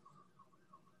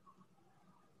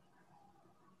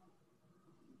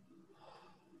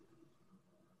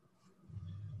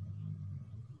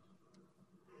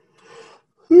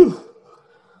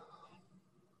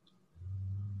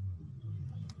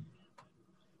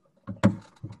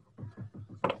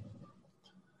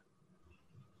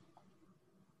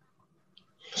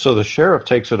 So the sheriff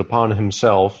takes it upon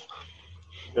himself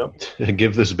to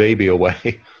give this baby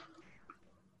away.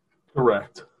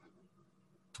 Correct.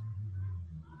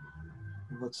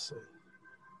 Let's see.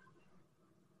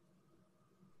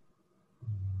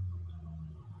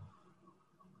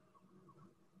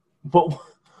 But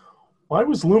why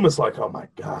was Loomis like, oh my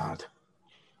God?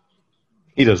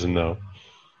 He doesn't know.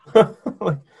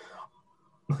 Like,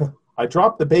 I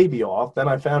dropped the baby off, then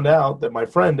I found out that my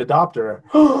friend adopted her.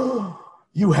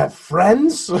 You have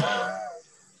friends?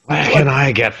 Where can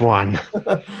I get one?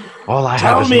 All I have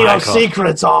Tell is me your Michael.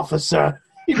 secrets, officer.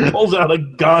 He pulls out a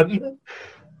gun.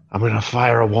 I'm going to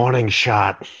fire a warning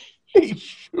shot. He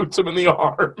shoots him in the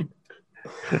arm.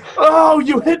 Oh,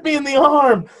 you hit me in the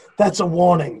arm. That's a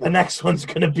warning. The next one's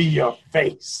going to be your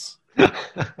face.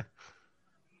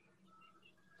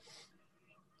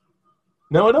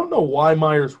 Now, I don't know why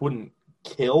Myers wouldn't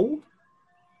kill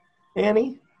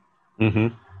Annie.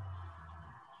 Mm-hmm.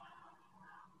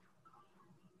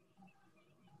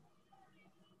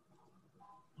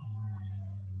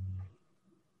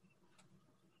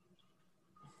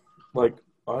 Like,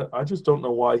 I just don't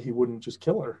know why he wouldn't just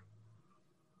kill her.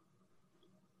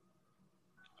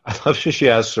 I love how she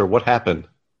asks her, what happened?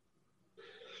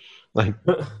 Like,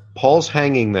 Paul's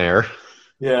hanging there,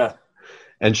 Yeah.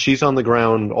 and she's on the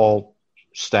ground all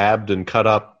stabbed and cut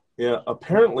up. Yeah,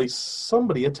 apparently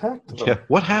somebody attacked them. Yeah,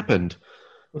 what happened?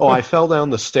 Oh, I fell down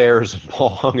the stairs and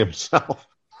Paul hung himself.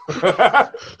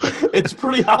 It's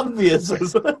pretty obvious,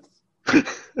 isn't it?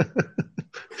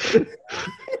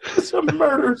 It's a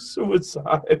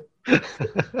murder-suicide.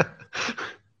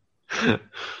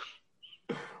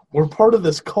 We're part of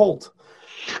this cult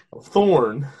of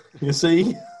Thorn, you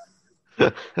see?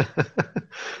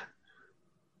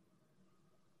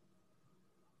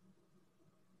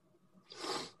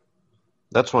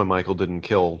 That's why Michael didn't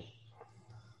kill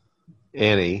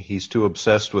Annie. He's too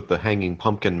obsessed with the hanging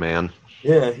pumpkin man.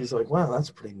 Yeah, he's like, wow, that's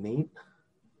pretty neat.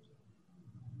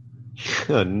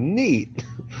 Neat.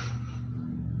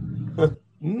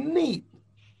 Neat.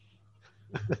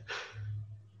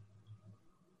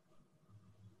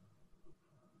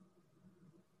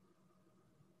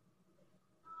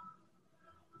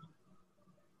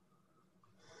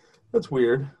 That's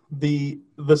weird. The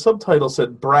subtitle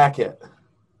said bracket,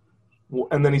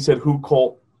 and then he said who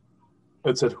called.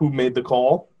 It said who made the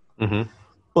call, Mm-hmm.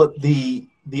 but the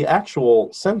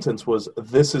actual sentence was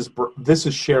this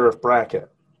is Sheriff Brackett.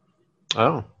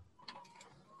 Oh.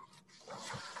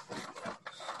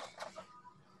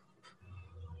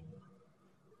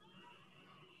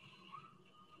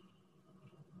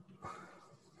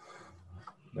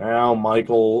 Now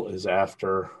Michael is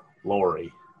after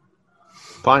Lori.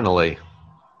 Finally.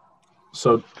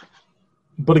 So,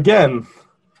 but again,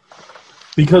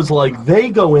 because like they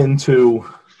go into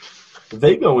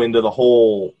the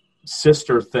whole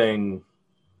sister thing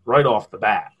right off the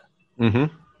bat.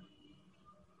 Mm-hmm.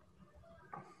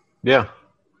 Yeah.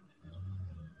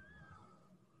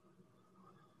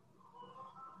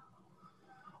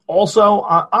 Also,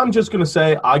 I'm just going to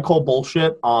say I call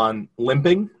bullshit on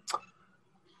limping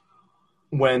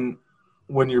when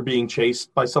you're being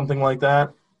chased by something like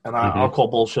that. And I'll call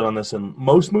bullshit on this in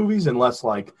most movies unless,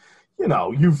 like, you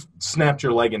know, you've snapped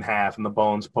your leg in half and the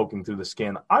bone's poking through the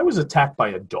skin. I was attacked by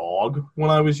a dog when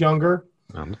I was younger.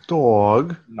 Not a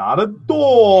dog. Not a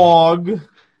dog.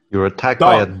 You were attacked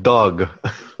by a dog.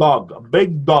 Dog. A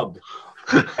big dog.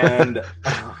 And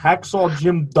Hacksaw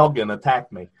Jim Duggan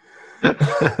attacked me.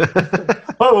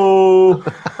 Oh.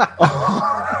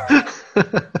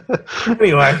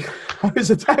 Anyway, I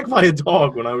was attacked by a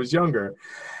dog when I was younger.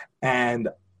 And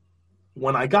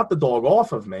when I got the dog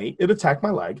off of me, it attacked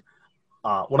my leg.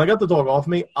 When I got the dog off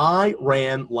me, I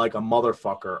ran like a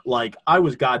motherfucker. Like, I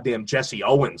was goddamn Jesse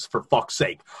Owens, for fuck's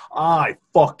sake. I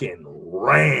fucking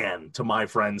ran to my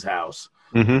friend's house.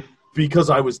 Mm-hmm.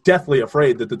 Because I was deathly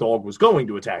afraid that the dog was going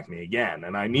to attack me again,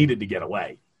 and I needed to get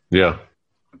away. Yeah.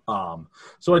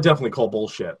 So I definitely call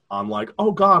bullshit on, like,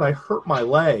 oh, God, I hurt my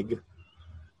leg.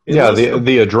 Yeah,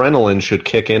 the adrenaline should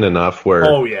kick in enough where...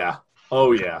 Oh, yeah.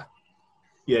 Oh, yeah.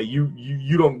 Yeah,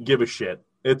 you don't give a shit.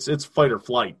 It's fight or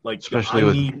flight. Like, especially I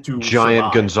with need to Giant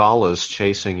survive. Gonzalez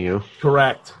chasing you.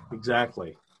 Correct.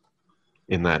 Exactly.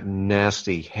 In that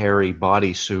nasty, hairy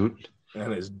bodysuit.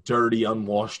 And his dirty,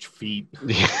 unwashed feet.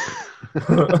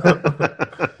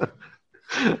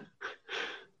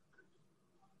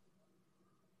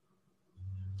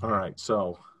 All right,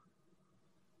 so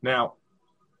now,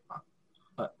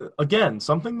 again,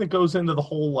 something that goes into the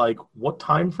whole, like, what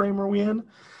time frame are we in?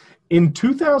 In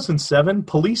 2007,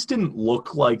 police didn't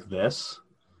look like this.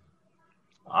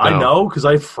 I know, because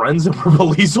I have friends that were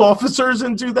police officers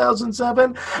in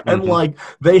 2007, and, like,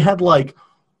 they had, like,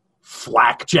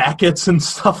 flak jackets and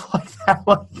stuff like that.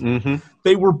 Like,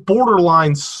 they were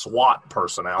borderline SWAT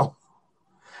personnel.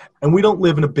 And we don't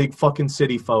live in a big fucking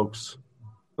city, folks.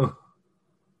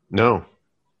 No.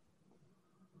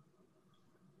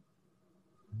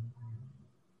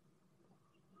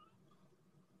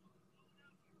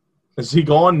 Is he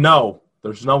gone? No.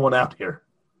 There's no one out here.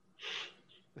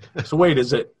 So wait,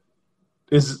 is it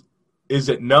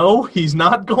no, he's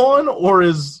not gone, or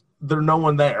is there no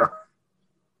one there?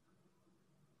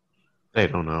 They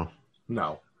don't know.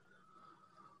 No.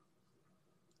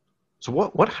 So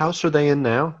what house are they in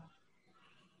now?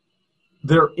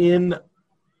 They're in.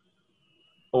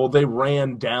 Oh, they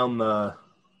ran down the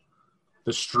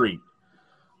street.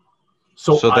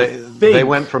 So they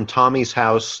went from Tommy's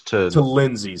house to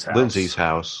Lindsay's house. Lindsay's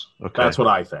house. Okay, that's what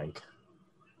I think.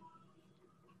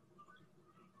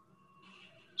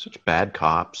 Such bad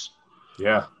cops.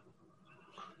 Yeah.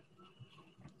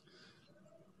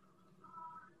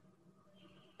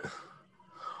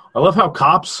 I love how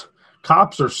cops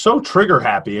are so trigger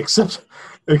happy, except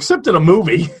in a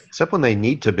movie. Except when they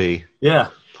need to be. Yeah.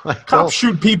 Like, Cops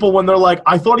shoot people when they're like,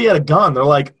 I thought he had a gun. They're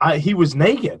like, he was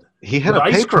naked. He had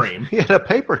ice cream. He had a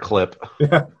paper clip.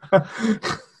 Yeah.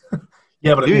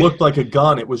 Yeah, but it looked like a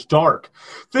gun. It was dark.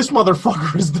 This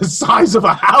motherfucker is the size of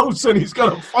a house, and he's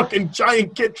got a fucking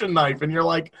giant kitchen knife. And you're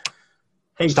like,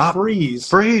 hey, stop. Freeze.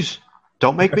 Freeze.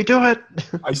 Don't make me do it.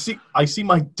 I see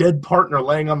my dead partner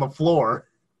laying on the floor.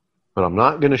 But I'm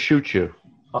not going to shoot you.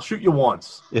 I'll shoot you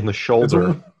once. In the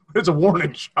shoulder. It's a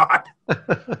warning shot.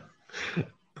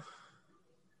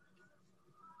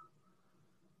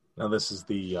 Now this is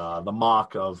the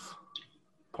mock of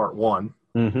part 1.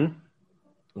 Mm-hmm.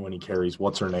 When he carries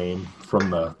what's her name from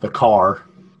the car.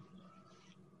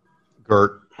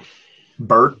 Bert.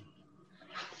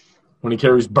 When he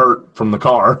carries Bert from the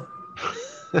car.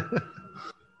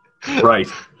 Right.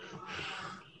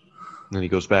 Then he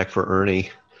goes back for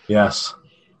Ernie. Yes.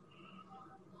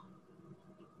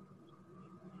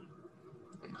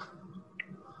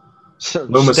 So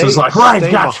Loomis is like, right,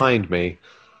 stay gotcha. Behind me.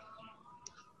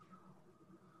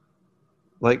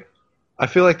 Like, I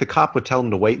feel like the cop would tell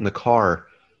him to wait in the car.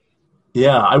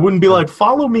 Yeah, I wouldn't be like,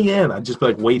 follow me in. I'd just be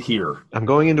like, wait here. I'm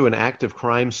going into an active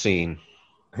crime scene.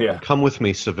 Yeah. Come with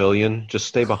me, civilian. Just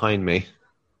stay behind me.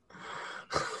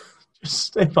 Just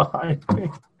stay behind me.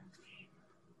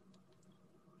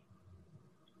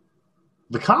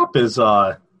 The cop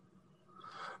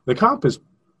is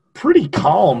pretty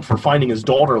calm for finding his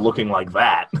daughter looking like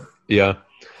that. Yeah.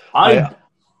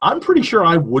 I'm pretty sure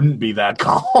I wouldn't be that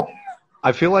calm.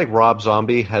 I feel like Rob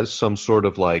Zombie has some sort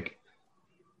of like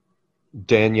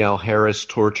Danielle Harris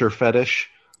torture fetish.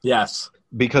 Yes.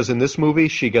 Because in this movie,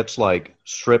 she gets like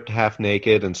stripped half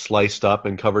naked and sliced up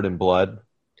and covered in blood,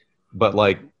 but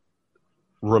like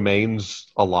remains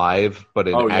alive, but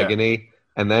in agony.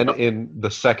 And then in the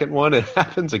second one, it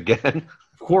happens again.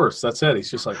 Of course, that's it.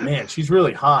 He's just like, man, she's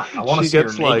really hot. I want to see her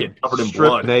naked, like, covered in stripped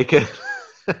blood. Naked,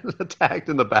 attacked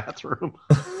in the bathroom.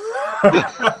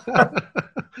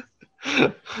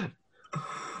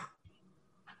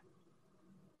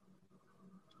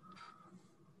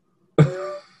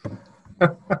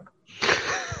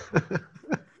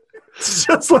 It's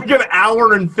just like an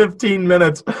hour and 15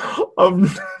 minutes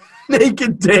of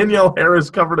naked Danielle Harris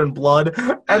covered in blood,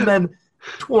 and then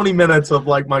 20 minutes of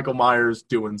like Michael Myers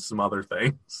doing some other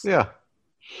things. Yeah,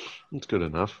 that's good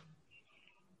enough.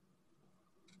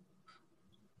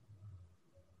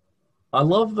 I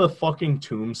love the fucking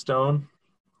tombstone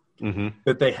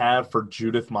that they have for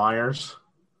Judith Myers.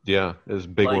 Yeah, this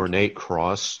big ornate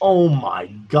cross. Oh my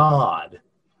God.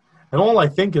 And all I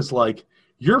think is like,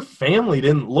 your family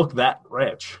didn't look that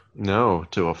rich. No,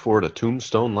 to afford a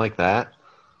tombstone like that.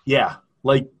 Yeah,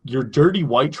 like your dirty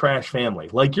white trash family,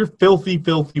 like your filthy,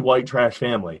 filthy white trash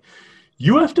family.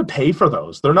 You have to pay for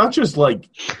those. They're not just like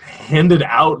handed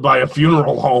out by a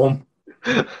funeral home.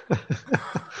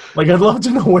 Like, I'd love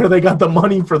to know where they got the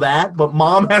money for that, but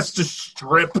mom has to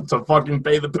strip to fucking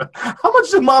pay the... How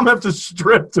much did mom have to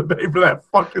strip to pay for that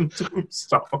fucking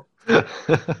tombstone?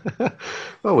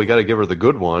 Well, we got to give her the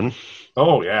good one.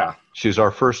 Oh, yeah. She's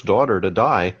our first daughter to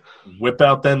die. Whip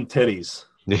out them titties.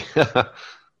 Yeah.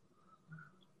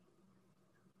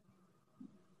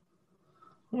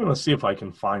 I'm going to see if I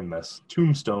can find this.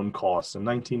 Tombstone costs in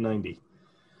 1990.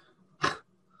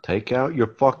 Take out your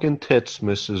fucking tits,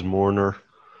 Mrs. Mourner.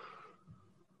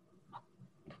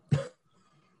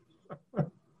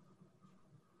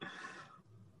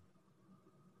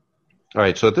 All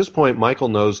right, so at this point, Michael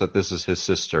knows that this is his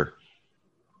sister.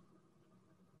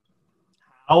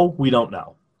 How? We don't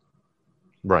know.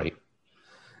 Right.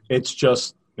 It's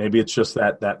just, maybe it's just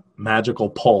that magical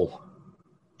pull.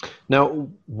 Now,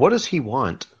 what does he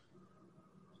want?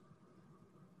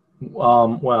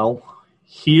 Well,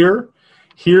 here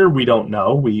we don't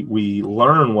know. We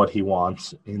learn what he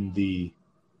wants in the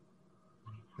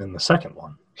second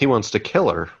one. He wants to kill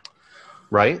her,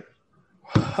 right?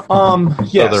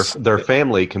 Yes. So their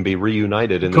family can be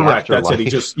reunited in Correct. the afterlife.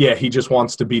 That's it. He just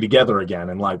wants to be together again.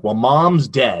 And like, well, mom's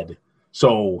dead.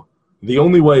 So the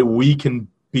only way we can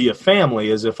be a family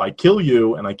is if I kill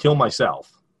you and I kill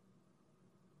myself.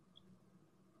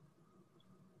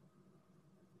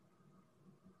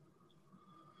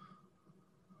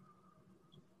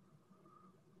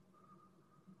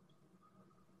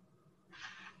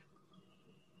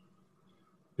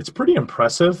 It's pretty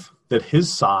impressive that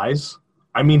his size,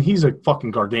 I mean, he's a fucking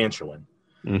gargantuan.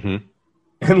 Mm-hmm.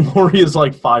 And Laurie is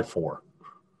like 5'4".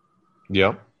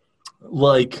 Yep.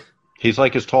 Like, he's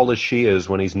like as tall as she is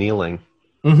when he's kneeling.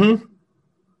 mm-hmm.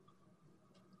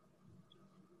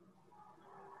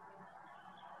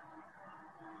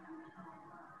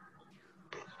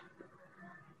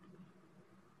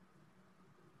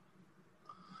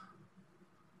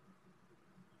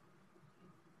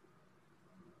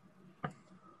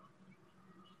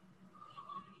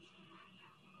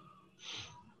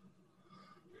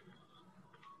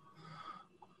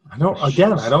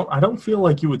 I don't feel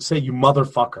like you would say you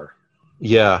motherfucker.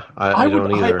 Yeah, I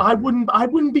don't either. I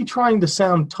wouldn't be trying to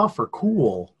sound tough or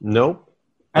cool. Nope.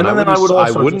 And then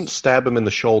I wouldn't stab him in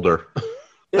the shoulder.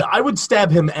 I would stab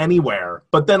him anywhere,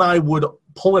 but then I would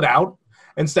pull it out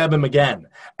and stab him again.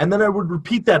 And then I would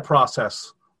repeat that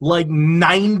process like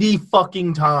 90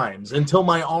 fucking times until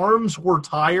my arms were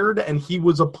tired and he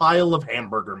was a pile of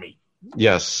hamburger meat.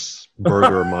 Yes,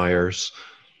 Burger Myers.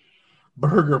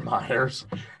 Burger Myers.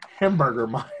 Hamburger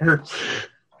Myers.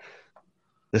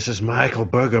 This is Michael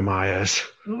Burger Myers.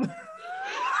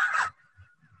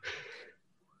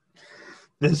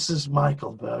 This is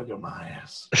Michael Burger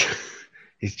Myers.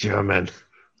 He's German.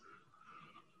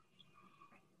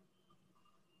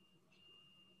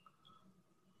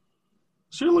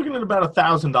 So you're looking at about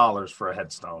 $1,000 for a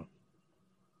headstone.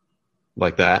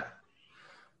 Like that?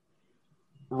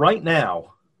 Right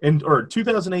now, in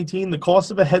 2018, the cost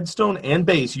of a headstone and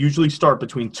base usually start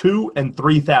between $2,000 and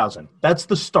 $3,000. That's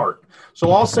the start.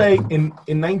 So I'll say in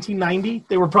 1990,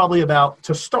 they were probably about,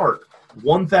 to start,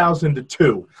 $1,000 to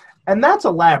 $2,000. And that's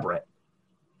elaborate.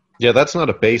 Yeah, that's not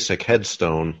a basic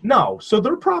headstone. No, so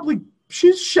they're probably,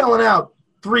 she's shelling out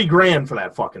 $3,000 for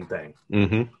that fucking thing.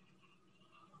 Mm-hmm.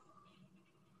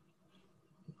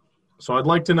 So I'd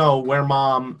like to know where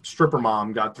stripper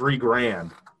mom got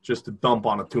 $3,000 just to dump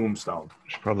on a tombstone.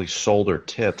 She probably sold her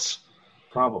tits.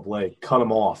 Probably. Cut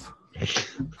them off.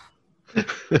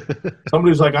 Somebody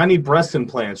was like, I need breast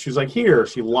implants. She's like, here.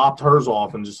 She lopped hers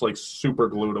off and just like super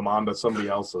glued them onto somebody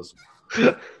else's.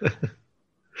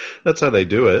 That's how they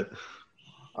do it.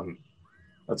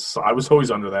 I was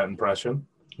always under that impression.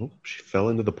 Oh, she fell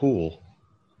into the pool.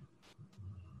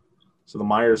 So the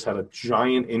Myers had a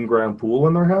giant in-ground pool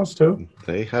in their house too?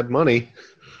 They had money.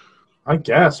 I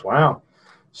guess. Wow.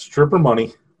 Stripper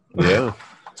money. Yeah.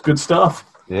 It's good stuff.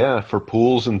 Yeah, for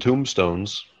pools and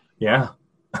tombstones. Yeah.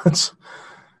 It's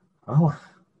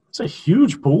a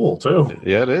huge pool too.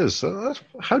 Yeah, it is.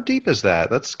 How deep is that?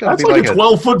 That's got to be like a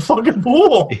 12-foot fucking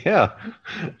pool. Yeah.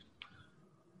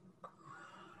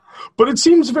 But it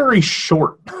seems very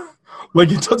short.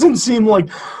 Like, it doesn't seem like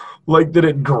that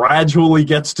it gradually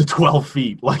gets to 12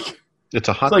 feet. Like, it's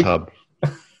a hot tub.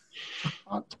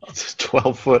 It's a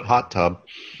 12-foot hot tub.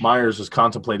 Myers is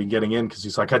contemplating getting in because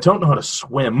he's like, I don't know how to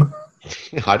swim.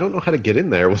 I don't know how to get in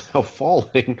there without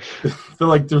falling. They're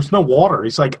like, there's no water.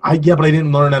 He's like, yeah, but I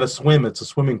didn't learn how to swim. It's a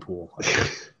swimming pool.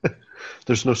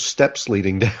 There's no steps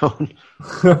leading down.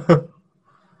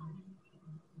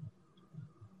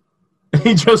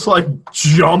 He just like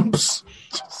jumps,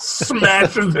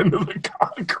 smashes into the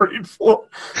concrete floor.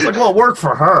 It's like, well, it worked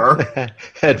for her.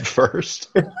 Head first.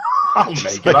 I'll make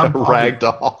just it. Like a rag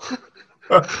doll.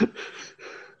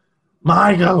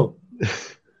 Michael.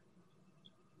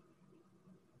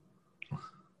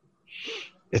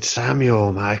 It's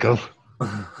Samuel, Michael.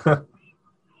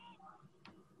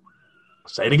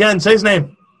 Say it again. Say his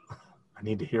name. I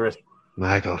need to hear it.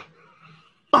 Michael.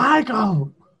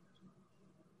 Michael.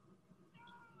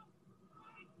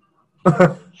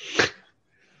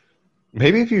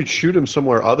 Maybe if you'd shoot him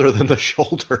somewhere other than the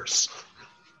shoulders.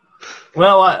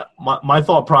 Well, my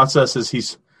thought process is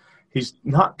he's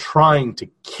not trying to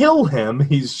kill him.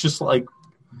 He's just like,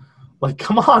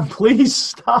 come on, please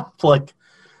stop. Like,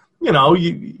 you know,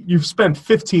 you've spent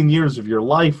 15 years of your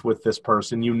life with this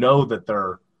person. You know that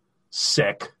they're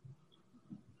sick.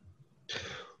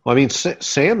 Well, I mean,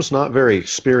 Sam's not very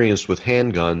experienced with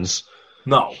handguns.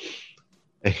 No.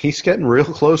 And he's getting real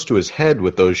close to his head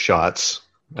with those shots.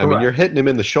 Correct. I mean, you're hitting him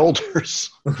in the shoulders.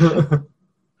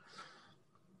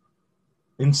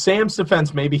 In Sam's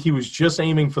defense, maybe he was just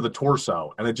aiming for the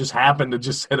torso, and it just happened to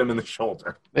just hit him in the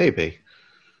shoulder. Maybe.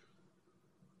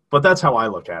 But that's how I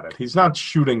look at it. He's not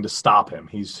shooting to stop him.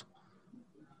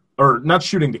 Or not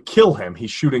shooting to kill him.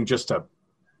 He's shooting just to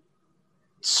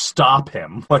stop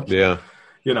him. Like, Yeah.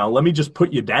 Let me just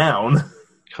put you down.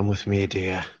 Come with me,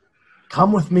 dear.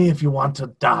 Come with me if you want to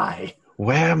die.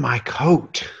 Wear my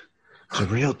coat. It's a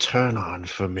real turn on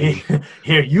for me.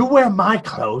 Here, you wear my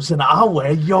clothes and I'll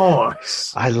wear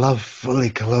yours. I love fully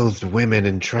clothed women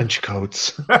in trench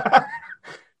coats.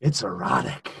 It's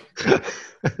erotic.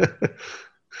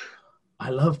 I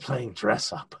love playing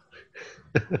dress up.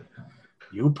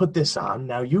 You put this on,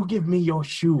 now you give me your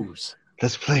shoes.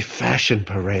 Let's play fashion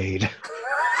parade.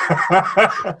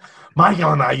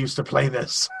 Michael and I used to play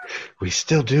this. We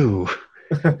still do.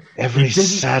 Every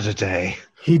Saturday.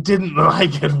 He didn't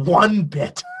like it one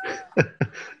bit.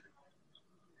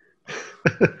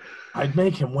 I'd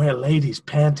make him wear ladies'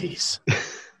 panties.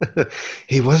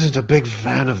 He wasn't a big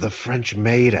fan of the French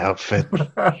maid outfit.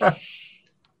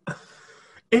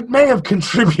 It may have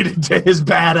contributed to his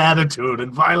bad attitude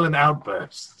and violent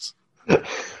outbursts.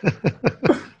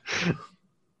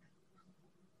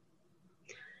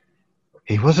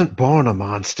 He wasn't born a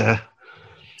monster.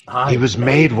 He was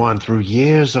made one through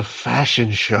years of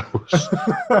fashion shows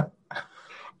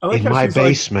in my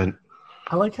basement.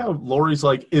 I like how Laurie's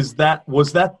like, was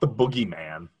that the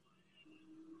boogeyman?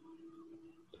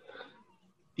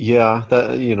 Yeah,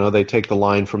 that they take the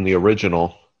line from the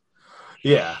original.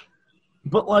 Yeah.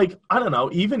 But like, I don't know,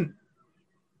 even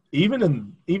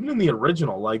in the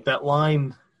original, like that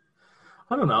line,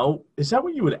 I don't know, is that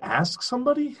what you would ask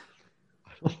somebody?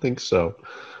 I don't think so.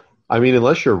 I mean,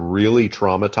 unless you're really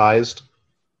traumatized.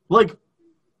 Like,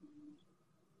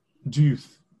 do you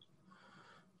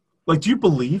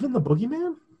believe in the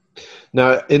boogeyman?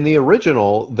 Now, in the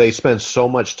original, they spent so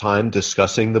much time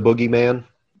discussing the boogeyman.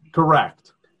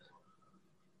 Correct.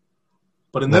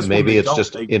 But in this maybe one, it's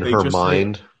just in her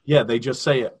mind. Yeah, they just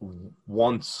say it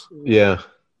once. Yeah.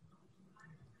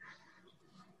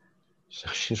 So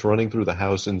she's running through the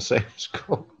house in Sam's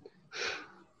coat.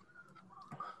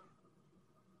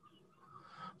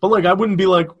 But like, I wouldn't be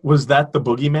like, was that the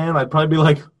boogeyman? I'd probably be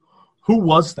like, who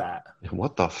was that?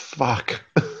 What the fuck?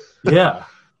 Yeah.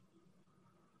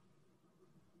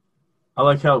 I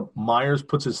like how Myers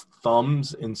puts his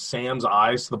thumbs in Sam's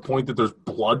eyes to the point that there's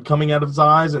blood coming out of his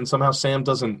eyes, and somehow Sam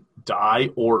doesn't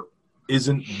die or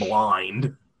isn't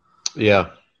blind. Yeah.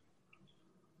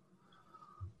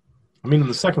 I mean, in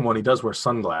the second one, he does wear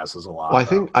sunglasses a lot.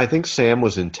 Well, I think Sam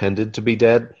was intended to be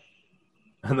dead.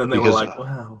 And then they were like,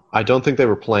 wow. I don't think they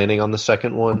were planning on the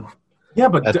second one. Yeah,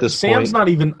 but Sam's not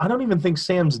even... I don't even think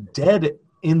Sam's dead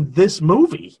in this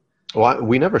movie. Well,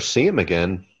 we never see him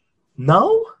again.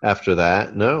 No? After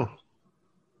that, no.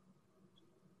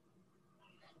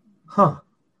 Huh.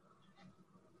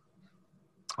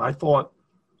 I thought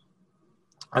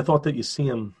that you see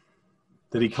him,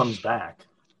 that he comes back.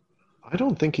 I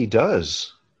don't think he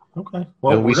does. Okay.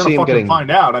 Well, and we're going to fucking find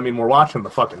out. I mean, we're watching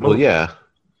the fucking movie. Well, yeah.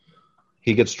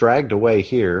 He gets dragged away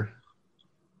here.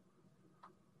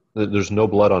 There's no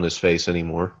blood on his face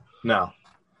anymore. No.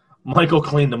 Michael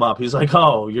cleaned him up. He's like,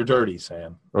 oh, you're dirty,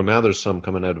 Sam. Oh, now there's some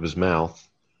coming out of his mouth.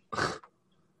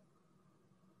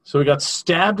 So he got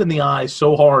stabbed in the eye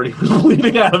so hard he was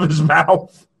bleeding out of his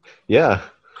mouth. Yeah.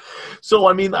 So,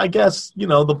 I mean, I guess,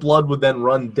 the blood would then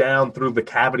run down through the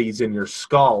cavities in your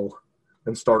skull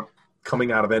and start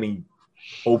coming out of any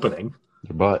opening.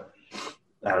 Your butt.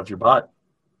 Out of your butt.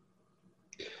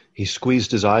 He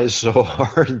squeezed his eyes so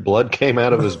hard, blood came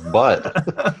out of his butt.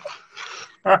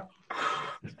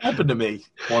 Happened to me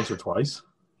once or twice.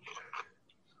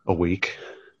 A week.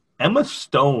 Emma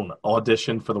Stone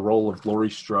auditioned for the role of Laurie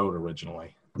Strode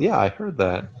originally. Yeah, I heard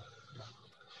that.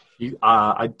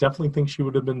 I definitely think she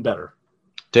would have been better.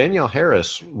 Danielle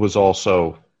Harris was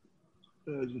also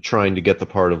trying to get the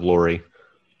part of Laurie.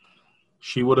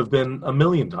 She would have been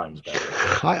 1,000,000 times better.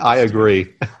 I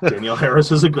agree. Danielle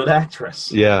Harris is a good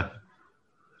actress. Yeah.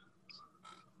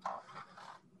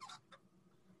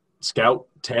 Scout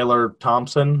Taylor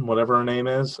Thompson, whatever her name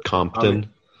is.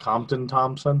 Compton Thompson.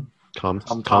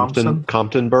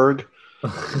 Comptonburg.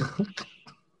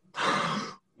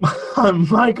 I'm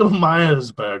Michael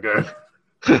Myersberger.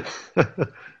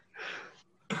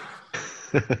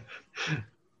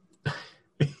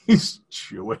 He's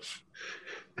Jewish.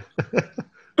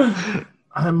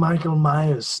 I'm Michael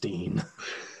Meyerstein.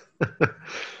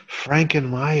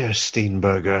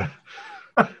 Frankenmeyer-Steenberger.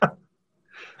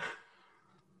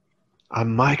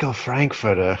 I'm Michael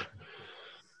Frankfurter.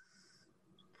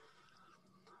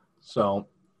 So,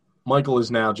 Michael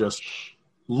is now just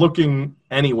looking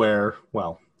anywhere,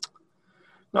 well,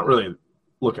 not really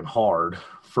looking hard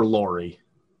for Laurie.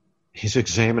 He's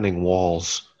examining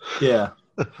walls. Yeah.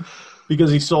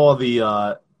 because he saw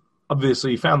the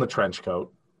obviously he found the trench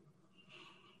coat.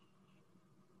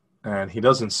 And he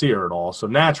doesn't see her at all, so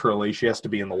naturally she has to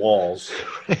be in the walls.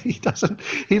 He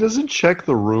doesn't check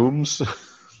the rooms.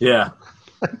 Yeah.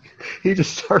 He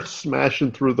just starts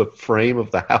smashing through the frame of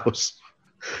the house.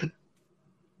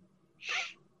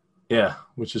 Yeah,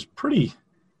 which is pretty,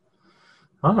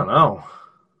 I don't know.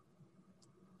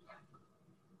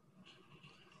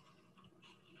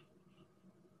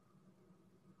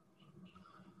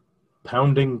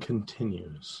 Pounding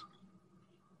continues.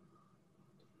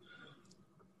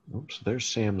 Oops, there's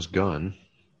Sam's gun.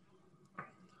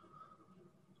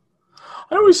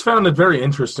 I always found it very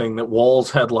interesting that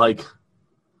walls had like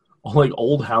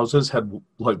old houses had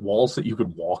like walls that you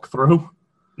could walk through.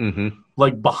 Mm-hmm.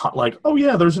 Like behind, like, oh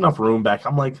yeah, there's enough room back.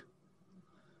 I'm like,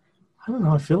 I don't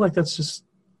know. I feel like that's just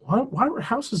why were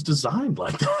houses designed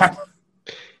like that?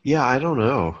 Yeah, I don't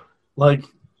know. like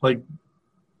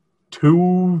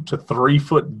 2 to 3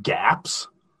 foot gaps.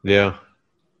 Yeah.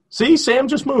 See, Sam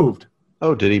just moved.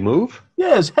 Oh, did he move?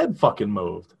 Yeah, his head fucking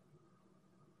moved.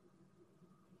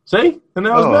 See? And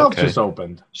now his mouth just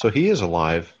opened. So he is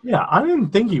alive. Yeah, I didn't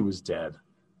think he was dead.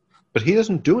 But he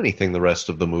doesn't do anything the rest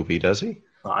of the movie, does he?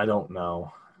 I don't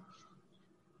know.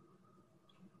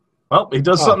 Well, he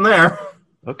does something there.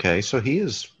 Okay, so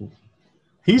He's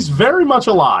very much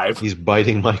alive. He's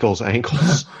biting Michael's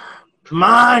ankles.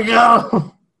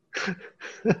 Michael!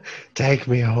 Take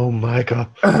me home, Michael.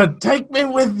 Take me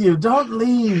with you. Don't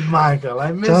leave, Michael.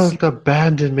 I miss you. Don't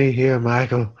abandon me here,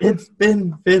 Michael. It's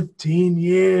been 15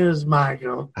 years,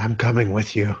 Michael. I'm coming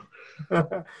with you.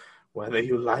 Whether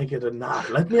you like it or not.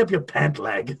 Let me up your pant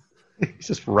leg. He's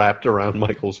just wrapped around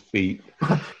Michael's feet.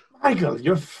 Michael,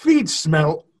 your feet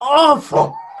smell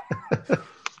awful.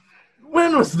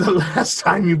 When was the last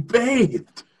time you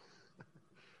bathed?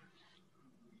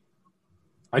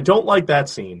 I don't like that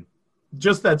scene.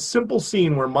 Just that simple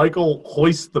scene where Michael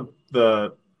hoists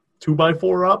the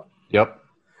 2x4 up. Yep.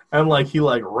 And like he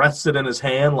like rests it in his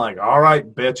hand, like, all right,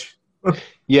 bitch.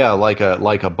 Yeah, like a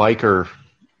biker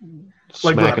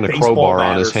smacking a crowbar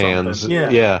on his hands.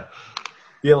 Yeah.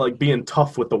 Yeah, like being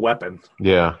tough with the weapon.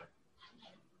 Yeah.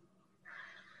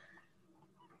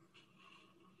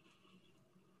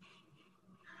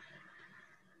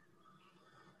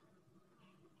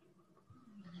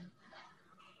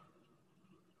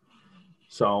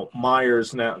 So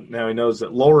Myers now he knows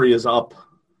that Laurie is up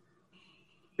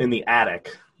in the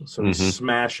attic, so he's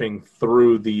smashing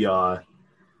through the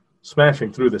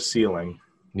ceiling.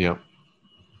 Yep.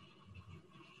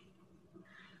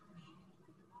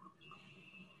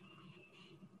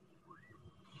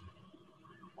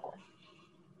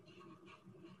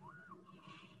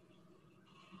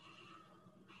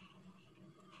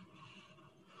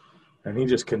 And he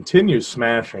just continues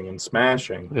smashing and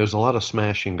smashing. There's a lot of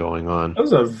smashing going on. That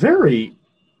was a very,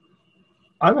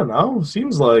 I don't know,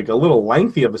 seems like a little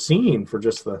lengthy of a scene for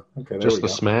just the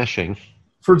smashing.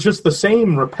 For just the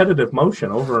same repetitive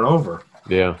motion over and over.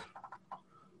 Yeah.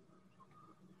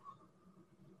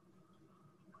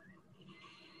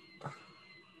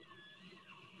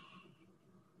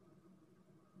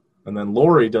 And then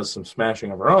Laurie does some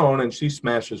smashing of her own, and she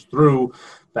smashes through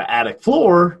the attic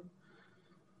floor.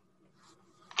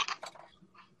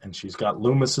 And she's got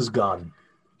Loomis's gun.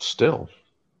 Still.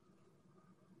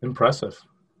 Impressive.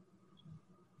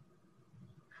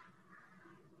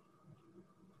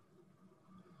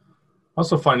 I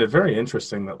also find it very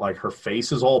interesting that like her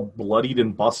face is all bloodied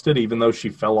and busted even though she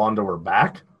fell onto her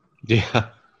back. Yeah.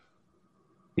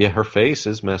 Yeah, her face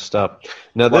is messed up.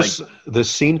 Now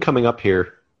this scene coming up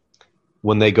here,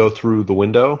 when they go through the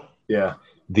window, yeah,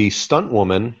 the stunt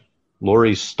woman,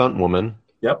 Laurie's stunt woman,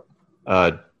 yep,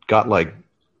 got like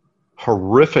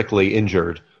horrifically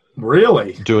injured.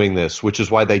 Really? Doing this, which is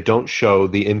why they don't show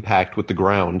the impact with the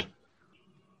ground.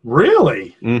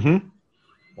 Really? Mm-hmm.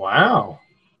 Wow.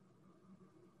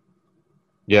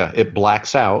 Yeah, it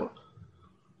blacks out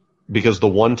because the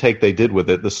one take they did with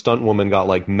it, the stunt woman got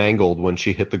like mangled when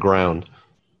she hit the ground.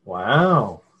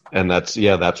 Wow. And that's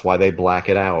why they black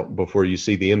it out before you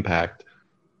see the impact.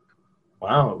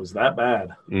 Wow, it was that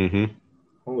bad. Mm-hmm.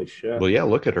 Holy shit. Well, yeah,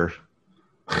 look at her.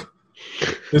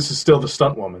 This is still the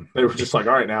stunt woman. They were just like,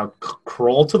 all right, now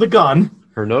crawl to the gun.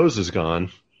 Her nose is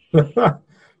gone.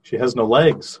 She has no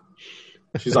legs.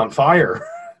 She's on fire.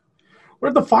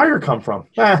 Where'd the fire come from?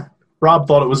 Rob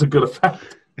thought it was a good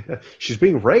effect. She's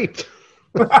being raped.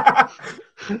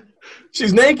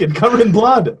 She's naked, covered in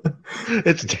blood.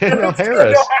 It's Danielle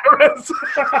Harris.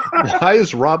 Why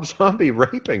is Rob Zombie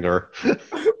raping her?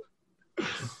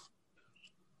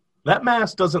 That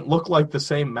mask doesn't look like the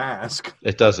same mask.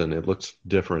 It doesn't. It looks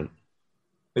different.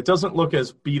 It doesn't look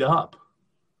as beat up.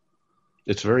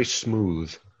 It's very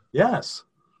smooth. Yes.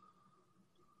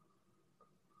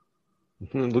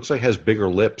 It looks like it has bigger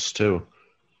lips, too.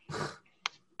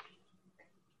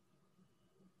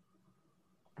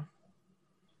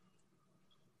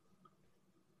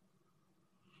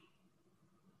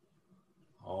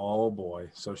 Oh, boy.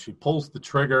 So she pulls the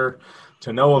trigger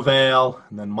to no avail,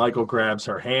 and then Michael grabs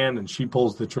her hand, and she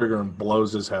pulls the trigger and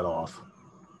blows his head off.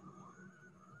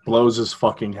 Blows his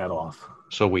fucking head off.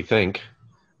 So we think.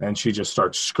 And she just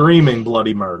starts screaming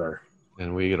bloody murder.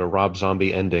 And we get a Rob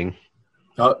Zombie ending.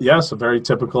 Yes, a very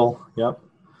typical, yep.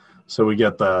 So we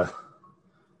get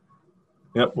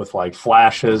with like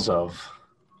flashes of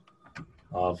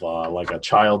like a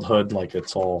childhood, like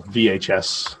it's all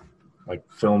VHS, like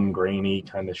film grainy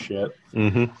kind of shit.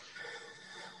 Mm-hmm.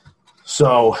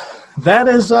 So that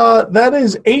is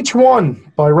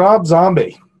H1 by Rob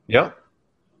Zombie. Yep.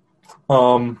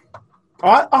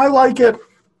 I like it.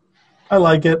 I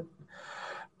like it.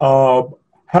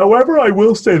 However, I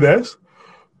will say this.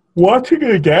 Watching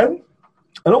it again,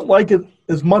 I don't like it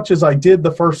as much as I did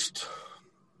the first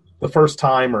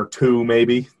time or two,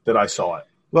 maybe, that I saw it.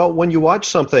 Well, when you watch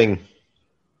something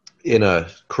in a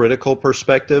critical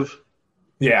perspective,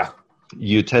 yeah,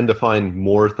 you tend to find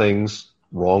more things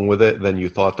wrong with it than you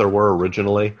thought there were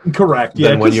originally. Correct.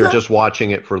 Yeah, than when you're just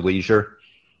watching it for leisure.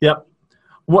 Yep.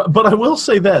 But I will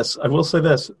say this.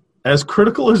 As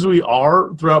critical as we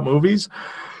are throughout movies,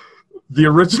 the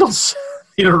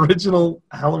original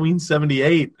Halloween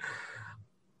 78,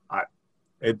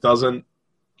 it doesn't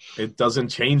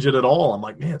change it at all. I'm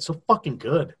like, man, it's so fucking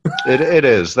good. It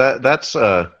is. That's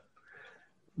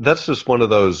just one of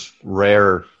those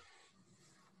rare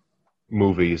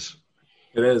movies.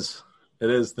 It is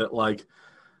that, like,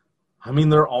 I mean,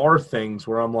 there are things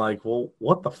where I'm like, well,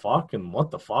 what the fuck and what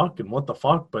the fuck and what the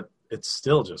fuck, but it's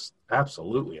still just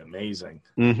absolutely amazing.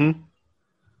 Mm-hmm.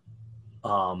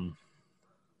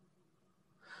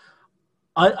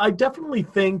 I definitely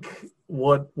think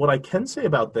what I can say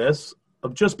about this,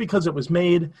 just because it was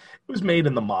made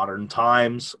in the modern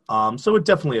times, so it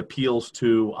definitely appeals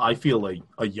to, I feel,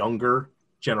 a younger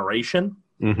generation.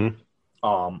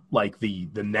 Mm-hmm. Like the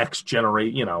next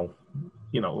generation,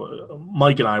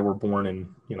 Mike and I were born in,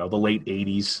 the late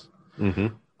 80s.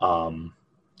 Mm-hmm.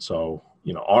 So,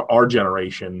 our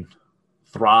generation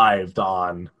thrived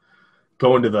on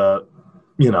going to the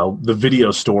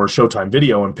video store, Showtime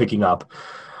Video, and picking up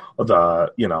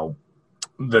the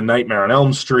Nightmare on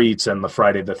Elm Streets and the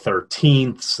Friday the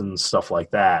 13th and stuff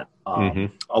like that. A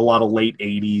lot of late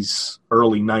 80s,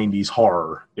 early 90s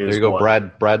horror. There you go,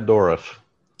 Brad Dourif.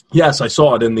 Yes, I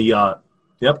saw it in the,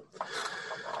 yep.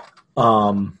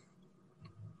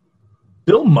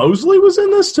 Bill Moseley was in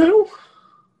this too?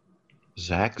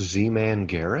 Zach Z-Man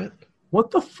Garrett? What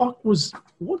the fuck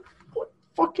what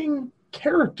fucking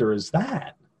character is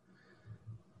that?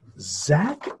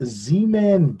 Zach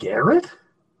Z-Man Garrett?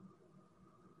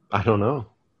 I don't know.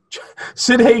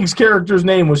 Sid Haig's character's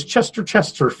name was Chester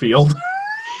Chesterfield.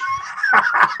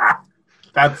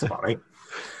 That's funny.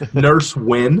 Nurse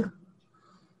Wynn.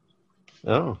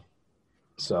 Oh.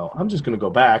 So I'm just going to go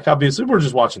back. Obviously, we're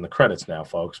just watching the credits now,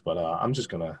 folks, but I'm just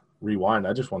going to rewind.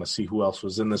 I just want to see who else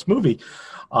was in this movie.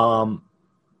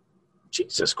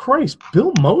 Jesus Christ,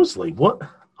 Bill Moseley. What?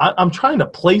 I'm trying to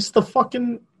place the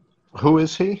fucking... Who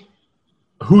is he?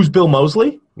 Who's Bill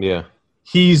Moseley? Yeah.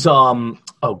 He's, oh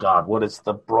God, what is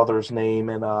the brother's name?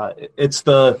 And it's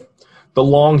the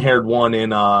long-haired one in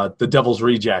The Devil's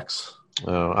Rejects.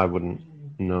 Oh, I wouldn't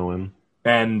know him.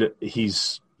 And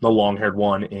he's the long-haired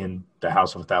one in The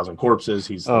House of a Thousand Corpses.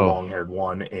 He's the long-haired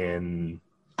one in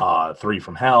Three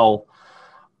from Hell.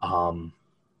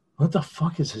 What the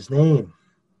fuck is his name?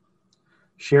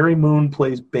 Sherry Moon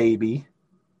plays Baby.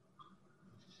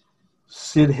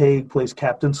 Sid Haig plays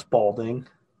Captain Spaulding.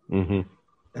 Mm-hmm.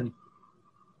 And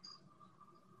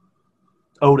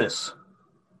Otis.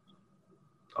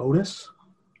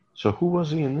 So who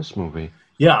was he in this movie?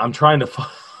 Yeah, I'm trying to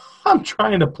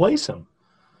place him.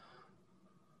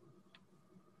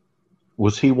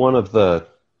 Was he one of the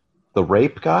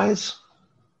rape guys?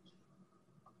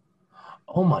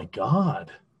 Oh my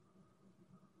God.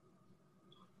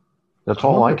 That's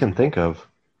all I can think of.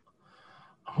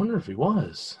 I wonder if he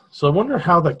was. So I wonder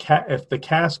how if the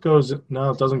cast goes.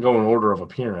 No, it doesn't go in order of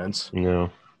appearance. No.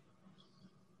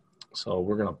 So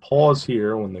we're gonna pause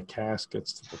here when the cast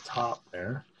gets to the top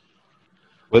there.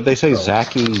 What did they say?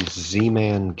 Zachy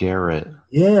Z-Man Garrett.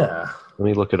 Yeah. Let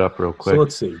me look it up real quick. So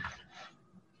let's see.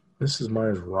 Mrs.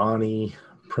 Myers, Ronnie,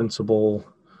 Principal,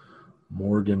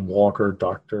 Morgan Walker,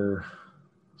 Dr.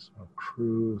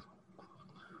 Cruz.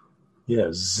 Yeah,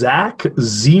 Zach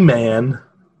Z-Man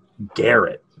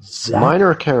Garrett. Zach.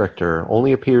 Minor character,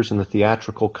 only appears in the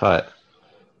theatrical cut.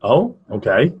 Oh,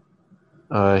 okay.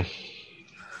 Can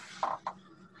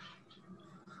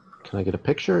I get a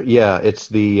picture? Yeah, it's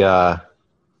the...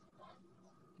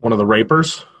 one of the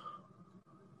rapers?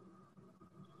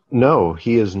 No,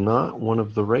 he is not one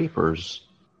of the rapers.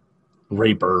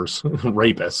 Rapists.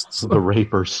 The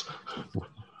rapers.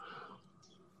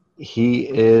 He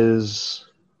is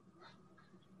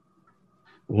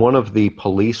one of the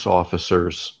police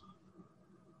officers.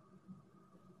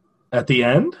 At the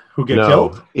end? Who get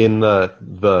killed? In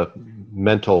the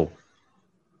mental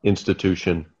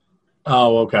institution.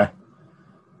 Oh, okay.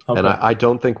 And I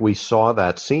don't think we saw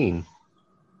that scene.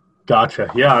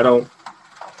 Gotcha. Yeah, I don't...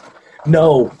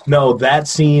 No, that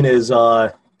scene is...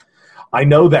 I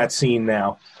know that scene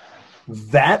now.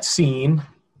 That scene,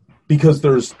 because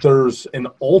there's an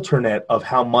alternate of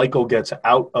how Michael gets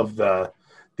out of the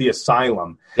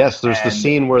asylum. Yes, there's the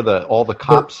scene where all the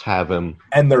cops have him.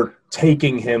 And they're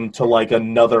taking him to, like,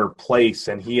 another place,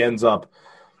 and he ends up,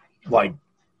 like...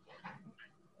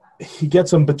 He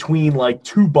gets him between, like,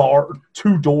 two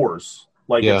doors.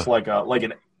 Like, yeah. It's like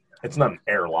an... It's not an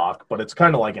airlock, but it's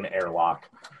kind of like an airlock.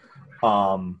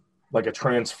 Like a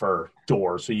transfer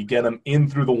door. So you get him in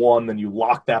through the one, then you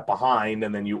lock that behind,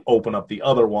 and then you open up the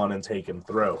other one and take him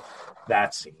through.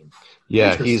 That scene.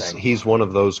 Yeah, he's one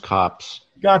of those cops.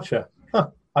 Gotcha.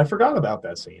 Huh. I forgot about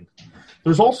that scene.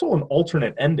 There's also an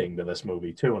alternate ending to this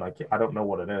movie, too, and I don't know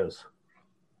what it is.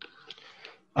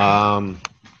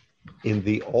 In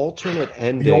the alternate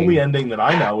ending... The only ending that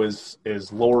I know is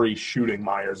Laurie shooting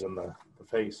Myers in the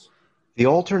face. The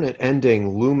alternate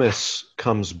ending, Loomis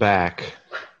comes back.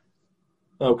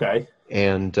 Okay.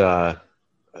 And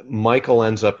Michael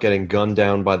ends up getting gunned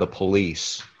down by the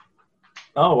police.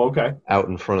 Oh, okay. Out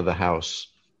in front of the house.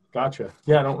 Gotcha.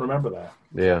 Yeah, I don't remember that.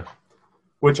 Yeah.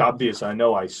 Which, obviously, I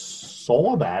know I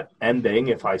saw that ending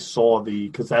if I saw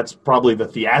because that's probably the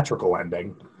theatrical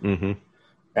ending. Mm-hmm.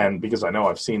 And because I know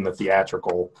I've seen the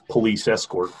theatrical police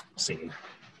escort scene.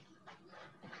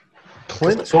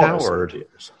 Clint Howard.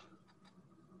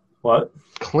 What?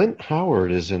 Clint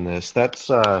Howard is in this. That's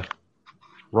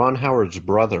Ron Howard's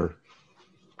brother.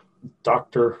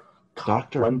 Dr.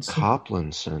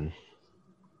 Coplinson.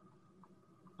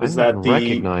 I didn't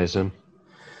recognize him.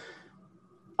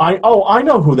 I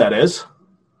know who that is.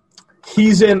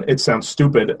 He's in, it sounds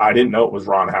stupid, I didn't know it was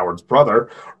Ron Howard's brother.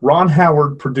 Ron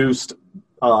Howard produced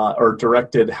or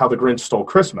directed How the Grinch Stole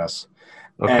Christmas.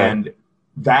 Okay. And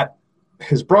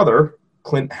his brother,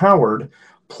 Clint Howard,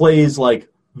 plays like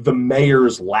the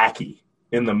mayor's lackey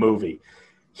in the movie.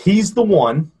 He's the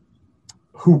one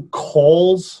who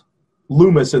calls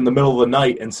Loomis in the middle of the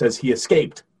night and says he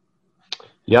escaped.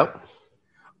 Yep.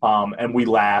 And we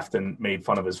laughed and made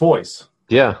fun of his voice.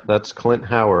 Yeah, that's Clint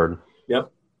Howard.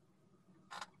 Yep.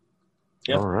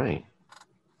 All right.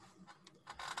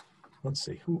 Let's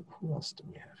see. Who else do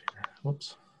we have here?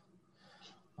 Whoops.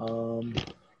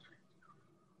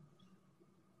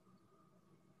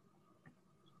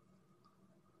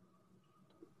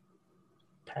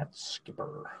 Pat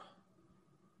Skipper.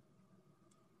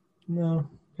 No,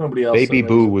 nobody else. Baby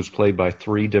Boo was played by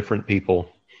 3 different people.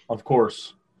 Of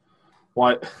course.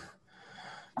 Why?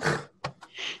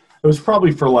 It was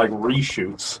probably for, like,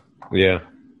 reshoots. Yeah.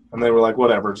 And they were like,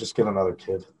 whatever, just get another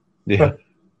kid. Yeah.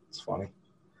 It's funny.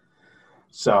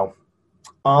 So,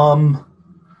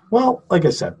 well, like I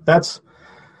said, that's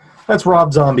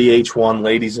Rob Zombie H1,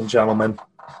 ladies and gentlemen.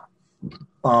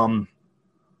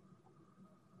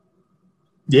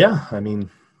 Yeah, I mean,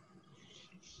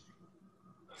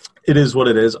 it is what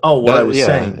it is. Oh, what I was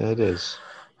saying. It is.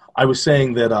 I was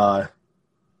saying that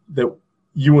that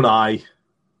you and I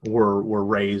were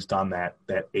raised on that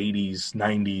 80s,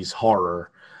 90s horror.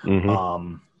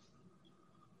 Mm-hmm.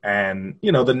 And,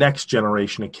 you know, the next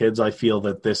generation of kids, I feel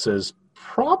that this is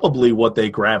probably what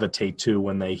they gravitate to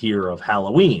when they hear of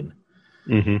Halloween,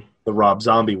 mm-hmm. the Rob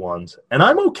Zombie ones. And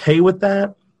I'm okay with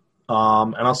that.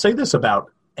 And I'll say this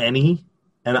about any,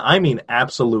 and I mean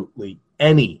absolutely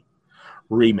any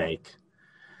remake.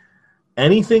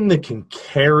 Anything that can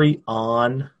carry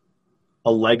on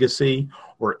a legacy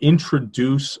or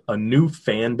introduce a new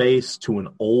fan base to an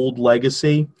old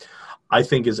legacy, I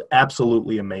think is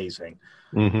absolutely amazing.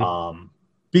 Mm-hmm.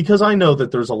 Because I know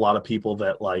that there's a lot of people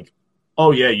that like,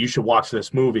 oh yeah, you should watch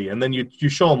this movie. And then you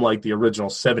show them like the original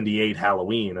 78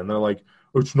 Halloween and they're like,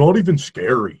 it's not even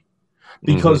scary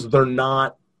because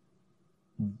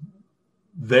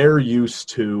they're used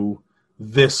to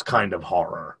this kind of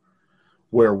horror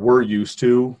where we're used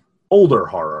to older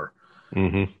horror.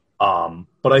 Mm-hmm.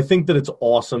 But I think that it's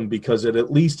awesome because it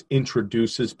at least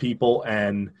introduces people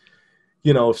and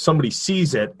if somebody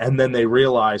sees it and then they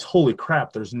realize, holy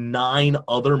crap, there's 9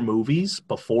 other movies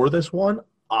before this one,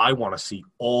 I want to see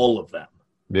all of them.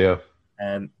 Yeah.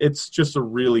 And it's just a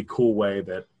really cool way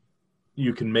that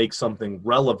you can make something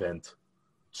relevant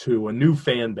to a new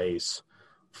fan base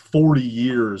 40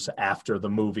 years after the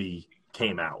movie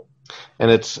came out. And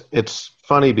it's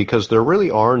funny because there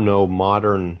really are no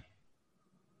modern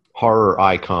horror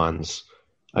icons.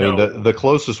 I mean, the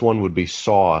closest one would be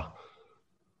Saw.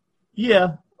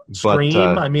 Yeah. Scream.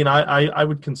 I mean, I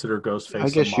would consider Ghostface I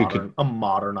guess a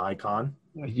modern icon.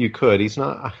 You could. He's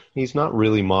not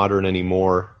really modern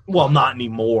anymore. Well, not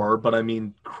anymore, but I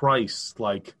mean, Christ,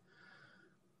 like,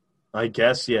 I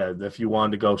guess, yeah, if you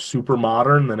wanted to go super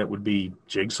modern, then it would be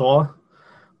Jigsaw.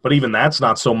 But even that's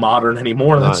not so modern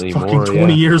anymore. That's fucking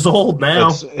 20 years old now.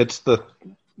 It's the,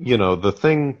 the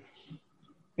thing,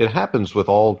 it happens with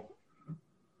all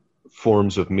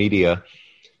forms of media.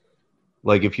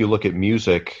 Like if you look at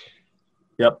music,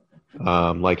 yep,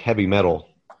 like heavy metal,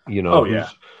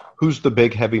 who's the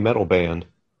big heavy metal band?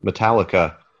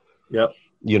 Metallica. Yep.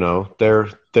 They're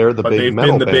the big metal band. They've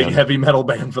been the big heavy metal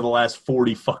band for the last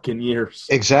 40 fucking years.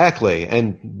 Exactly.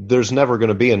 And there's never going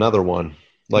to be another one.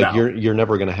 Like you're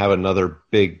never going to have another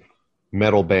big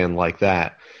metal band like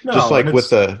that. No, just like with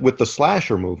the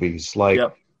slasher movies, like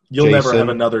you'll never have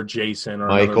another Jason or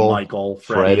another Michael,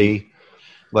 Freddy.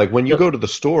 Like when you go to the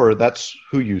store, that's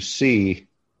who you see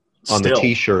on the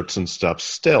T-shirts and stuff.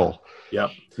 Still,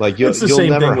 like you'll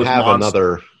never have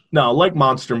another. No, like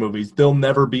monster movies, there'll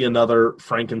never be another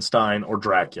Frankenstein or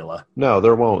Dracula. No,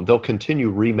 there won't. They'll continue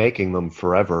remaking them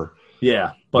forever.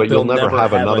 Yeah, but you'll never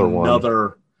have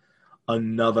another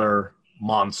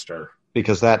monster.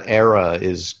 Because that era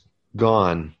is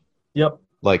gone. Yep.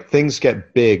 Like things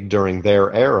get big during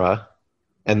their era,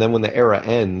 and then when the era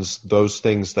ends, those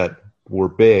things that were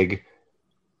big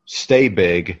stay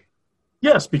big.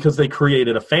 Yes, because they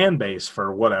created a fan base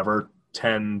for whatever,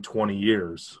 10, 20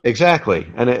 years. Exactly.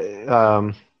 And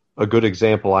a good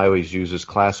example I always use is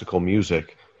classical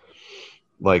music.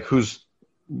 Like who's,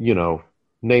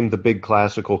 name the big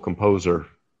classical composer.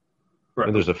 Right.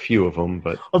 And there's a few of them,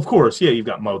 but... Of course, yeah, you've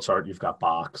got Mozart, you've got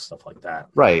Bach, stuff like that.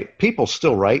 Right. People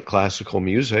still write classical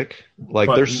music.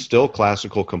 Like there's still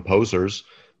classical composers,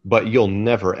 but you'll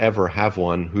never, ever have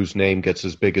one whose name gets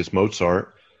as big as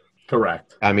Mozart.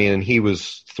 Correct. I mean, and he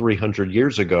was 300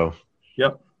 years ago.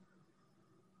 Yep.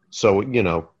 So,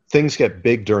 things get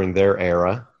big during their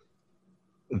era.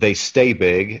 They stay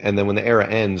big. And then when the era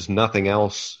ends, nothing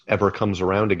else ever comes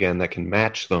around again that can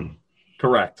match them.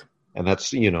 Correct. And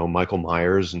that's, Michael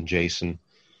Myers and Jason.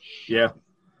 Yeah.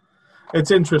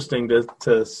 It's interesting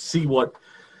to see what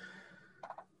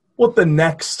the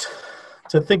next,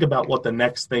 to think about what the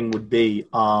next thing would be.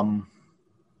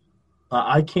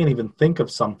 I can't even think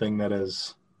of something that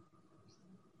is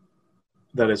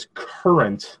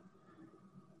current.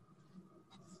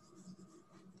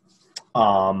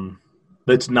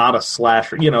 That's not a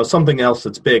slasher, something else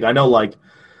that's big. I know, like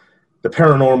the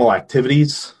Paranormal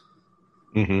Activities,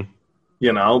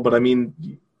 but I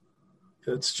mean,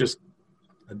 it's just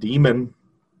a demon.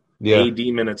 Yeah. A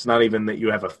demon. It's not even that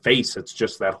you have a face. It's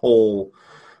just that whole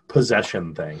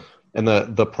possession thing. And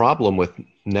the problem with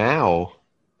now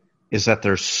is that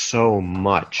there's so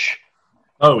much.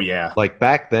 Oh, yeah. Like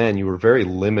back then, you were very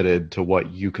limited to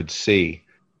what you could see.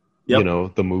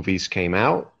 Yep. The movies came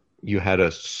out. You had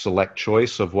a select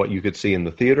choice of what you could see in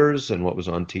the theaters and what was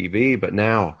on TV. But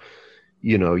now,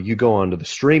 you go onto the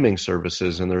streaming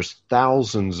services and there's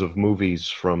thousands of movies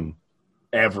from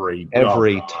every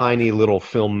tiny little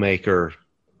filmmaker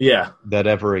that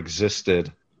ever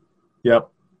existed. Yep.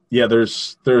 Yeah,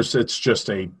 there's it's just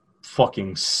a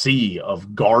fucking sea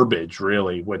of garbage,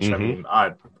 really, which I mean,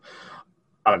 I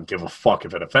don't give a fuck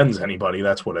if it offends anybody.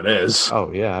 That's what it is.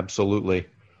 Oh, yeah, absolutely.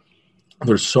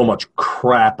 There's so much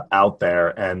crap out there,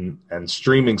 and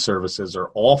streaming services are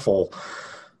awful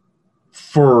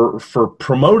for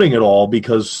promoting it all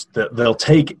because they'll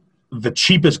take the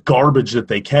cheapest garbage that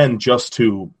they can just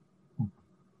to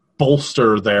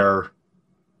bolster their,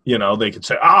 they could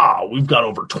say, we've got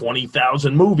over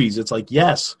 20,000 movies. It's like,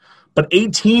 yes, but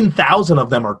 18,000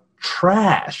 of them are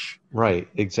trash. Right,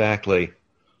 exactly.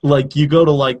 Like you go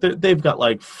to they've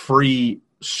got free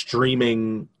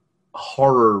streaming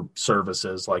horror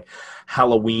services like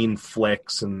Halloween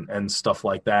Flicks and stuff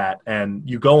like that, and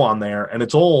you go on there and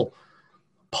it's all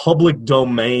public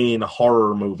domain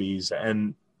horror movies,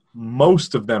 and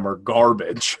most of them are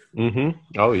garbage.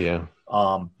 Oh yeah.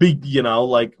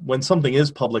 When something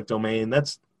is public domain,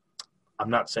 I'm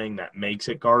not saying that makes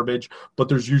it garbage, but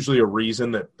there's usually a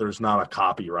reason that there's not a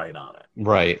copyright on it.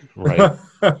 Right.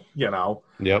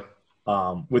 Yep.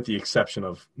 with the exception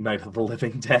of Night of the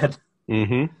Living Dead.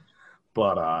 Mm-hmm.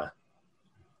 But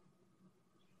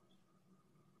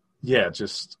yeah,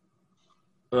 just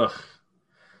ugh.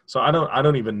 So I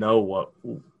don't even know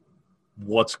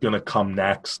what's going to come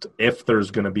next, if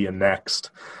there's going to be a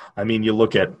next. I mean, you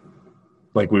look at,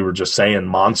 like we were just saying,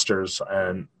 monsters,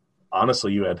 and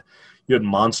honestly, you had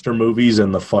monster movies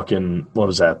in the fucking, what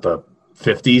was that, the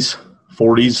 50s,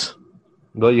 40s?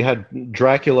 Well, you had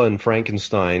Dracula and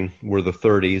Frankenstein were the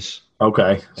 30s.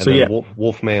 Okay. And So then yeah.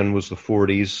 Wolfman was the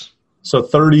 40s. So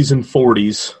 30s and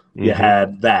 40s, you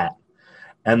had that.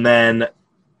 And then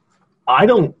I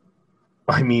don't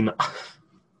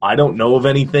know of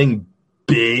anything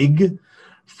big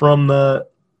from that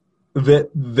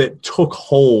took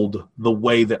hold the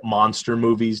way that monster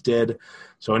movies did.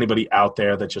 So anybody out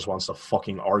there that just wants to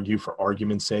fucking argue for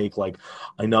argument's sake, like,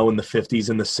 I know in the 50s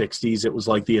and the 60s it was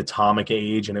like the atomic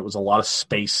age, and it was a lot of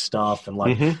space stuff, and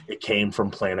like it came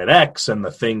from Planet X and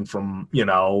the thing from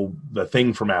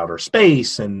outer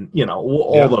space, and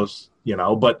all those,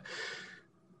 but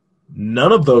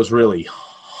none of those really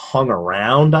hung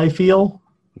around, I feel.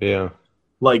 Yeah.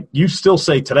 Like, you still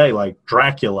say today, like,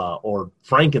 Dracula or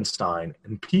Frankenstein,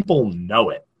 and people know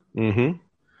it. Mm-hmm.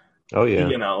 Oh,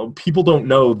 yeah. People don't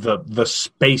know the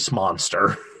space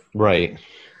monster. Right.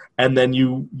 And then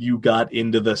you got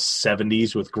into the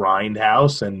 70s with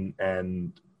Grindhouse,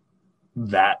 and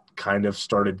that kind of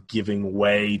started giving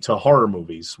way to horror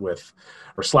movies or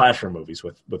slasher movies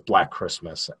with Black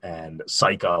Christmas and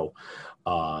Psycho.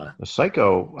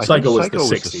 Psycho was the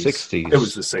 60s. It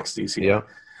was the 60s, yeah.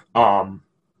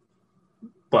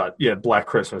 But yeah, Black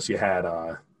Christmas, you had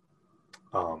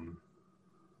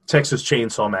Texas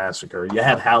Chainsaw Massacre, you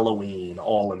had Halloween,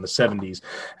 all in the 70s,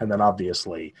 and then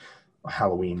obviously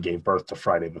Halloween gave birth to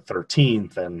Friday the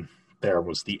 13th, and there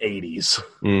was the 80s.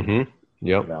 Mm-hmm.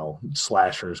 Yep.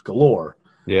 Slashers galore.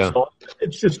 Yeah. So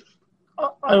it's just,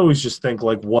 I always just think,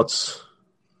 like, what's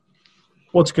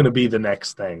going to be the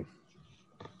next thing?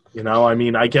 I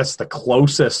mean, I guess the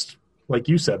closest, like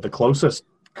you said, the closest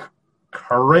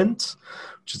current,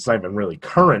 which is not even really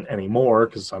current anymore,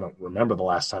 because I don't remember the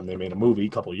last time they made a movie a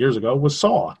couple of years ago, was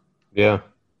Saw. Yeah.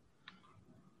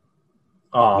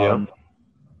 But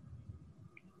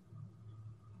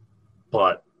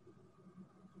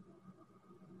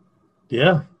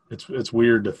yeah, it's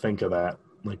weird to think of that.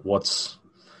 Like, what's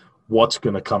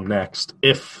going to come next,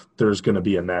 if there's going to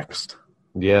be a next.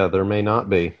 Yeah, there may not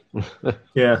be.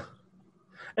 Yeah.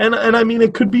 And I mean,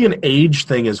 it could be an age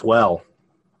thing as well.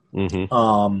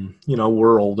 Mm-hmm.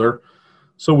 We're older,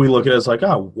 so we look at it as like,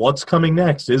 what's coming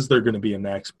next? Is there going to be a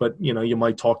next? But, you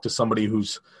might talk to somebody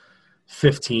who's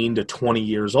 15 to 20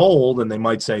 years old, and they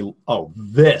might say, oh,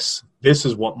 this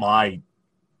is what my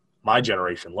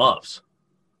generation loves.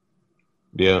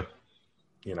 Yeah.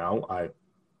 I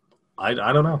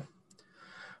don't know.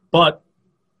 But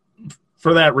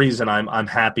for that reason, I'm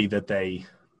happy that they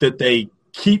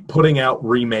keep putting out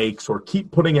remakes or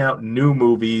keep putting out new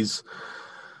movies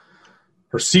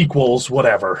or sequels,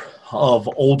 whatever, of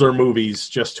older movies,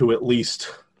 just to at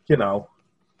least,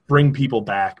 bring people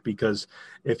back. Because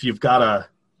if you've got a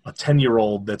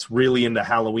 10-year-old that's really into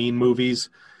Halloween movies,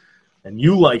 and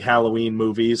you like Halloween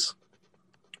movies,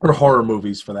 or horror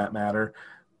movies for that matter,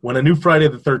 when a new Friday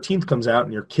the 13th comes out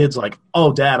and your kid's like,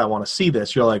 oh, Dad, I want to see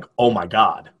this, you're like, oh, my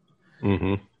God.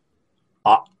 Mm-hmm.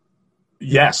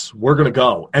 Yes, we're going to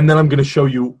go. And then I'm going to show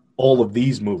you all of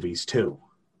these movies, too.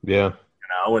 Yeah.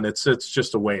 And it's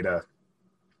just a way to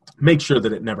make sure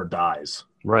that it never dies.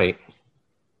 Right.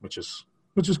 Which is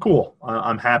cool.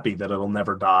 I'm happy that it'll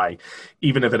never die,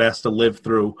 even if it has to live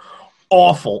through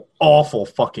awful, awful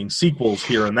fucking sequels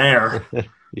here and there.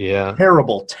 Yeah.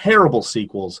 Terrible, terrible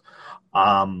sequels.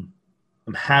 I'm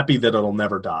happy that it'll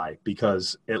never die,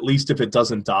 because at least if it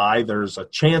doesn't die, there's a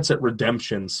chance at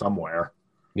redemption somewhere.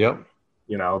 Yep.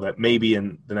 That maybe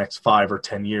in the next 5 or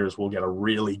 10 years we'll get a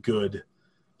really good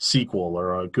sequel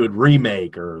or a good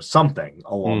remake or something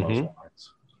along those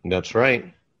lines. That's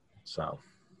right. So,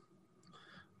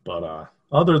 but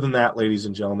other than that, ladies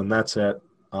and gentlemen, that's it.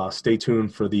 Stay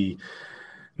tuned for the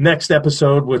next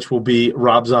episode, which will be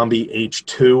Rob Zombie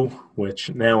H2, which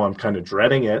now I'm kind of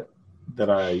dreading it, that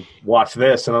I watched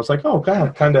this and I was like, oh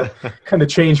God, kind of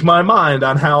changed my mind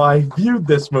on how I viewed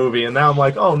this movie. And now I'm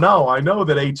like, oh no, I know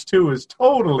that H2 is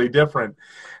totally different.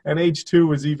 And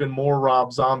H2 is even more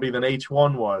Rob Zombie than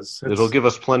H1 was. It'll give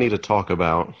us plenty to talk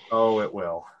about. Oh, it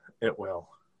will. It will.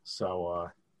 So,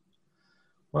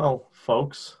 well,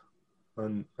 folks,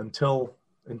 until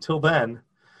then.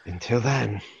 Until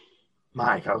then.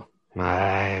 Michael.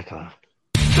 Thank you,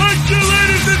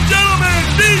 ladies and gentlemen.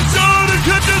 Be sure to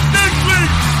catch us next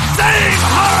week. Same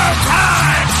horror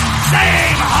time,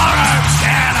 same horror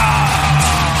channel.